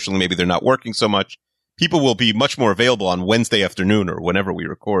 Unfortunately, maybe they're not working so much. People will be much more available on Wednesday afternoon or whenever we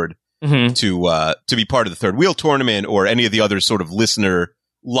record to be part of the third wheel tournament or any of the other sort of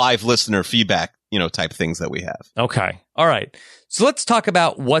live listener feedback, type things that we have. Okay. All right. So let's talk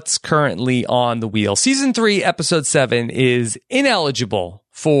about what's currently on the wheel. Season 3, episode 7 is ineligible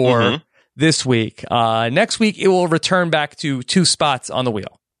for this week. Next week, it will return back to 2 spots on the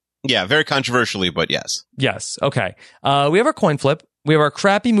wheel. Yeah, very controversially, but yes. Yes. Okay. We have our coin flip. We have our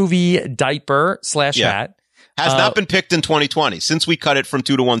crappy movie diaper / hat. Has not been picked in 2020. Since we cut it from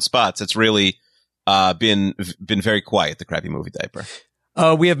 2 to 1 spots, it's really been very quiet, the crappy movie diaper.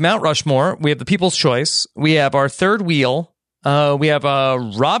 We have Mount Rushmore. We have the People's Choice. We have our third wheel. We have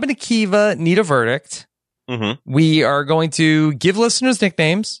Rob and Akiva need a verdict. We are going to give listeners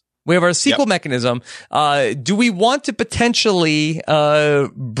nicknames. We have our sequel mechanism. Do we want to potentially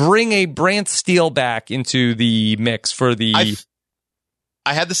bring a Brant Steele back into the mix for the...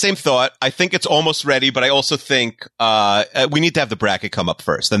 I had the same thought. I think it's almost ready, but I also think we need to have the bracket come up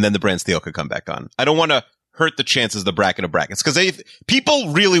first, and then the Brant Steele could come back on. I don't want to hurt the chances of the bracket of brackets because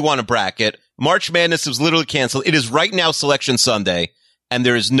people really want a bracket. March Madness was literally canceled. It is right now Selection Sunday, and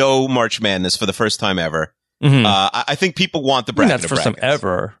there is no March Madness for the first time ever. I think people want the bracket. That's the first time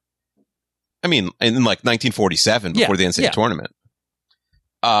ever. I mean, in like 1947, before the NCAA tournament.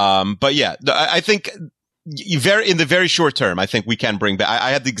 But yeah, I think in the very short term, I think we can bring back.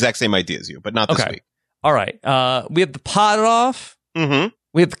 I had the exact same idea as you, but not this week. All right. We have the Pod Off. We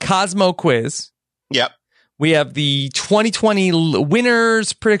have the Cosmo Quiz. Yep. We have the 2020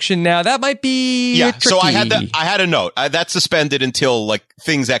 winners prediction now. That might be tricky. So I had a note that's suspended until like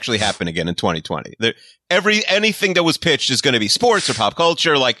things actually happen again in 2020. Anything that was pitched is going to be sports or pop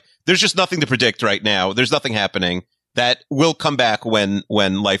culture. Like there's just nothing to predict right now. There's nothing happening that will come back when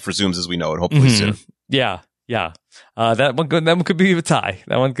life resumes as we know it. Hopefully soon. Yeah. That one could be a tie.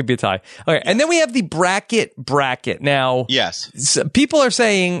 Okay, and then we have the bracket. Now, yes, people are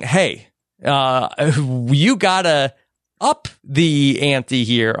saying, hey. You gotta up the ante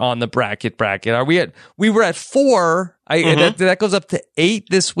here on the bracket. We were at 4. That goes up to 8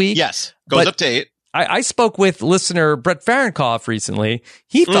 this week. Yes, goes up to 8. I spoke with listener Brett Fahrenkoff recently.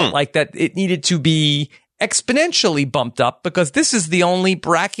 He felt like that it needed to be exponentially bumped up because this is the only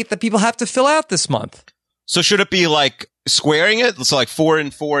bracket that people have to fill out this month. So should it be like squaring it? So like 4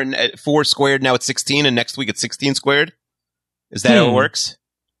 and 4 and 4 squared. Now it's 16, and next week it's 16 squared. Is that how it works?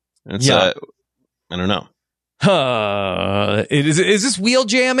 It's, I don't know. Is this wheel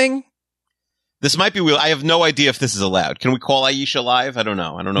jamming? This might be wheel. I have no idea if this is allowed. Can we call Aisha live? I don't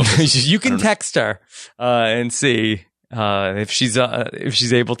know. If you can text her and see if she's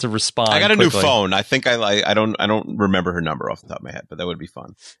able to respond. I got a quickly. new phone. I think I don't remember her number off the top of my head, but that would be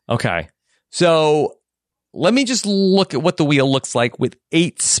fun. Okay, so let me just look at what the wheel looks like with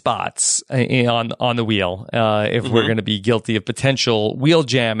 8 spots on the wheel. If we're going to be guilty of potential wheel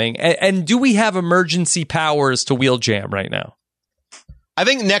jamming, and do we have emergency powers to wheel jam right now? I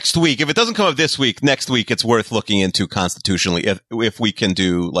think next week, if it doesn't come up this week, next week it's worth looking into constitutionally if we can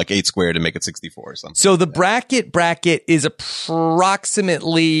do like 8 squared and make it 64 or something. So the bracket is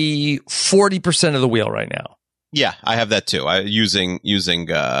approximately 40% of the wheel right now. Yeah, I have that too. Using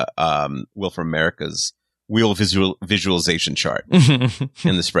Will from America's wheel visualization chart in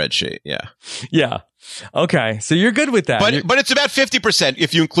the spreadsheet. Yeah. Yeah. Okay. So you're good with that. But it's about 50%.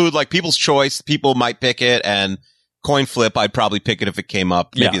 If you include like People's Choice, people might pick it, and Coin Flip, I'd probably pick it if it came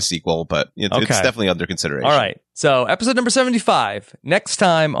up, maybe a sequel, but it's definitely under consideration. All right. So episode number 75, next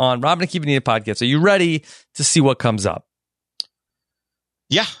time on Robin and Kiva Need a Podcast. Are you ready to see what comes up?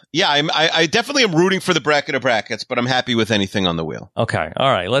 Yeah. I definitely am rooting for the bracket of brackets, but I'm happy with anything on the wheel. Okay.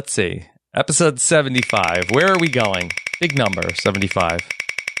 All right. Let's see. Episode 75. Where are we going? Big number, 75.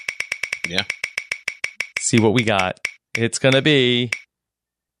 Yeah. See what we got. It's going to be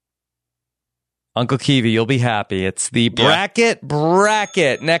Uncle Kiva, you'll be happy. It's the bracket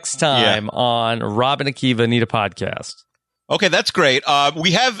next time on Robin and Kiva Need a Podcast. Okay, that's great.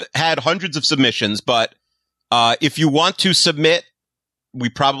 We have had hundreds of submissions, but if you want to submit, we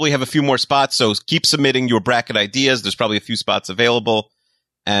probably have a few more spots, so keep submitting your bracket ideas. There's probably a few spots available.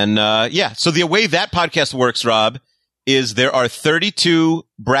 And so the way that podcast works, Rob, is there are 32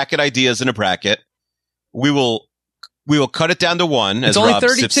 bracket ideas in a bracket. We will cut it down to 1. It's as only Rob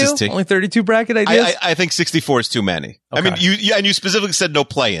 32? Only 32 bracket ideas? I think 64 is too many. Okay. I mean, you specifically said no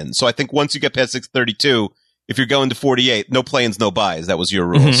play-in. So I think once you get past 32, if you're going to 48, no play-ins, no buys. That was your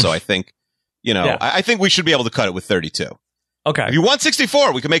rule. So I think, I think we should be able to cut it with 32. Okay. If you want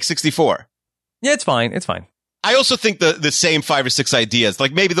 64, we can make 64. Yeah, it's fine. I also think the same 5 or 6 ideas,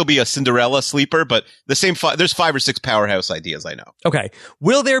 like maybe there'll be a Cinderella sleeper, but the same there's 5 or 6 powerhouse ideas I know. Okay.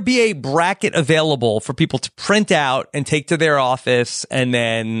 Will there be a bracket available for people to print out and take to their office and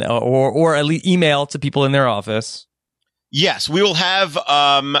then, or at least email to people in their office? Yes, we will have,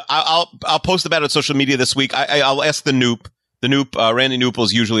 I'll post about it on social media this week. I'll ask the Noop. The Noop, Randy Noop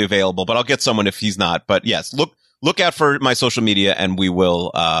is usually available, but I'll get someone if he's not. But yes, look out for my social media, and we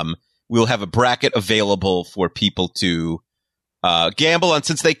will, we'll have a bracket available for people to gamble on,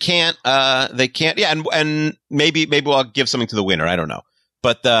 since they can't. Yeah, and maybe I'll give something to the winner. I don't know,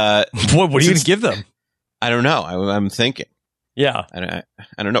 but what are you going to give them? I don't know. I'm thinking. Yeah, I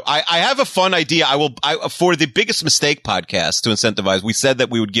don't know. I have a fun idea. For the Biggest Mistake podcast to incentivize, we said that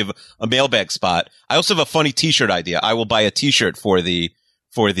we would give a mailbag spot. I also have a funny T-shirt idea. I will buy a T-shirt for the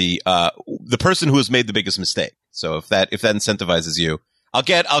person who has made the biggest mistake. So if that incentivizes you. I'll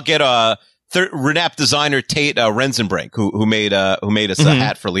get Renap designer Tate Renzenbrink, who made us a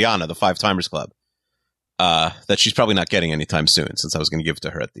hat for Liana, the 5 Timers Club. That she's probably not getting anytime soon, since I was going to give it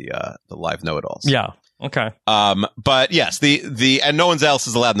to her at the live know-it-alls. Yeah. Okay. But yes, and no one else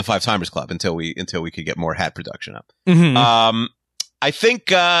is allowed in the 5 Timers Club until we could get more hat production up. I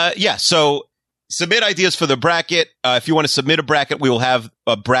think so submit ideas for the bracket. If you want to submit a bracket, we will have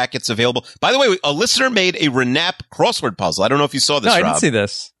brackets available. By the way, a listener made a Renap crossword puzzle. I don't know if you saw this, No, I Rob. didn't see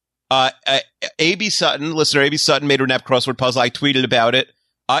this. Listener A.B. Sutton made a Renap crossword puzzle. I tweeted about it.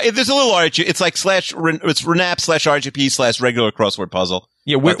 There's a little RGP. It's like it's Renap/RGP/regular crossword puzzle.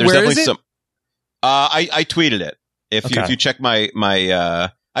 Yeah, where is it? I tweeted it. If you check my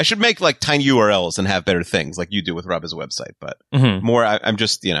I should make like tiny URLs and have better things like you do with Rob's website, but more. I'm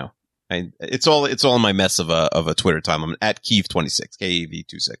just it's all in my mess of a Twitter time. I'm at Keev26,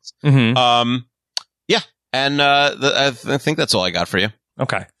 KEV26. Yeah, and I think that's all I got for you.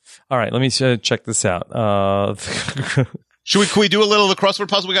 Okay, all right. Let me check this out. Can we do a little of the crossword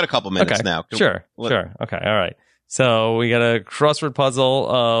puzzle? We got a couple minutes now. Sure. Okay, all right. So we got a crossword puzzle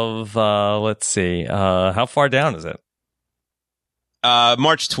of let's see, how far down is it?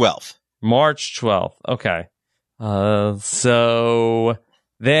 March 12th. March 12th. Okay. So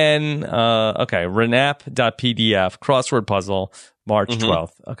then, okay, renap.pdf, crossword puzzle, March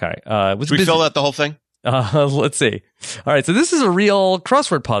 12th. Okay. Should we fill out the whole thing? Let's see. All right, so this is a real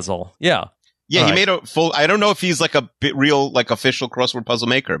crossword puzzle. Yeah. Yeah, All he right. made a full. I don't know if he's like a real, like official crossword puzzle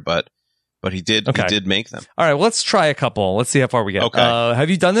maker, but he did. Okay. He did make them. All right, well, let's try a couple. Let's see how far we get. Okay. Have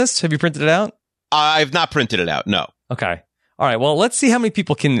you done this? Have you printed it out? I've not printed it out. No. Okay. All right. Well, let's see how many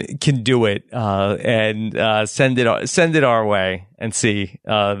people can do it and send it our way and see.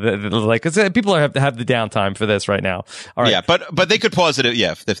 Like, 'cause people have to have the downtime for this right now. All right. Yeah, but they could pause it.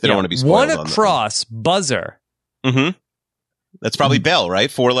 Yeah, if they don't want to be spoiled. One across buzzer. Mm-hmm. That's probably Bell, right?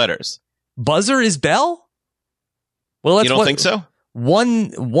 4 letters. Buzzer is Bell. Well, that's You don't think so?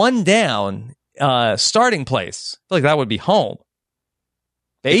 One down. Starting place. I feel like that would be home.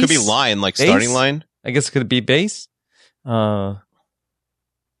 Base? It could be line, like Base? starting line. I guess it could be base. Let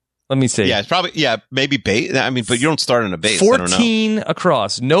me see. Yeah, it's probably maybe base. I mean, but you don't start on a base. I don't know. 14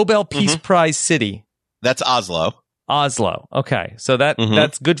 across. Nobel Peace Prize City. That's Oslo. Oslo. Okay, so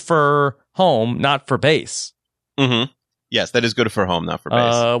that's good for home, not for base. Mm-hmm. Yes, that is good for home, not for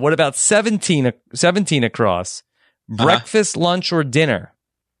base. What about 17 across? Breakfast, lunch, or dinner?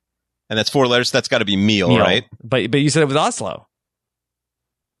 And that's 4 letters. So that's got to be meal, right? But you said it was Oslo.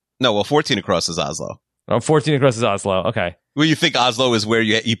 No, well, 14 across is Oslo. Oh, 14 across is Oslo. Okay. Well, you think Oslo is where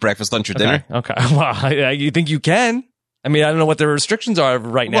you eat breakfast, lunch, or dinner? Okay. Well, you think you can? I mean, I don't know what the restrictions are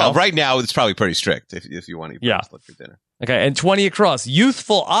right now. Well, right now it's probably pretty strict if you want to eat breakfast, lunch, or dinner. Okay, and 20 across.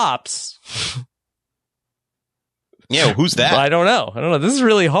 Youthful Ops. Yeah, well, who's that? I don't know. This is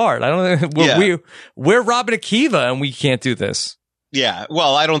really hard. I don't know. We're Robin Akiva, and we can't do this. Yeah,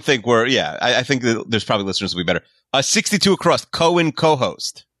 well, I don't think we're. Yeah, I think that there's probably listeners who will be better. 62 across. Cohen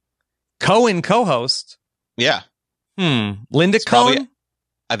co-host. Cohen co-host. Yeah. Linda It's Cohen. probably,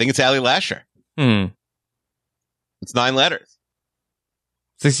 I think it's Ali Lasher. It's 9 letters.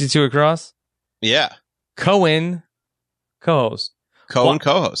 62 across. Yeah. Cohen co-host. Cohen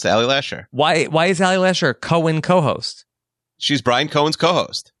co-host. Ali Lasher. Why is Ali Lasher Cohen co-host? She's Brian Cohen's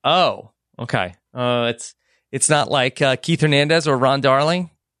co-host. Oh, okay. It's not like Keith Hernandez or Ron Darling.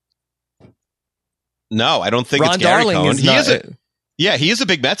 No, I don't think Ron it's Gary Darling Cohen. is He is a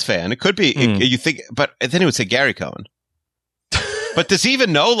big Mets fan. It could be. You think, but then it would say Gary Cohen. But does he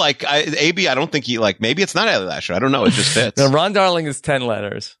even know? Like, AB, I don't think he, like, maybe it's not Ali Lasher. I don't know. It just fits. No, Ron Darling is 10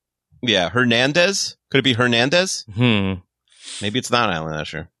 letters. Yeah. Hernandez? Could it be Hernandez? Hmm. Maybe it's not Ali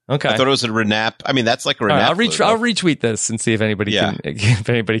Lasher. Okay. I thought it was a Renap. I mean, that's like a Renap. All right, I'll retweet this and see if anybody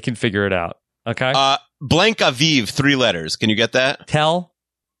can figure it out. Okay. Blank Aviv, 3 letters. Can you get that? Tell.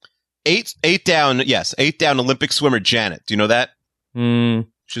 8 down. Yes. 8 down Olympic swimmer Janet. Do you know that? She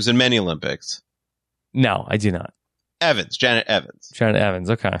was in many Olympics. No, I do not. Evans. Janet Evans. Janet Evans.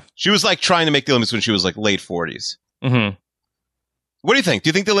 Okay. She was like trying to make the Olympics when she was like late 40s. Mm-hmm. What do you think? Do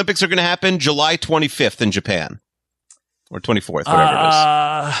you think the Olympics are going to happen July 25th in Japan? Or 24th, whatever it is.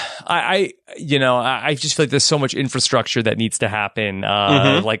 I just feel like there's so much infrastructure that needs to happen.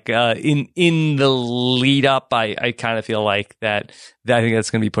 Like in the lead up, I kind of feel like that I think that's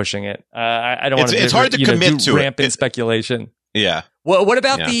going to be pushing it. I don't want to. It's hard to commit to rampant speculation. Yeah. Well, what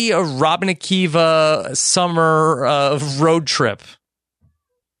about the Robin Akiva summer road trip?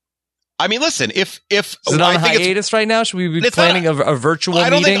 I mean, listen, if is it on hiatus right now? Should we be planning a virtual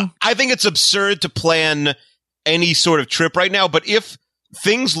meeting? I think it's absurd to plan any sort of trip right now, but if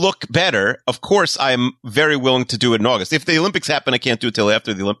things look better, of course, I'm very willing to do it in August. If the Olympics happen, I can't do it till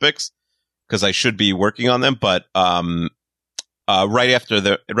after the Olympics because I should be working on them. But right after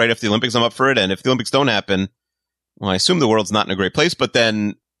the Olympics, I'm up for it. And if the Olympics don't happen, well, I assume the world's not in a great place. But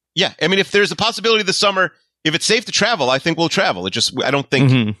then, yeah, I mean, if there's a possibility this summer, if it's safe to travel, I think we'll travel. I don't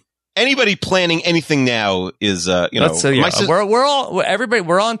think anybody planning anything now is, we're all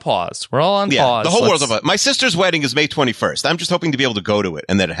on pause. We're all on pause. The whole world's on pause. My sister's wedding is May 21st. I'm just hoping to be able to go to it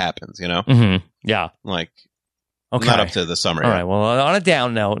and that it happens, you know? Mm-hmm. Yeah. Like, okay. Not up to the summer. All right. Well, on a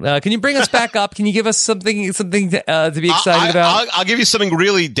down note, can you bring us back up? Can you give us something to be excited about? I'll give you something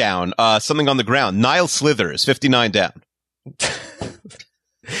really down, something on the ground. Niall Slithers, 59 down.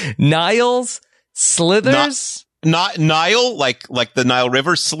 Niles Slithers? Not Nile, like the Nile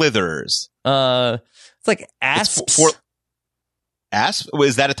River, Slithers. It's like asps. Asp?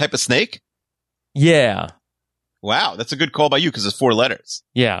 Is that a type of snake? Yeah. Wow, that's a good call by you because it's 4 letters.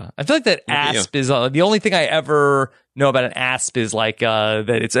 Yeah, I feel like that asp is the only thing I ever know about an asp is like that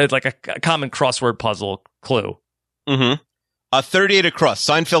it's like a common crossword puzzle clue. Mm-hmm. 38 across.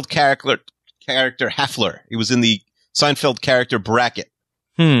 Seinfeld character Heffler. He was in the Seinfeld character bracket.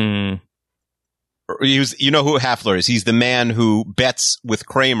 You know who Hafler is? He's the man who bets with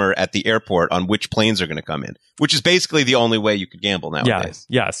Kramer at the airport on which planes are going to come in, which is basically the only way you could gamble nowadays.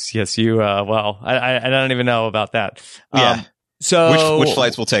 Yes. You. Well, I don't even know about that. Yeah. So which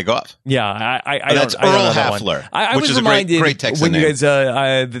flights will take off? Yeah, that's Earl Hafler, which was is a great Texan when name. you guys.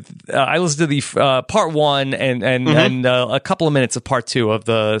 I listened to the part one and a couple of minutes of part two of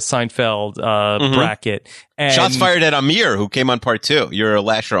the Seinfeld bracket. And Shots fired at Amir, who came on part 2. You're a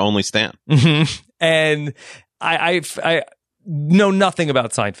Lasher only stan. And I know nothing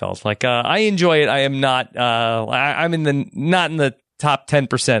about Seinfeld. Like I enjoy it. I am not. I'm not in the top 10%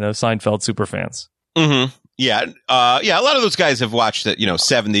 of Seinfeld superfans. Mm-hmm. Yeah. A lot of those guys have watched it,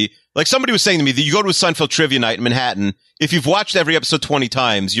 70. Like somebody was saying to me that you go to a Seinfeld trivia night in Manhattan. If you've watched every episode 20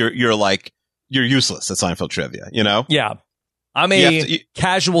 times, you're useless at Seinfeld trivia, Yeah. I'm a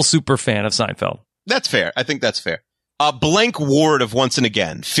casual super fan of Seinfeld. That's fair. I think that's fair. Blank Ward of Once and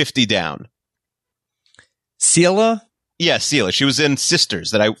Again, 50 down. Celia? Yeah, Celia. She was in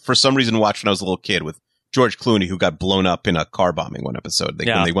Sisters that I, for some reason, watched when I was a little kid with George Clooney, who got blown up in a car bombing one episode.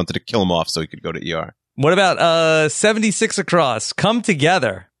 When they wanted to kill him off so he could go to ER. What about 76 Across? Come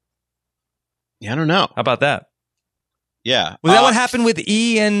Together. Yeah, I don't know. How about that? Yeah. Was that what happened with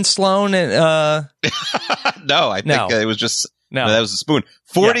E and Sloan? And No, I think it was just... No, that was a spoon.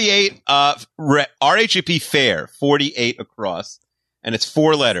 48, RHAP Fair, 48 across. And it's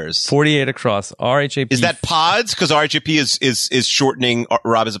 4 letters. 48 across. RHAP. Is that pods? Because RHAP is shortening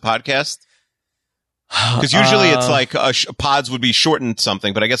Rob as a podcast? Because usually it's like pods would be shortened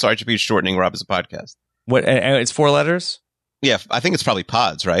something, but I guess RHAP is shortening Rob as a podcast. What? And it's 4 letters? Yeah, I think it's probably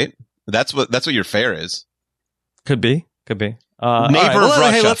pods, right? That's what your fair is. Could be. Neighbor of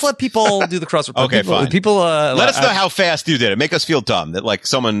Russia. Hey, let's let people do the crossword. Okay, fine. People, let us know how fast you did it. Make us feel dumb that like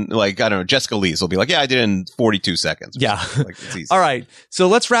someone like, I don't know, Jessica Lees will be like, yeah, I did it in 42 seconds. Yeah. Like, it's easy. All right. So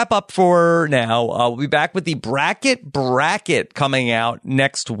let's wrap up for now. We'll be back with the bracket coming out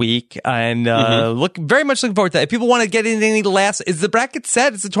next week, and very much looking forward to that. If people want to get into any last, is the bracket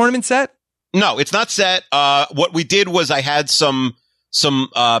set? Is the tournament set? No, it's not set. What we did was I had some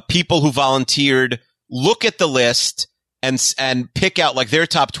people who volunteered look at the list and pick out like their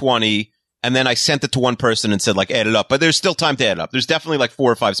top 20, and then I sent it to one person and said like add it up. But there's still time to add it up. There's definitely like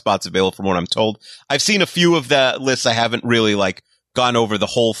 4 or 5 spots available from what I'm told. I've seen a few of the lists. I haven't really like gone over the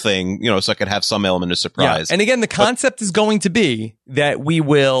whole thing, so I could have some element of surprise. Yeah. And again, the concept is going to be that we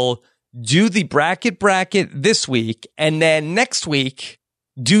will do the bracket this week, and then next week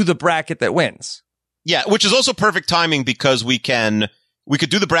do the bracket that wins. Yeah, which is also perfect timing because we could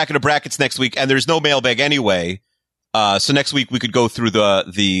do the bracket of brackets next week, and there's no mailbag anyway. So next week we could go through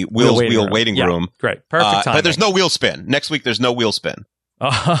the wheel waiting room. Great. Perfect timing. But there's no wheel spin. Next week there's no wheel spin.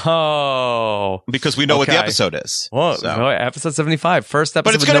 Oh. Because we know what the episode is. Whoa, so. Episode 75. First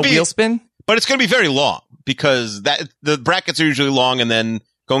episode with no wheel spin? But it's going to be very long because the brackets are usually long, and then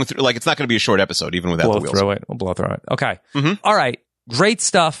going through, like, it's not going to be a short episode even without the wheel spin. We'll blow through it. Okay. Mm-hmm. All right. Great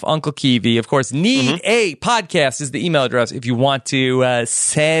stuff, Uncle Kiwi. Of course, need a podcast is the email address if you want to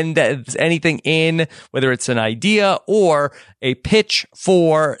send anything in, whether it's an idea or a pitch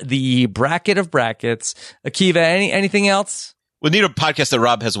for the bracket of brackets. Akiva, anything else? We need a podcast at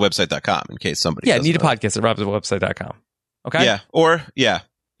robhasawebsite.com in case somebody need a podcast at robhasawebsite.com. Okay? Yeah.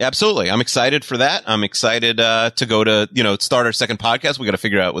 Absolutely. I'm excited for that. I'm excited to go to, start our second podcast. We got to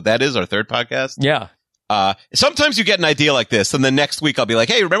figure out what that is, our third podcast. Yeah. Sometimes you get an idea like this, and the next week I'll be like,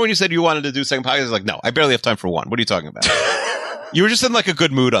 hey, remember when you said you wanted to do a second podcast? Like, no, I barely have time for one. What are you talking about? You were just in like a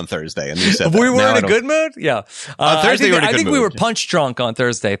good mood on Thursday, and you said we were in a good mood. Yeah, on Thursday I think we were punch drunk on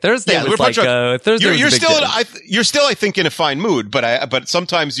Thursday. Thursday was like Thursday. You're still, I think, in a fine mood, but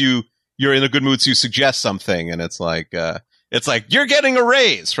sometimes you're in a good mood, so you suggest something, and it's like you're getting a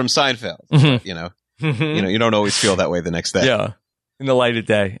raise from Seinfeld. Mm-hmm. You don't always feel that way the next day. Yeah. In the light of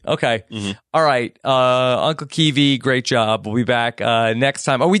day. Okay. Mm-hmm. All right. Uncle Kiwi, great job. We'll be back next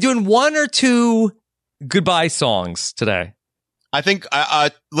time. Are we doing 1 or 2 goodbye songs today? I think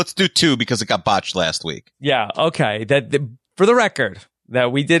let's do 2 because it got botched last week. Yeah. Okay. For the record,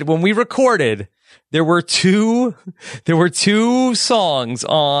 that we did when we recorded, there were 2 songs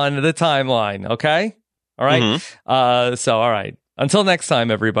on the timeline. Okay. All right. Mm-hmm. So all right. Until next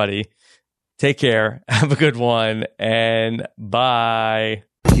time, everybody. Take care. Have a good one. And bye.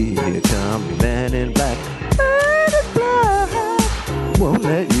 Here come the man in black. Won't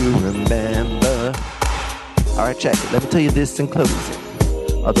let you remember. All right, check it. Let me tell you this in closing.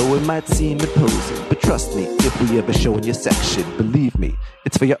 Although it might seem imposing, but trust me, if we ever show in your section, believe me,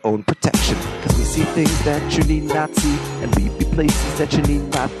 it's for your own protection. Cause we see things that you need not see, and we be places that you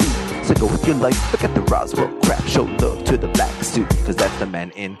need not be. So go with your life, forget the Roswell crap. Show love to the black suit, cause that's the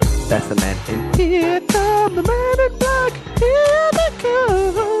man in. That's the man in. Here come the man in black. Here they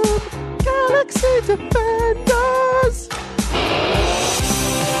come. Galaxy Defenders.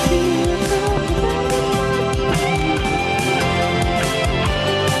 Here come the man in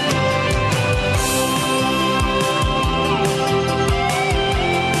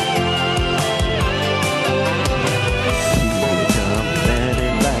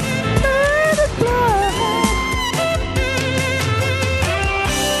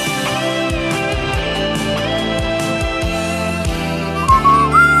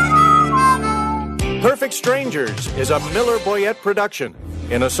Perfect Strangers is a Miller Boyette production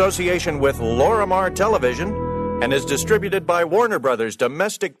in association with Lorimar Television and is distributed by Warner Brothers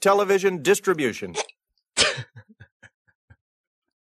Domestic Television Distribution.